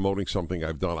about promoting something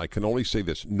I've done. I can only say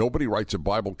this: nobody writes a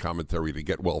Bible commentary to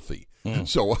get wealthy.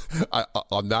 So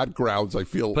on that grounds, I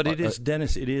feel... But it is,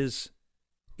 Dennis, it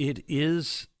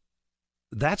is,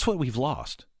 that's what we've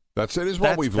lost. It is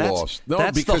what we've lost.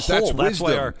 No, because that's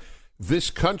wisdom.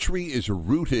 This country is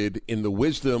rooted in the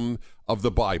wisdom of the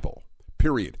Bible,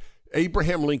 period.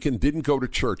 Abraham Lincoln didn't go to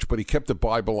church, but he kept the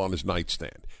Bible on his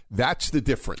nightstand. That's the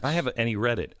difference. And he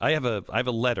read it. I have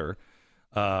a letter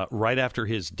right after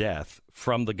his death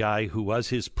from the guy who was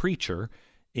his preacher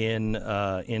in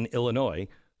Illinois,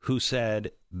 who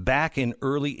said back in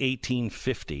early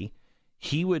 1850,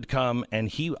 he would come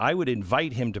and I would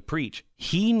invite him to preach.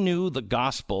 He knew the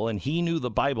gospel and he knew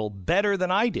the Bible better than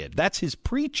I did. That's his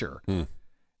preacher.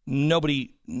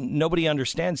 Nobody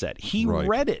understands that. He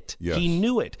read it. Yes. He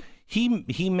knew it.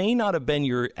 He may not have been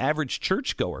your average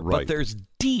churchgoer, but there's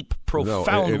deep,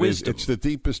 profound wisdom. It's the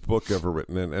deepest book ever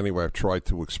written. And anyway, I've tried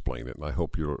to explain it, and I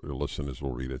hope your listeners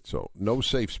will read it. So, No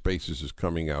Safe Spaces is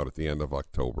coming out at the end of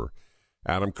October.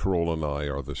 Adam Carolla and I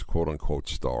are the quote-unquote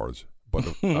stars. But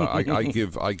I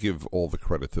give all the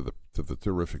credit to the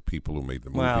terrific people who made the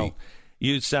movie. Well,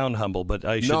 you sound humble, but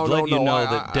I should let you know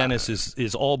that Dennis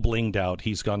is all blinged out.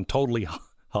 He's gone totally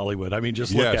Hollywood. I mean,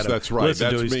 just look at him. Yes, that's right. Listen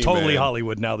to him. He's totally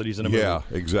Hollywood now that he's in a movie. Yeah,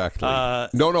 exactly.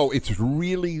 No, it's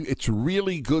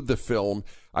really good, the film.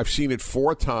 I've seen it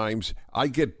 4 times. I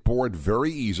get bored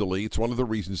very easily. It's one of the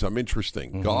reasons I'm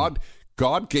interesting. Mm-hmm.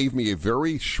 God gave me a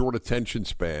very short attention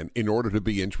span in order to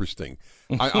be interesting.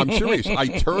 I'm serious. I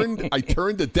turned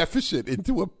the deficit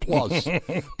into a plus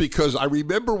because I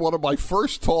remember one of my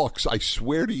first talks, I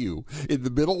swear to you, in the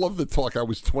middle of the talk, I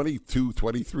was 22,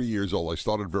 23 years old. I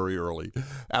started very early.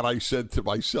 And I said to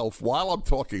myself, while I'm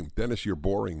talking, Dennis, you're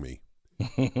boring me.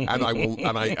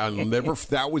 I'll never,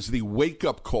 that was the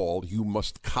wake-up call. You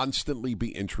must constantly be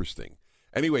interesting.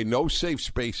 Anyway, No Safe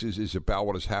Spaces is about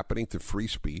what is happening to free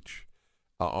speech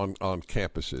on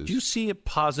campuses. Do you see a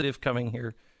positive coming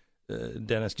here,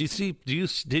 Dennis?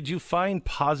 Did you find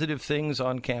positive things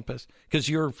on campus? Because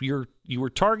you were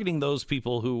targeting those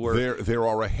people who were there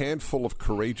are a handful of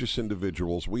courageous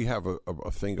individuals. We have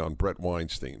a thing on Brett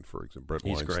Weinstein, for example.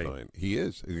 He's great. He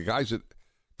is. The guy's a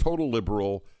total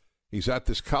liberal. He's at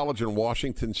this college in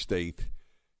Washington State,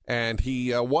 and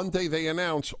he one day they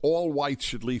announce all whites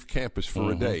should leave campus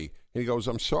for a day. And he goes,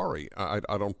 "I'm sorry, I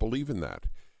don't believe in that."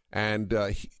 And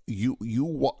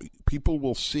people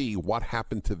will see what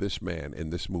happened to this man in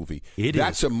this movie.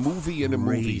 That's a movie in a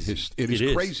movie. It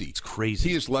is crazy. It's crazy.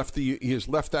 He has left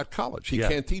that college. He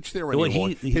can't teach there anymore.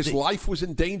 His life was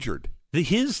endangered.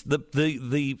 He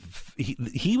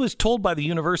was told by the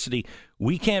university,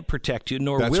 we can't protect you,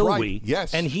 nor will we.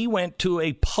 Yes. And he went to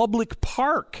a public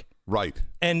park. Right.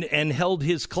 And held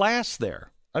his class there.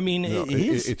 I mean,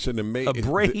 it's an amazing, a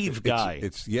brave guy.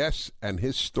 Yes, and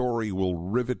his story will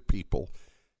rivet people.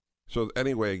 So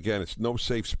anyway, again, it's No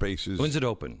Safe Spaces. When's it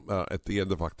open? At the end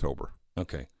of October.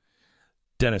 Okay.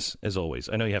 Dennis, as always,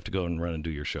 I know you have to go and run and do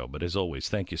your show, but as always,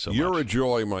 thank you so much. You're a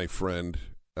joy, my friend.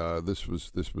 This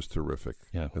was terrific.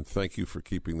 Yeah. And thank you for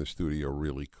keeping the studio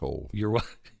really cold. You're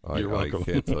welcome. I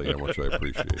can't tell you how much I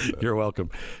appreciate that. You're welcome.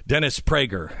 Dennis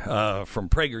Prager from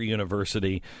Prager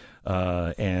University.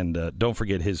 And don't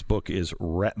forget, his book is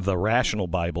The Rational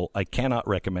Bible. I cannot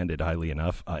recommend it highly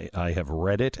enough. I have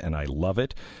read it, and I love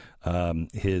it.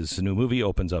 His new movie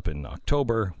opens up in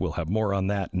October. We'll have more on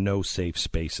that. No Safe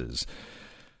Spaces.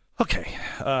 Okay,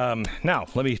 now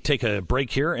let me take a break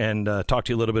here and talk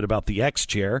to you a little bit about the X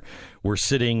chair. We're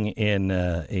sitting in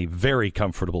a very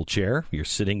comfortable chair. You're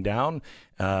sitting down,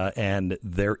 and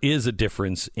there is a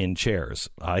difference in chairs.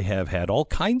 I have had all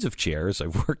kinds of chairs.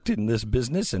 I've worked in this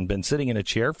business and been sitting in a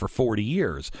chair for 40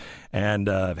 years, and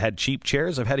I've had cheap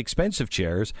chairs. I've had expensive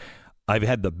chairs. I've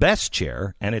had the best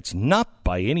chair, and it's not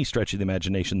by any stretch of the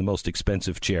imagination the most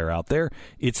expensive chair out there.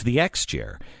 It's the X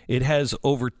chair. It has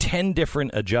over 10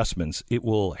 different adjustments. It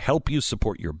will help you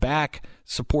support your back,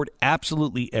 support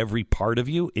absolutely every part of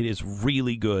you. It is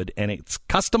really good, and it's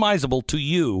customizable to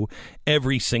you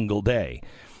every single day.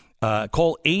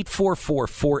 Call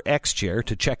 844-4X-CHAIR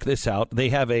to check this out. They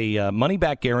have a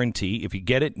money-back guarantee. If you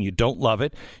get it and you don't love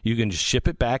it, you can just ship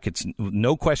it back. It's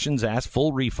no questions asked,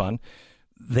 full refund.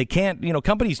 They can't,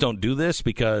 companies don't do this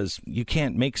because you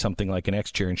can't make something like an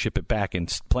X chair and ship it back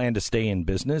and plan to stay in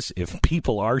business if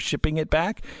people are shipping it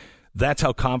back. That's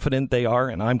how confident they are,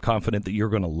 and I'm confident that you're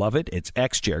going to love it. It's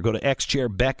X-Chair. Go to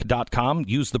xchairbeck.com,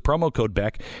 use the promo code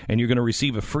Beck, and you're going to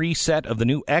receive a free set of the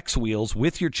new X wheels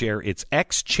with your chair. It's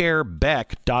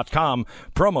xchairbeck.com,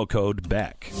 promo code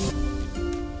Beck.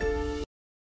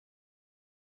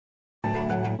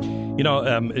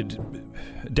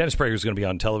 Dennis Prager is going to be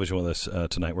on television with us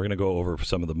tonight. We're going to go over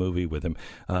some of the movie with him.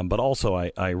 But also,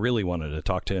 I really wanted to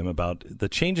talk to him about the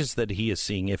changes that he is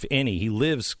seeing, if any. He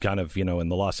lives kind of, in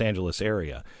the Los Angeles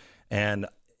area. And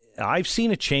I've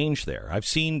seen a change there. I've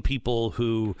seen people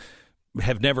who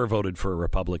have never voted for a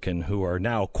Republican who are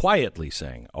now quietly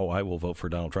saying, oh, I will vote for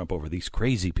Donald Trump over these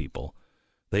crazy people.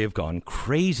 They have gone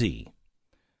crazy.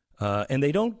 And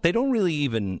they don't really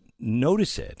even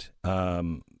notice it,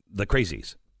 the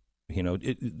crazies.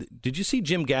 Did you see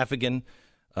Jim Gaffigan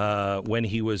when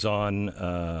he was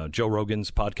on Joe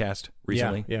Rogan's podcast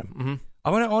recently? Yeah. Mm-hmm. I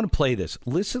want to play this.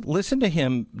 Listen to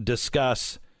him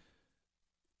discuss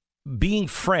being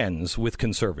friends with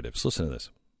conservatives. Listen to this.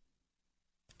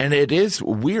 And it is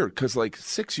weird because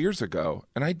 6 years ago,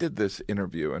 and I did this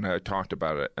interview and I talked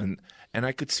about it, and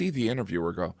I could see the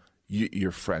interviewer go,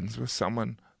 "You're friends with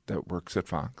someone that works at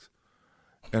Fox?"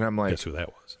 And I'm like, guess who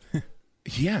that was?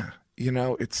 Yeah.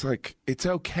 It's it's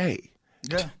okay.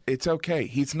 Yeah. It's okay.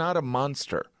 He's not a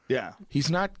monster. Yeah. He's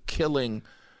not killing,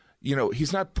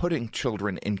 he's not putting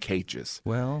children in cages.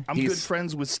 Well, I'm good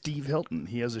friends with Steve Hilton.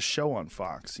 He has a show on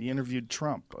Fox. He interviewed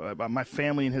Trump. My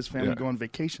family and his family go on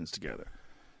vacations together.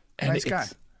 And nice guy.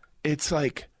 It's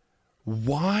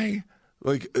why?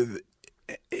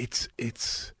 It's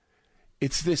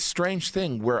this strange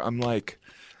thing where I'm like,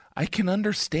 I can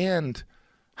understand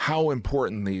how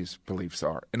important these beliefs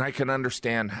are, and I can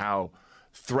understand how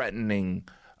threatening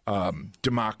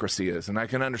democracy is, and I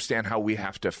can understand how we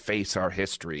have to face our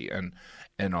history and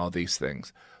all these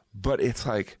things. But it's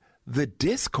the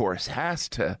discourse has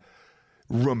to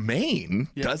remain,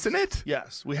 doesn't it?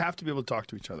 Yes, we have to be able to talk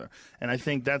to each other, and I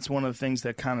think that's one of the things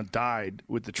that kind of died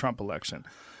with the Trump election.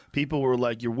 People were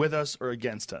like, "You're with us or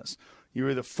against us."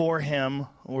 You're either for him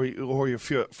or you're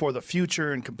for the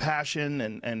future and compassion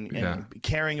and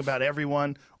caring about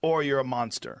everyone, or you're a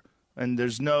monster. And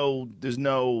there's no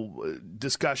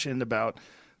discussion about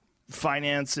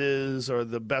finances or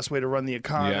the best way to run the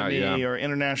economy or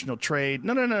international trade.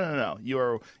 No.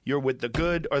 You're with the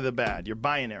good or the bad. You're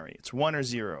binary. It's 1 or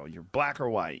 0. You're black or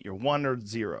white. You're 1 or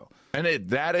 0. And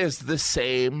that is the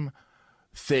same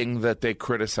thing that they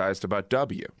criticized about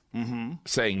W,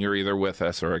 saying you're either with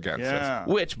us or against us.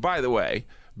 Which, by the way,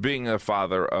 being a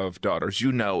father of daughters,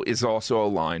 is also a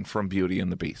line from Beauty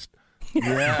and the Beast.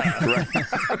 Yeah. Right.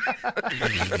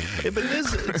 But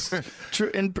it's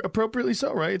true, and appropriately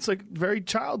so, right? It's very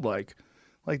childlike.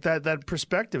 That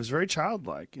perspective is very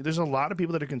childlike. There's a lot of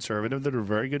people that are conservative that are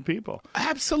very good people.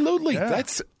 Absolutely. Yeah.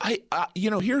 That's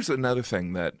here's another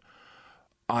thing that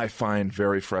I find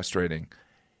very frustrating.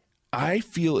 I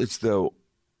feel as though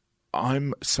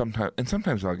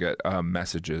sometimes I'll get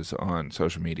messages on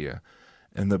social media,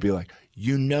 and they'll be like,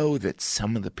 that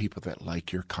some of the people that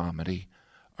like your comedy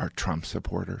are Trump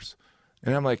supporters.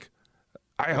 And I'm like,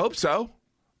 I hope so.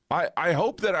 I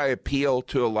hope that I appeal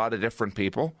to a lot of different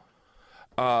people.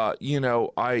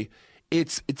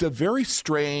 It's a very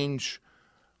strange.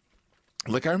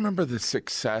 I remember the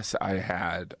success I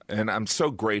had, and I'm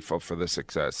so grateful for the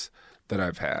success that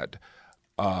I've had.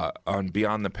 On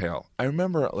Beyond the Pale. I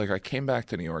remember, I came back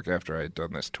to New York after I had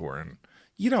done this tour, and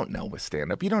you don't know with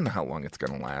stand-up. You don't know how long it's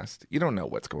going to last. You don't know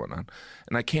what's going on.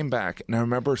 And I came back, and I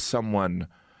remember someone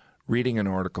reading an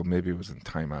article, maybe it was in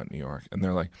Time Out New York, and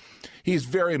they're like, he's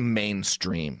very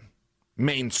mainstream.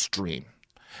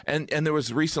 And there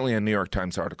was recently a New York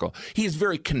Times article, he's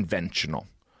very conventional.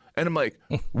 And I'm like,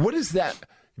 what is that?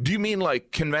 Do you mean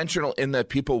conventional in that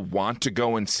people want to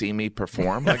go and see me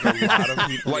perform? A lot of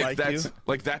people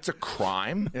that's a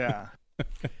crime? Yeah.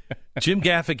 Jim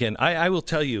Gaffigan, I will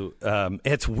tell you,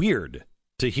 it's weird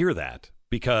to hear that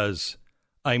because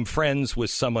I'm friends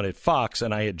with someone at Fox,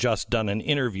 and I had just done an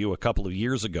interview a couple of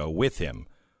years ago with him.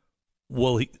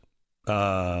 Well,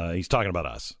 he's talking about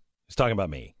us. He's talking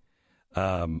about me.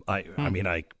 I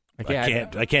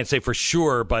can't say for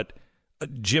sure, but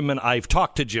Jim and I've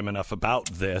talked to Jim enough about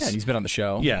this. Yeah, and he's been on the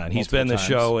show. Yeah, and he's been on the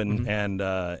show,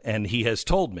 and he has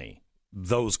told me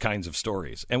those kinds of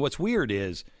stories. And what's weird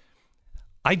is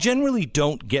I generally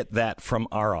don't get that from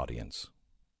our audience.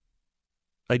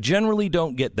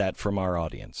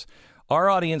 Our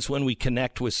audience, when we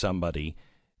connect with somebody,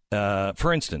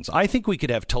 for instance, I think we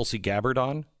could have Tulsi Gabbard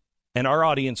on, and our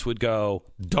audience would go,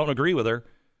 don't agree with her,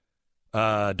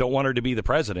 don't want her to be the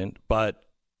president, but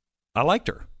I liked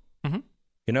her.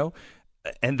 You know,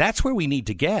 and that's where we need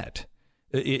to get.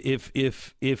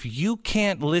 If you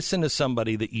can't listen to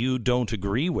somebody that you don't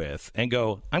agree with and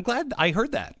go, I'm glad I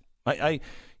heard that. I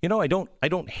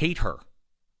don't hate her.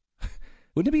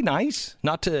 Wouldn't it be nice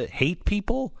not to hate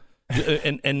people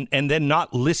and then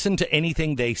not listen to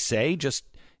anything they say? Just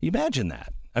imagine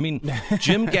that. I mean,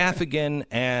 Jim Gaffigan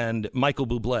and Michael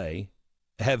Bublé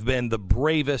have been the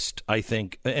bravest, I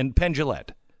think, and Penn Jillette.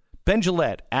 Ben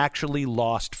Jillette actually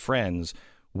lost friends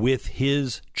with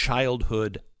his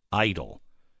childhood idol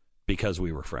because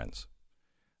we were friends.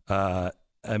 I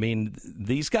mean,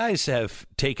 these guys have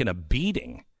taken a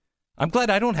beating. I'm glad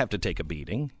I don't have to take a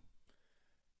beating.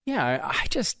 Yeah, I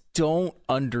just don't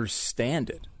understand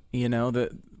it. You know,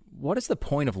 what is the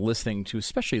point of listening to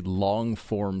especially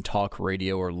long-form talk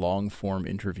radio or long-form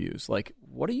interviews? Like,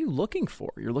 what are you looking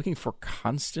for? You're looking for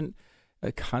constant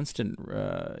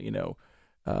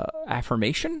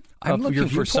affirmation. I'm looking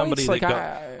for somebody like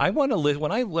I want to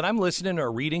when I'm listening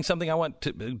or reading something, I want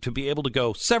to be able to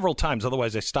go several times.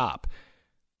 Otherwise, I stop.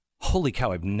 Holy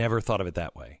cow! I've never thought of it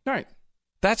that way. All right.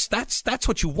 That's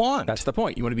what you want. That's the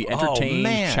point. You want to be entertained,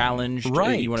 challenged.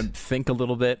 Right. You want to think a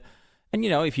little bit. And,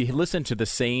 you know, if you listen to the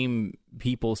same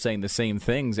people saying the same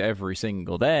things every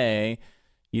single day,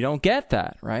 you don't get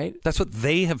that, right? That's what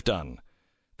they have done.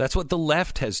 That's what the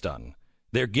left has done.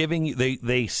 They're giving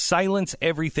they silence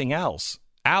everything else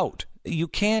out. You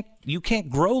can't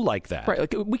grow like that. Right.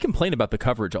 Like, we complain about the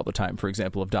coverage all the time, for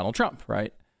example, of Donald Trump,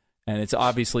 right? And it's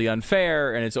obviously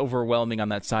unfair and it's overwhelming on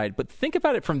that side. But think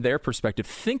about it from their perspective.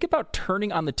 Think about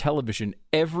turning on the television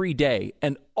every day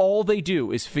and all they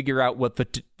do is figure out what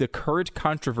the current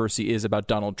controversy is about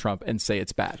Donald Trump and say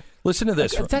it's bad. Listen to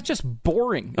this. That's just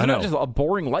boring. Isn't that just a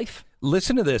boring life?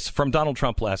 Listen to this from Donald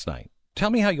Trump last night. Tell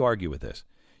me how you argue with this.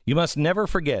 You must never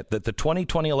forget that the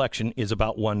 2020 election is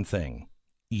about one thing.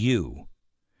 You.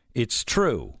 It's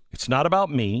true. It's not about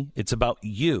me. It's about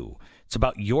you. It's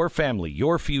about your family,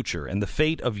 your future, and the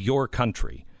fate of your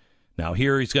country. Now,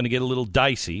 here he's going to get a little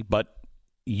dicey, but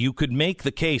you could make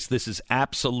the case this is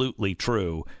absolutely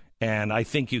true, and I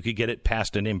think you could get it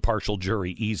past an impartial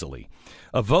jury easily.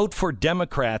 A vote for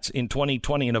Democrats in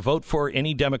 2020 and a vote for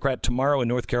any Democrat tomorrow in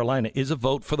North Carolina is a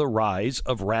vote for the rise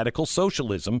of radical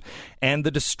socialism and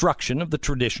the destruction of the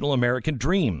traditional American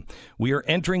dream. We are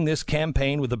entering this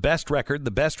campaign with the best record,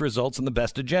 the best results, and the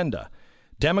best agenda.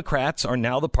 Democrats are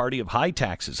now the party of high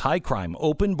taxes, high crime,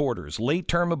 open borders,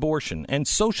 late-term abortion, and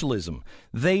socialism.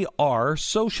 They are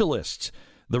socialists.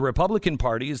 The Republican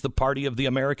Party is the party of the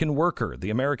American worker, the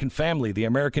American family, the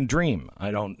American dream. I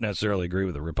don't necessarily agree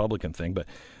with the Republican thing, but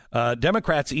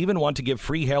Democrats even want to give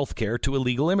free health care to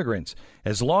illegal immigrants.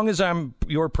 As long as I'm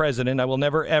your president, I will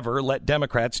never, ever let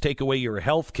Democrats take away your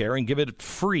health care and give it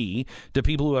free to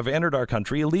people who have entered our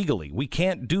country illegally. We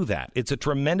can't do that. It's a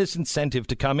tremendous incentive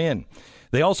to come in.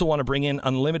 They also want to bring in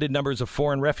unlimited numbers of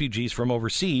foreign refugees from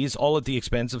overseas, all at the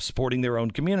expense of supporting their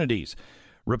own communities.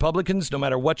 Republicans, no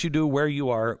matter what you do, where you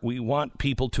are, we want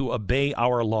people to obey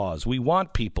our laws. We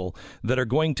want people that are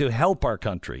going to help our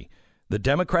country. The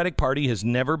Democratic Party has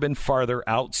never been farther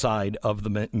outside of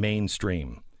the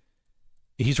mainstream.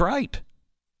 He's right.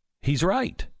 He's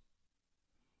right.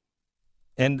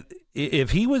 And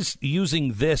if he was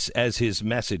using this as his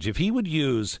message, if he would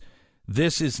use,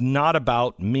 this is not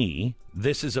about me,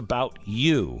 this is about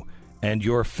you and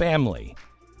your family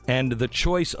and the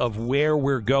choice of where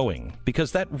we're going,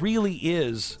 because that really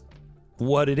is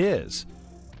what it is.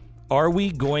 Are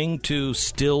we going to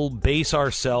still base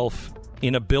ourselves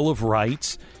in a Bill of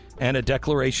Rights and a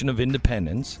Declaration of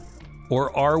Independence,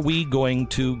 or are we going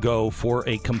to go for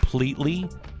a completely,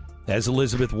 as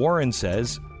Elizabeth Warren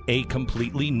says, a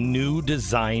completely new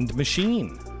designed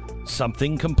machine,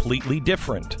 something completely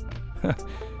different?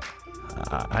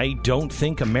 I don't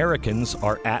think Americans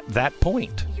are at that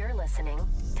point.